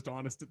I was just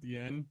honest at the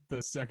end.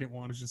 The second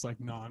one was just like,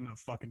 no, I'm gonna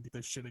fucking do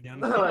this shit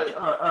again. all right.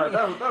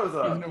 That was There's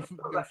a, no that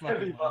was a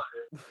heavy fucking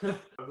lie.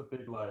 That was a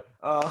big lie.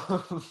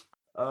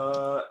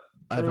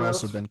 I've anyone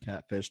also else? been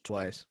catfished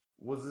twice.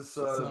 Was this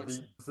Sucks.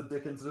 the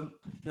dick incident?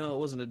 No, it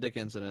wasn't a dick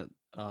incident.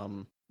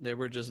 They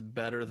were just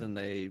better than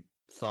they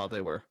thought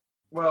they were.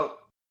 Well,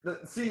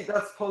 see,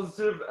 that's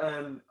positive,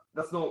 and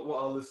that's not what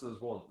our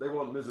listeners want. They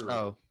want misery.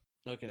 Oh,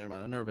 okay, never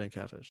mind. I've never been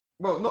catfished.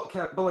 Well, not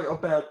cat, but like a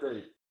bad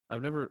date.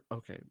 I've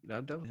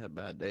definitely had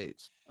bad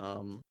dates.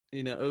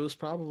 It was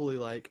probably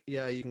like,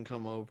 yeah, you can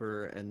come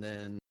over, and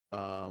then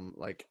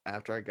like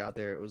after I got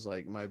there, it was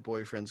like my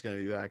boyfriend's gonna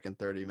be back in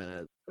 30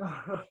 minutes,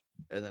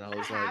 and then I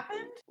was That like,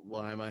 happened?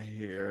 why am I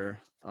here?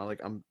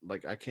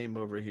 I came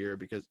over here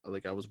because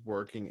I was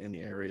working in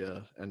the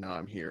area, and now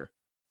I'm here,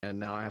 and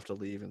now I have to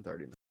leave in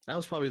 30 minutes. That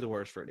was probably the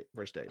worst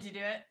first date. Did you do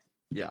it?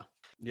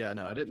 Yeah,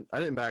 no, I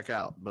didn't back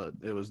out, but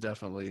it was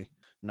definitely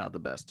not the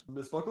best.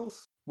 Miss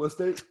Buckles, worst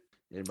date?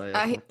 Anybody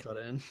I- else want to cut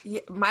in? Yeah,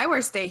 my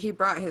worst date, he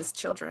brought his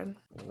children.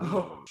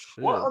 Oh,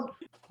 shit.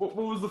 what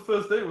was the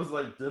first date? Was it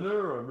like dinner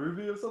or a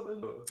movie or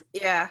something?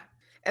 Yeah.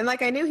 And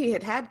I knew he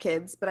had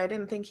kids, but I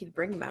didn't think he'd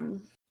bring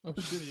them. Oh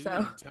shit! he So,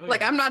 didn't tell you.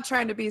 I'm not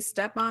trying to be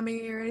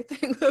stepmommy or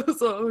anything.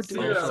 So,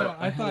 So, Yeah. so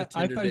I I had a thought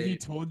Tinder he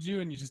date. told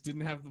you, and you just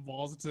didn't have the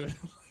balls to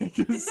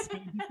just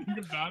say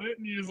anything about it,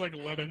 and you just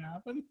let it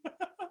happen.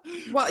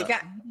 Well,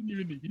 yeah.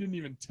 He didn't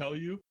even tell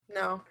you.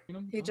 No, You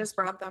know? he Oh, just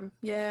brought them.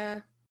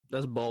 Yeah.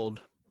 That's bold.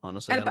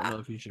 Honestly, And I don't ba- know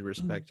if you should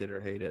respect it or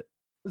hate it.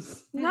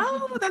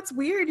 No, that's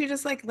weird. You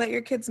just let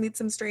your kids meet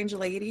some strange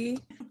lady.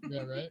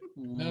 Yeah, right.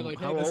 No, like,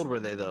 hey, How this old is were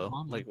they though?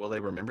 mom. Like, will they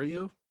remember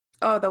you?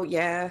 Oh, though,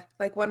 yeah.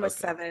 One was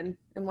Okay. 7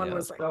 and one Yeah,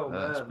 was that's like. Oh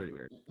That's man, pretty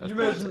weird. That's you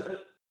pretty mentioned weird.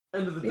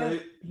 end of the Yeah.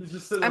 date. He's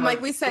just sitting. I'm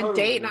like, we said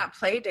date, slowly. not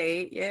play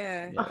date.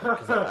 Yeah. Yeah,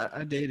 'cause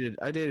I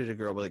dated a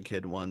girl with a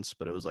kid once,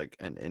 but it was like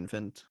an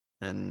infant.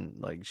 and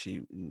like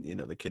she,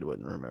 the kid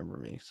wouldn't remember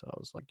me. So I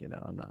was like,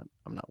 I'm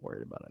not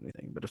worried about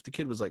anything. But if the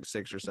kid was like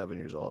 6 or 7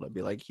 years old, I'd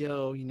be like,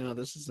 yo,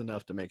 this is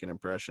enough to make an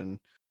impression.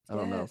 I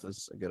don't know if this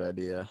is a good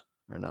idea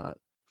or not.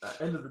 At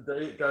the end of the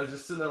day, guys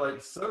just sitting there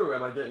like, so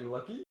am I getting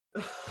lucky?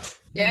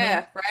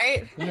 Yeah,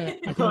 right? Yeah,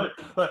 All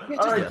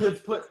right,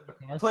 kids, play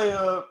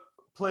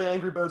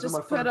Angry Birds on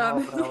Just my phone put for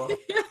on. half an hour.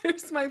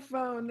 Here's my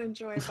phone.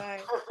 Enjoy.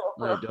 Bye.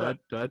 Wait,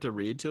 do I have to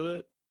read to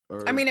it?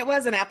 Or... I mean, it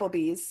was an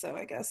Applebee's, so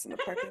I guess in the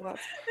parking lot.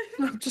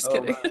 I'm just Oh,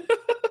 kidding.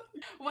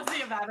 Was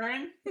he a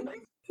veteran?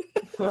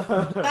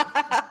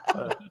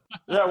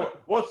 Yeah,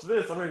 watch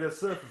this. I'm gonna get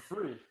served for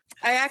free.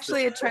 I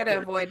actually try to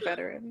avoid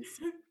veterans.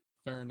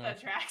 Fair enough.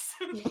 That tracks.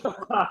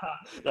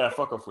 Yeah,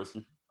 fuck off,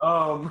 whiskey.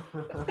 Oh,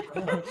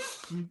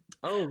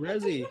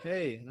 Rezzy,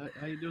 hey,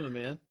 how you doing,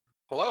 man?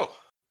 Hello.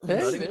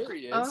 Hey, there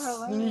he is. Oh,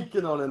 hello.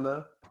 Sneaking on in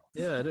there.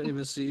 Yeah, I didn't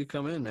even see you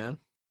come in, man.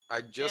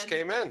 I just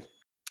came in.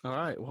 All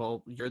right,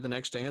 well, you're the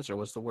next to answer.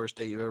 What's the worst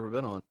date you've ever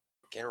been on?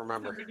 Can't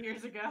remember. 100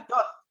 years ago.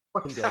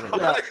 Fucking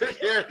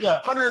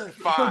Yeah,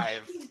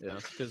 105. Yeah,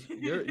 because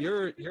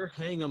you're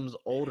Hangham's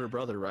older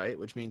brother, right?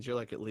 Which means you're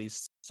like at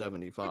least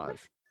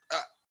 75.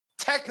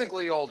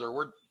 Technically older.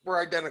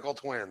 We're identical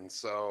twins,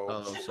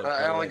 so, So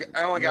I only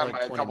you're got like my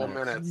 20 couple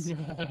minutes.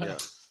 minutes. Yeah.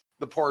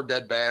 The poor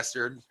dead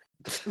bastard.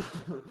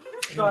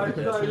 Died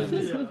in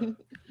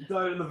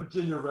the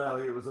Virginia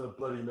rally. It was a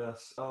bloody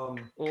mess. Well,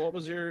 what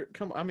was your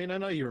I mean, I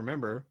know you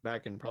remember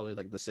back in probably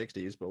like the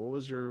 60s, but what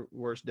was your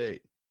worst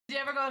date? Did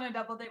you ever go on a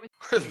double date with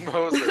With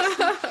Moses.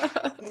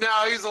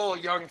 No, he's a little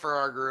young for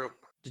our group.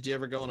 Did you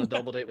ever go on a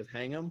double date with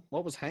Hangham?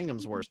 What was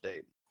Hangham's worst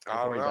date? I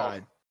Before don't he know.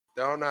 died?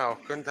 Don't know.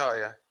 Couldn't tell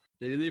you.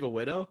 Did he leave a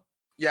widow?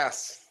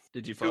 Yes.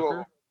 Did you fuck Two her?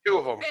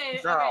 of them. Okay,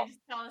 Girl. okay, just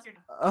tell us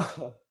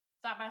your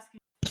Stop asking.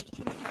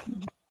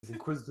 He's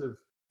inquisitive.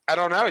 I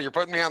don't know. You're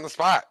putting me on the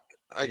spot.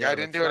 Like Yeah, I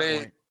didn't do that's any.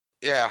 that point.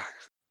 Yeah.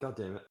 God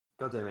damn it.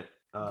 God damn it.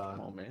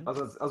 Come on, man. I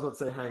was about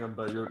to say hang on,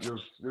 but you're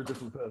a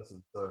different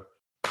person, so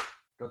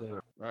God damn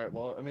it. All right.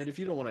 Well, I mean, if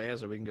you don't want to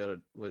answer, we can go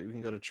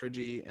to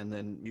Trigi and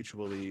then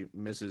mutually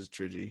Mrs.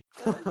 Trigi.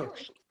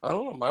 I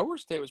don't know. My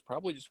worst date was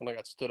probably just when I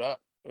got stood up,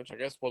 which I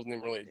guess wasn't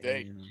even really a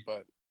date, Damn.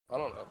 but I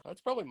don't know.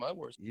 That's probably my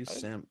worst. You I-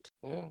 simped.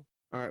 Yeah.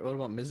 All right. What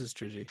about Mrs.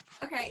 Trigi?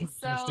 Okay, First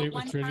so date with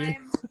one Trivia.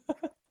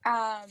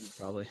 time,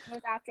 Probably. it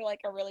was after like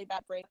a really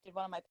bad break with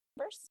one of my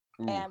members,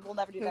 and we'll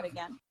never do that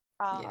again.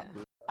 Yeah.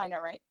 I know,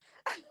 right?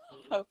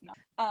 Hope not.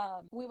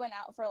 We went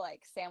out for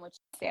like sandwich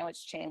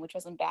chain, which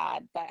wasn't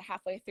bad, but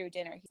halfway through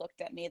dinner, he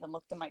looked at me, then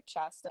looked at my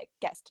chest, like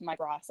guessed my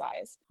bra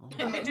size. Oh,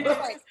 Which was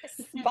like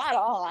spot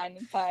on,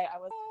 but I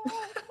was.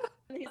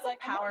 He's like,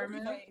 Power I'm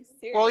not move. being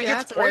serious. Well, he Yeah,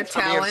 gets it's rare points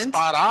for being talent.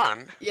 spot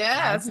on.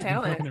 Yeah, it's I'm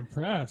talent. fucking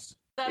impressed.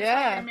 That's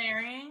Yeah. why you're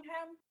marrying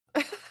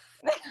him?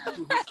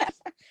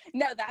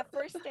 No, that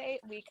first date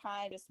we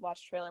kind of just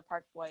watched Trailer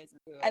Park Boys,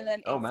 and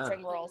then Oh, ate man.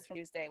 spring rolls for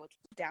Tuesday, which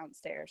was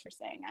downstairs for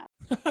staying at.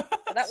 So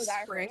that was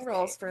our Spring first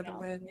rolls date, for you the know.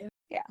 win.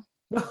 Yeah.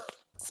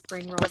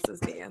 Spring rolls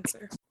is the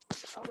answer.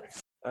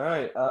 All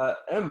right,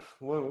 Emp,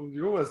 what was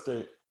your worst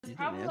date? It's You didn't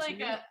probably answer like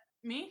yet?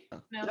 me?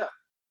 Oh. No. Yeah.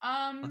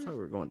 I thought we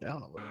were going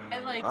down a little. I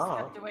like Oh.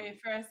 stepped away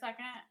for a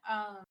second.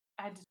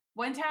 I just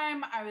one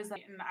time I was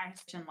like in the ice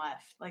and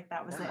left. Like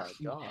that was Oh it.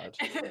 my god.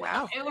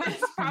 Wow. It was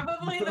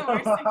probably the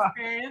worst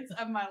experience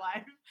of my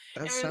life.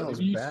 That was- sounds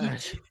Maybe you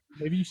bad.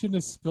 Maybe you shouldn't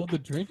have spilled the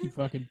drink, you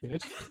fucking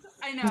bitch.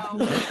 I know.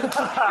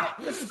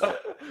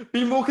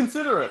 Be more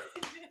considerate.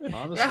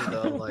 Honestly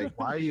though, like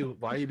why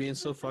are you being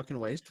so fucking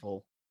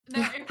wasteful? No,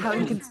 it How was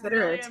really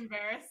inconsiderate.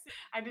 embarrassing.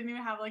 I didn't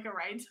even have like a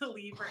right to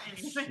leave or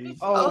anything. Jeez.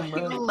 Oh, you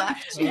man.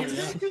 left. Oh, yeah,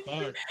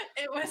 fuck.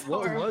 It was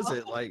What horrible. was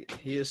it? Like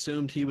he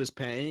assumed he was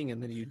paying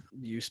and then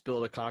you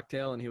spilled a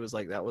cocktail and he was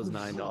like, that was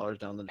 $9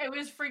 down the It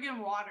was friggin'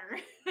 water.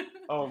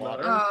 Oh,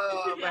 Water?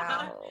 Oh,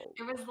 Yeah. wow.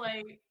 It was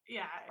like,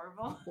 yeah,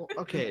 horrible. Well,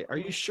 okay, are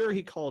you sure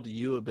he called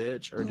you a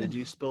bitch or did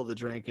you spill the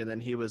drink and then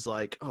he was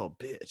like, oh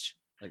bitch,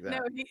 like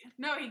that?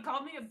 No, he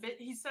called me a bit.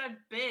 He said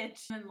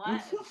bitch and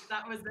left.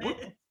 That was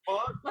it.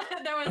 What?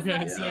 There was Okay,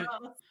 nothing so-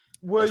 else.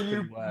 Were That's you?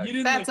 pretty whack. You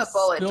didn't That's like, a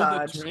bullet spill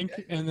dodge. the drink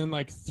and then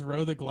like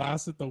throw the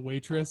glass at the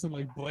waitress and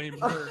like blame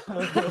her.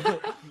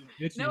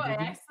 Bitch, No, you I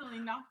didn't. accidentally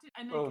knocked it.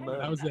 And I Oh, kinda man.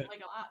 did That was it.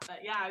 like a lot, but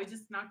yeah, I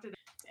just knocked it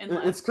and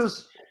It's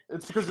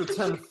left. because you're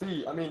 10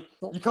 feet. I mean,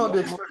 you can't be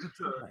expected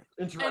to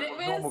And interact it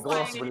with normal was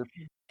glass like when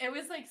you're. it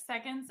was like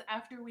seconds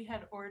after we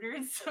had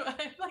ordered, so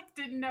I like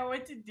didn't know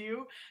what to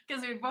do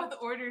because we both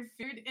ordered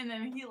food, and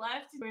then he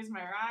left. Where's my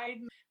ride?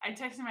 I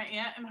texted my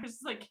aunt, and I was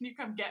just like, "Can you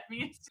come get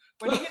me?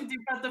 What are you gonna do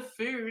about the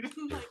food?"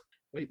 Like,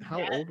 Wait, how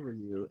Yeah. old were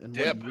you and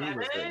Dip. what year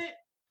was this?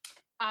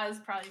 I was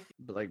probably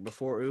Like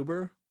before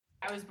Uber?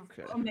 I was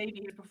before, Okay. oh,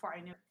 maybe before I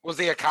knew. Was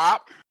he a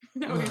cop?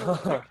 No, he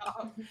was like,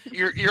 oh.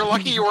 You're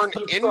lucky you weren't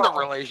in the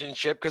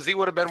relationship because he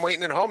would have been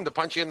waiting at home to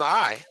punch you in the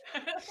eye.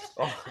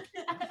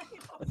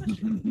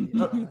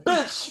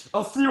 Bitch!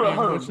 I'll see you at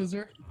home. Ambushes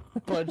her.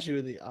 Punch you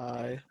in the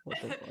eye. What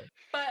the fuck?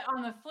 But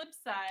on the flip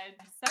side,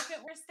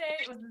 second worst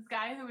date was this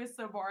guy who was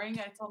so boring.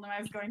 I told him I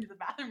was going to the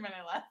bathroom and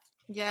I left.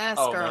 Yes,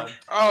 Oh, girl. man.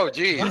 Oh,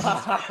 geez.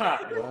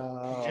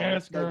 Wow.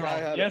 Yes, girl.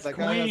 Yes, that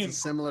guy has queen. a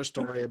similar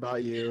story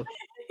about you.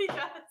 Yes.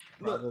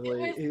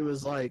 Probably. He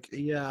was like,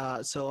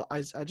 yeah, so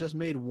I just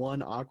made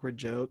one awkward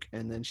joke,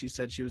 and then she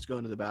said she was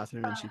going to the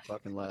bathroom, and she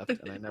fucking left,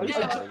 and I never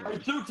saw her I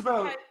again. joked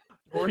about.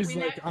 Or he's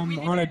We like, ne- I'm we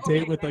on a didn't date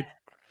order with that.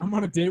 I'm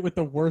on a date with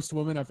the worst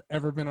woman I've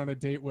ever been on a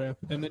date with,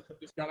 and then she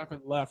just got up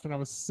and left, and I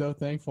was so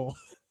thankful.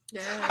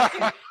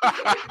 Yeah.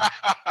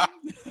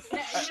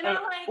 You know,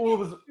 like, all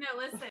of us- no,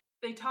 listen,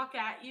 they talk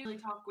at you, they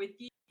talk with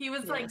you. He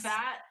was like Yes.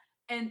 that,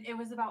 and it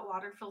was about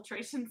water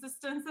filtration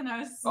systems, and I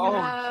was Oh,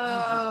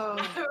 I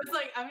was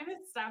like, I'm gonna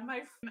stab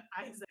my friend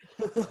Isaac.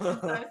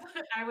 So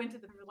I went to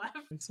the left.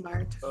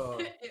 Smart.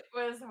 It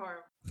was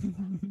horrible.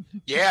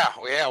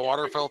 Yeah,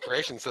 water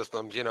filtration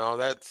systems,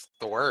 that's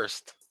the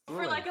worst.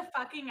 For like a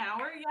fucking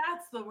hour, yeah,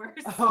 it's the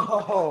worst.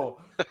 Oh,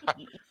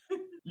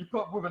 you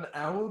put up with an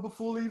hour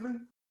before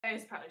leaving?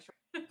 It's probably short.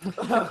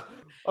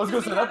 I was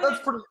gonna say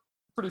that's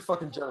pretty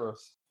fucking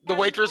generous. The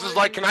waitress is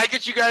like, "Can I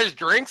get you guys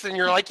drinks?" And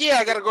you're like, "Yeah,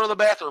 I gotta go to the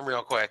bathroom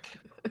real quick."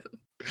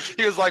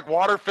 He was like,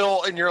 "Water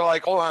fill," and you're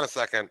like, "Hold on a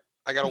second,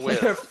 I gotta whiz."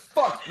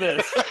 Fuck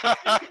this.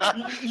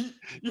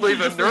 Leave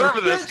the nerve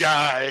of this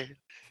guy.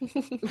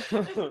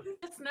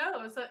 Just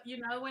know, so you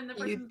know when the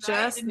You person's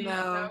just right, and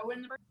know.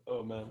 when the person.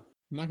 Oh man.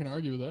 I'm not gonna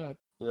argue with that.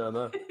 Yeah,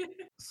 no.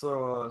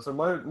 So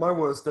my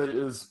worst date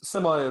is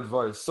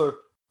semi-advice. So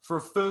for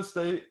a first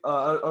date,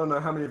 I don't know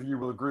how many of you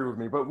will agree with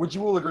me, but would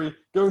you all agree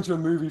going to a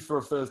movie for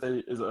a first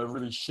date is a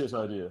really shit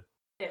idea?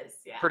 It is,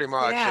 yeah. Pretty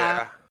much,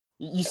 Yeah.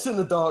 You sit in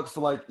the dark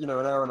for like, an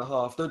hour and a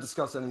half, don't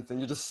discuss anything.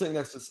 You're just sitting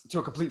next to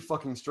a complete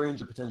fucking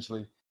stranger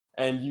potentially,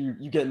 and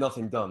you get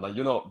nothing done. Like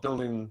you're not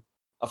building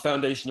a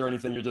foundation or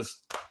anything. You're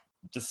just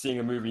seeing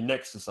a movie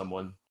next to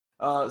someone.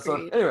 So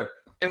Agreed. anyway.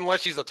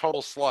 Unless she's a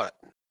total slut.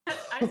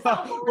 I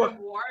saw Lord of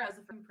War as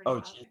a pretty Oh,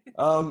 gee.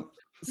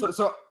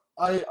 So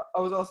I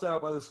was asked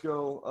out by this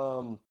girl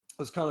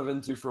I was kind of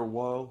into for a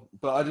while,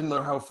 but I didn't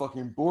know how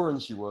fucking boring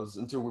she was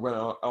until we went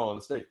out on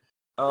a date.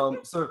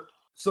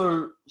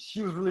 So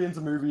she was really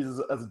into movies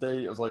as a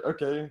date. I was like,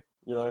 okay,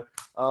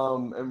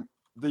 and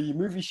the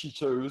movie she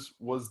chose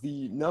was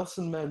the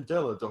Nelson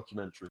Mandela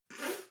documentary.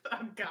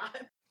 Oh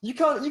God. You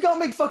can't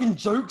make fucking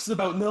jokes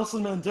about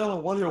Nelson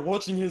Mandela while you're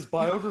watching his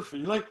biography.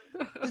 Like,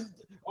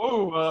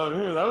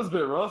 yeah, that was a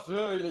bit rough.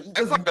 Yeah,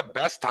 It's like the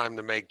best time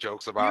to make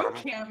jokes about him.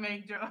 You can't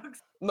make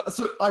jokes. No,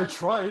 so I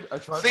tried.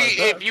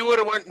 See, if you would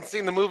have went and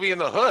seen the movie in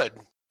the hood,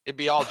 it'd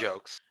be all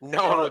jokes.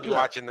 No one would be yeah.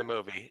 watching the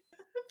movie.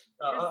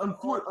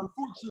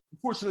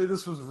 Unfortunately,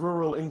 this was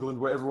rural England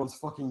where everyone's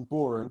fucking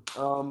boring.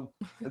 And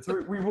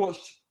so we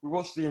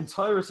watched the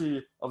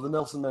entirety of the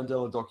Nelson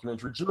Mandela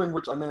documentary, during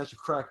which I managed to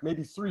crack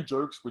maybe 3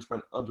 jokes, which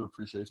went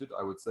underappreciated,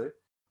 I would say.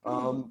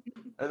 And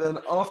then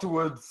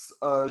afterwards,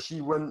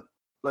 she went,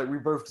 like, we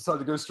both decided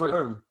to go straight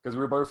home because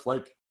we were both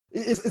like,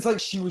 it's like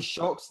she was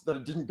shocked that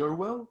it didn't go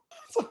well.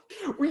 It's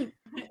like, we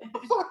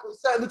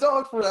sat in the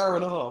dark for an hour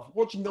and a half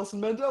watching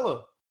Nelson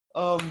Mandela.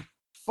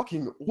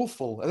 Fucking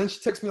awful. And then she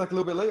texted me like a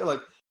little bit later,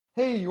 like,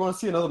 "Hey, you want to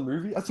see another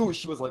movie?" I thought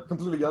she was like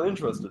completely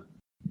uninterested.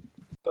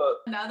 But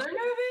Another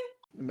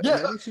movie?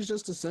 yeah, Maybe she's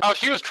just a Oh,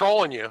 she was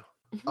trolling you.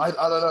 I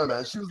don't know,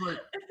 man. She was like,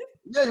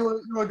 "Yeah, you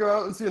want to go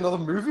out and see another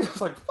movie?" I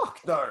was like, "Fuck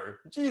no,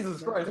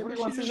 Jesus Christ, what do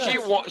you want to see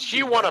next?"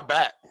 She won a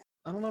bet.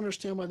 I don't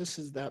understand why this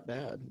is that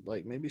bad.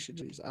 Like, maybe she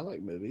just. I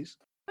like movies.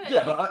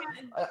 Yeah, but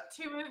I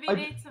 2 movie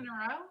dates in a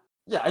row?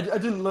 Yeah, I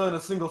didn't learn a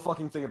single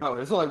fucking thing about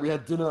it. It's not like we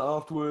had dinner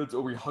afterwards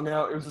or we hung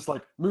out. It was just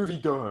like movie,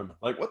 go home.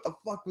 Like, what the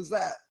fuck was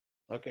that?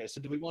 Okay,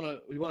 so do we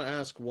want to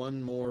ask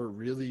one more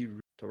really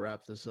to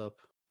wrap this up?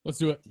 Let's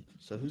do it.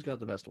 So who's got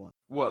the best one?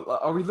 What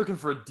are we looking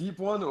for, a deep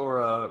one or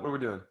what are we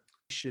doing?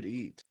 We should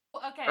eat.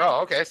 Okay.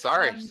 Oh, okay.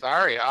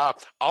 Sorry.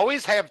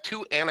 Always have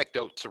 2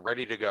 anecdotes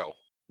ready to go.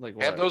 Like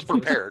Have what? those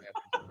prepared.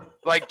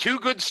 Like 2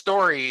 good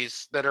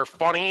stories that are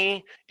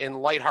funny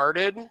and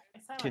lighthearted.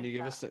 Can you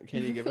give us one?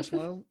 Can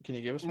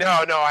you give us one?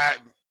 No,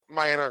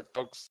 my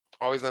anecdotes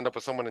always end up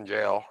with someone in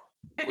jail,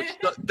 which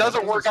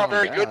doesn't work out sound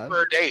very good bad.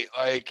 for a date.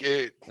 Like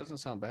it Doesn't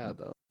sound bad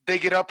though. they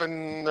get up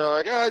and they're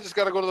like, I just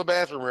got to go to the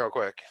bathroom real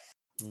quick.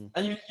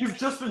 And you've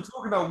just been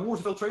talking about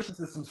water filtration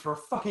systems for a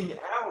fucking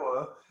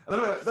hour.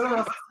 And they don't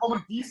have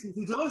common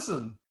decency to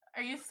listen.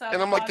 Are you so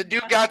And I'm like, the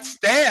dude got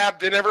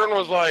stabbed, and everyone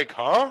was like,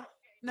 huh?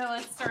 No,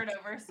 let's start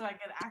over so I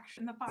can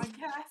action the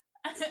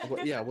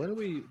podcast. Yeah, when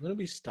are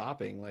we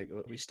stopping? Like,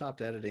 we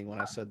stopped editing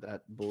when I said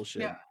that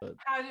bullshit. Yeah. But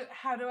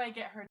How do I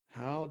get her?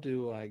 how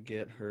do I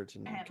get her to?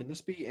 Can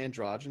this be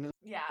androgynous?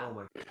 Yeah. Oh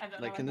my I don't know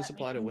Like, what can this that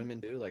apply to means.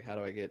 women too? Like, how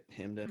do I get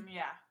him to?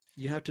 Yeah,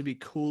 You have to be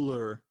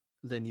cooler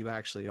than you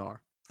actually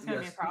are. it's gonna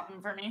be a Yes.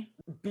 problem for me.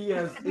 Be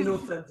as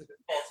inauthentic as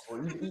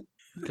possible.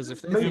 Because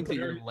if they Maybe think that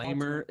very you're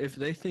lamer, if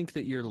they think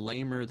that you're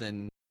lamer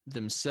than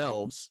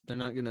themselves, they're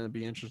not gonna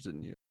be interested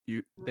in you.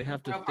 They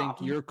have to No think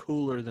problem. you're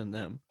cooler than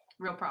them.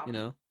 Real problem.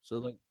 You know. So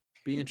like,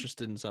 be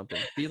interested in something.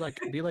 Be like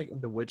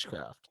into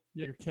witchcraft.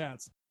 Yeah, your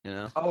cats. You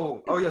know.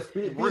 Oh yes.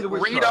 Be the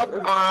Read up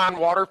witchcraft. on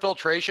water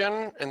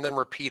filtration and then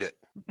repeat it.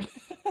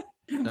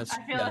 That's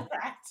I feel yeah.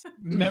 attacked.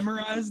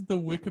 Memorize the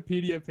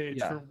Wikipedia page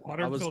Yeah, for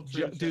water I was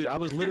filtration. dude. I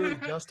was literally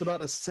just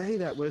about to say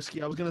that,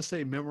 Whiskey. I was gonna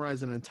say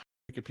memorize an entire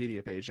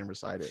Wikipedia page and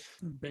recite it.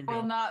 Bingo.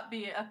 Will not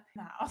be a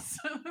mouse.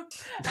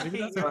 I Maybe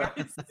hate that's you what-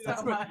 guys that's so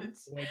what much.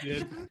 I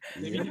did.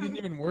 Maybe Yeah. he didn't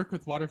even work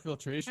with water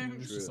filtration. He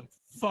was just True. like,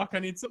 "Fuck, I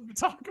need something to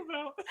talk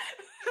about."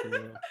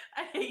 True.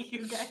 I hate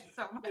you guys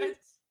so much.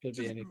 Could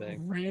be Just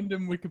anything.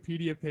 random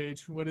Wikipedia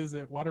page. What is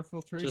it? Water Just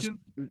filtration?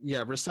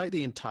 yeah, recite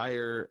the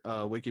entire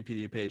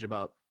Wikipedia page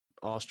about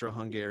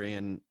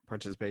Austro-Hungarian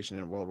participation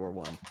in World War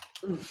One.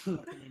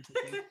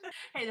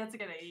 Hey, that's a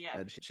good idea.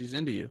 And she's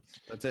into you.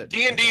 That's it.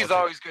 D&D That's is all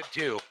it always good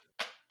too.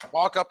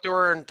 Walk up to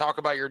her and talk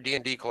about your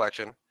D&D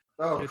collection.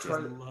 Oh, Kids try,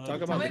 love Talk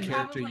to about the would do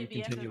character probably you be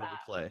into continually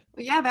that. play,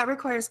 Yeah, that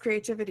requires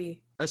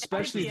creativity.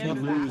 especially if be you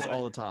into lose that.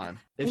 all the time.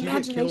 If you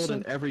get killed in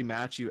Imagination. every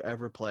match you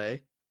ever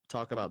play,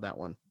 talk about that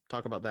one.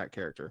 Talk about that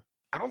character.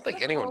 I don't think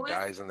The anyone coolest-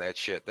 dies in that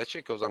shit. That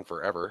shit goes on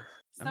forever.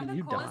 I Some mean, of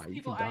you the coolest die. You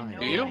people can I die. know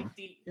Do you? like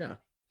D. Yeah.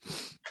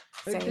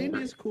 Same.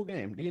 D&D is a cool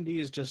game. D&D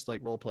is just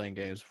like role-playing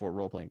games before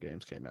role-playing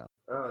games came out.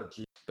 oh,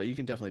 gee. But you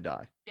can definitely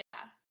die. Yeah.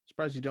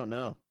 Surprised you don't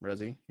know,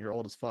 Rezi. You're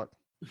old as fuck.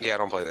 Yeah, I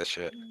don't play that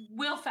shit.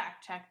 We'll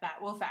fact check that.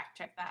 We'll fact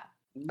check that.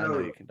 I know No,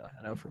 you can die.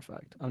 I know for a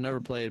fact. I've never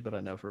played, but I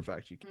know for a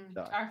fact you can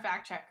die. Our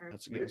fact checker.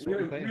 That's we, good. That's we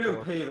what we're don't, paying we don't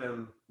for. pay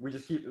them. We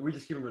just keep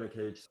them in a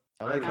cage.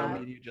 I like how Uh, me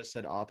and you just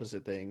said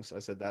opposite things. I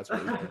said that's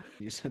what we do.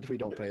 You said we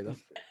don't pay them.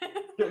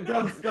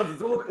 Guns,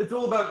 it's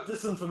all about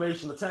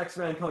disinformation. The tax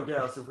man can't get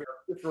us if we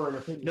are differing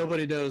opinions.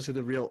 Nobody knows who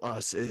the real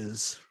us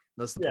is.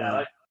 That's the Yeah, point.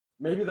 like,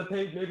 maybe they're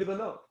paid, maybe they're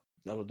not.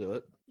 That'll do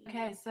it.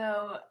 Okay,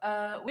 so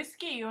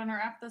Whiskey, you want to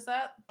wrap this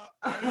up?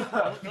 I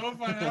don't know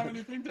if I have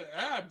anything to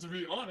add, to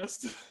be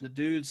honest. The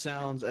dude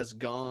sounds as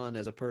gone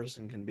as a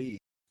person can be.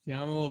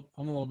 Yeah, I'm a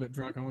little bit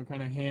drunk. I'm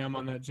kind of ham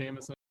on that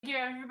Jameson. Thank you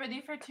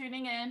everybody for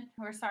tuning in.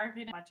 We're sorry if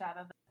you didn't much out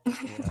of this.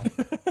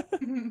 Yeah,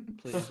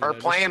 please, Our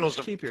just plan was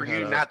keep your for head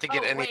you up. not to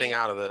get Oh, anything wait.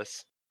 out of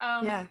this.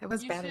 Yeah, it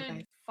was you bad should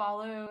advice.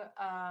 follow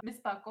Miss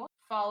Buckle,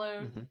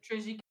 follow Mhm.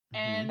 Trizzy, Mhm.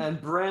 and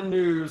And brand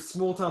new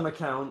small time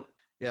account.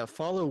 Yeah,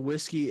 follow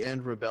Whiskey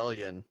and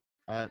Rebellion.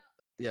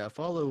 Yeah,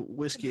 follow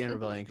Whiskey and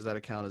Rebellion because that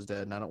account is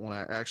dead, and I don't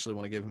want to actually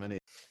want to give him any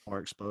more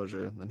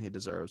exposure than he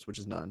deserves, which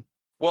is none.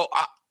 Well,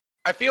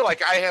 I feel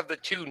like I have the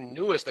two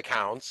newest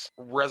accounts,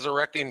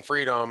 Resurrecting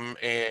Freedom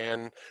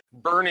and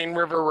Burning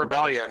River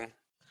Rebellion.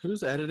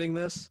 Who's editing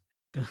this?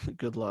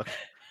 Good luck.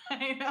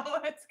 I know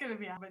it's gonna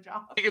be a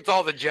job. I think it's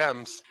all the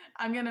gems.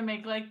 I'm gonna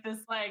make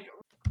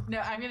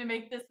I'm gonna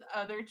make this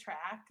other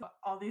track,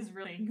 all these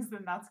rings,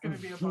 and that's gonna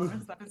be a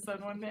bonus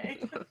episode one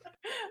day.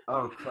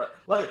 Oh crap!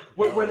 Like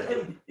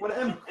when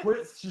M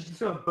quits, she's just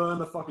gonna burn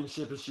the fucking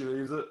ship as she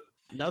leaves it.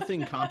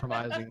 Nothing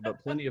compromising,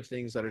 but plenty of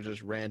things that are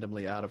just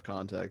randomly out of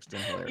context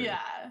and hilarious. Yeah.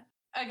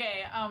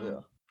 Okay. Yeah.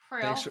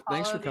 Prill, Thanks for follow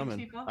these coming.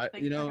 people. I-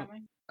 Thanks you for know,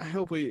 coming. I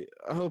hope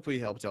we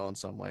helped y'all in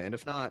some way, and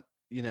if not,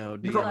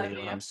 DM me love when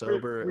you. I'm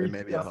sober, We and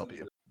maybe I'll help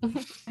you. If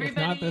not,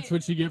 Everybody- that's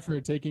what you get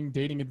for taking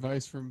dating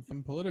advice from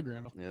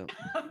Politogram. Yeah.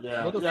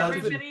 Yeah. What the yeah, fuck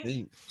did you everybody-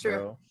 think, True.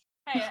 bro?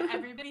 Hey,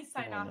 everybody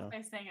sign on off now.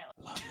 by saying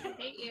I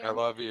hate you. I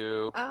love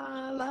you.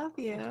 I love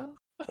you.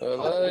 I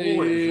always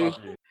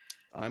love you.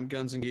 I'm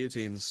Guns and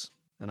Guillotines,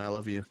 and I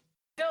love you.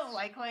 Don't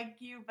like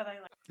you, but I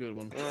like. Good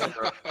one.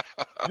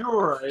 You're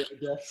alright, I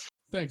guess.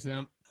 Thanks,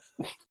 Sam.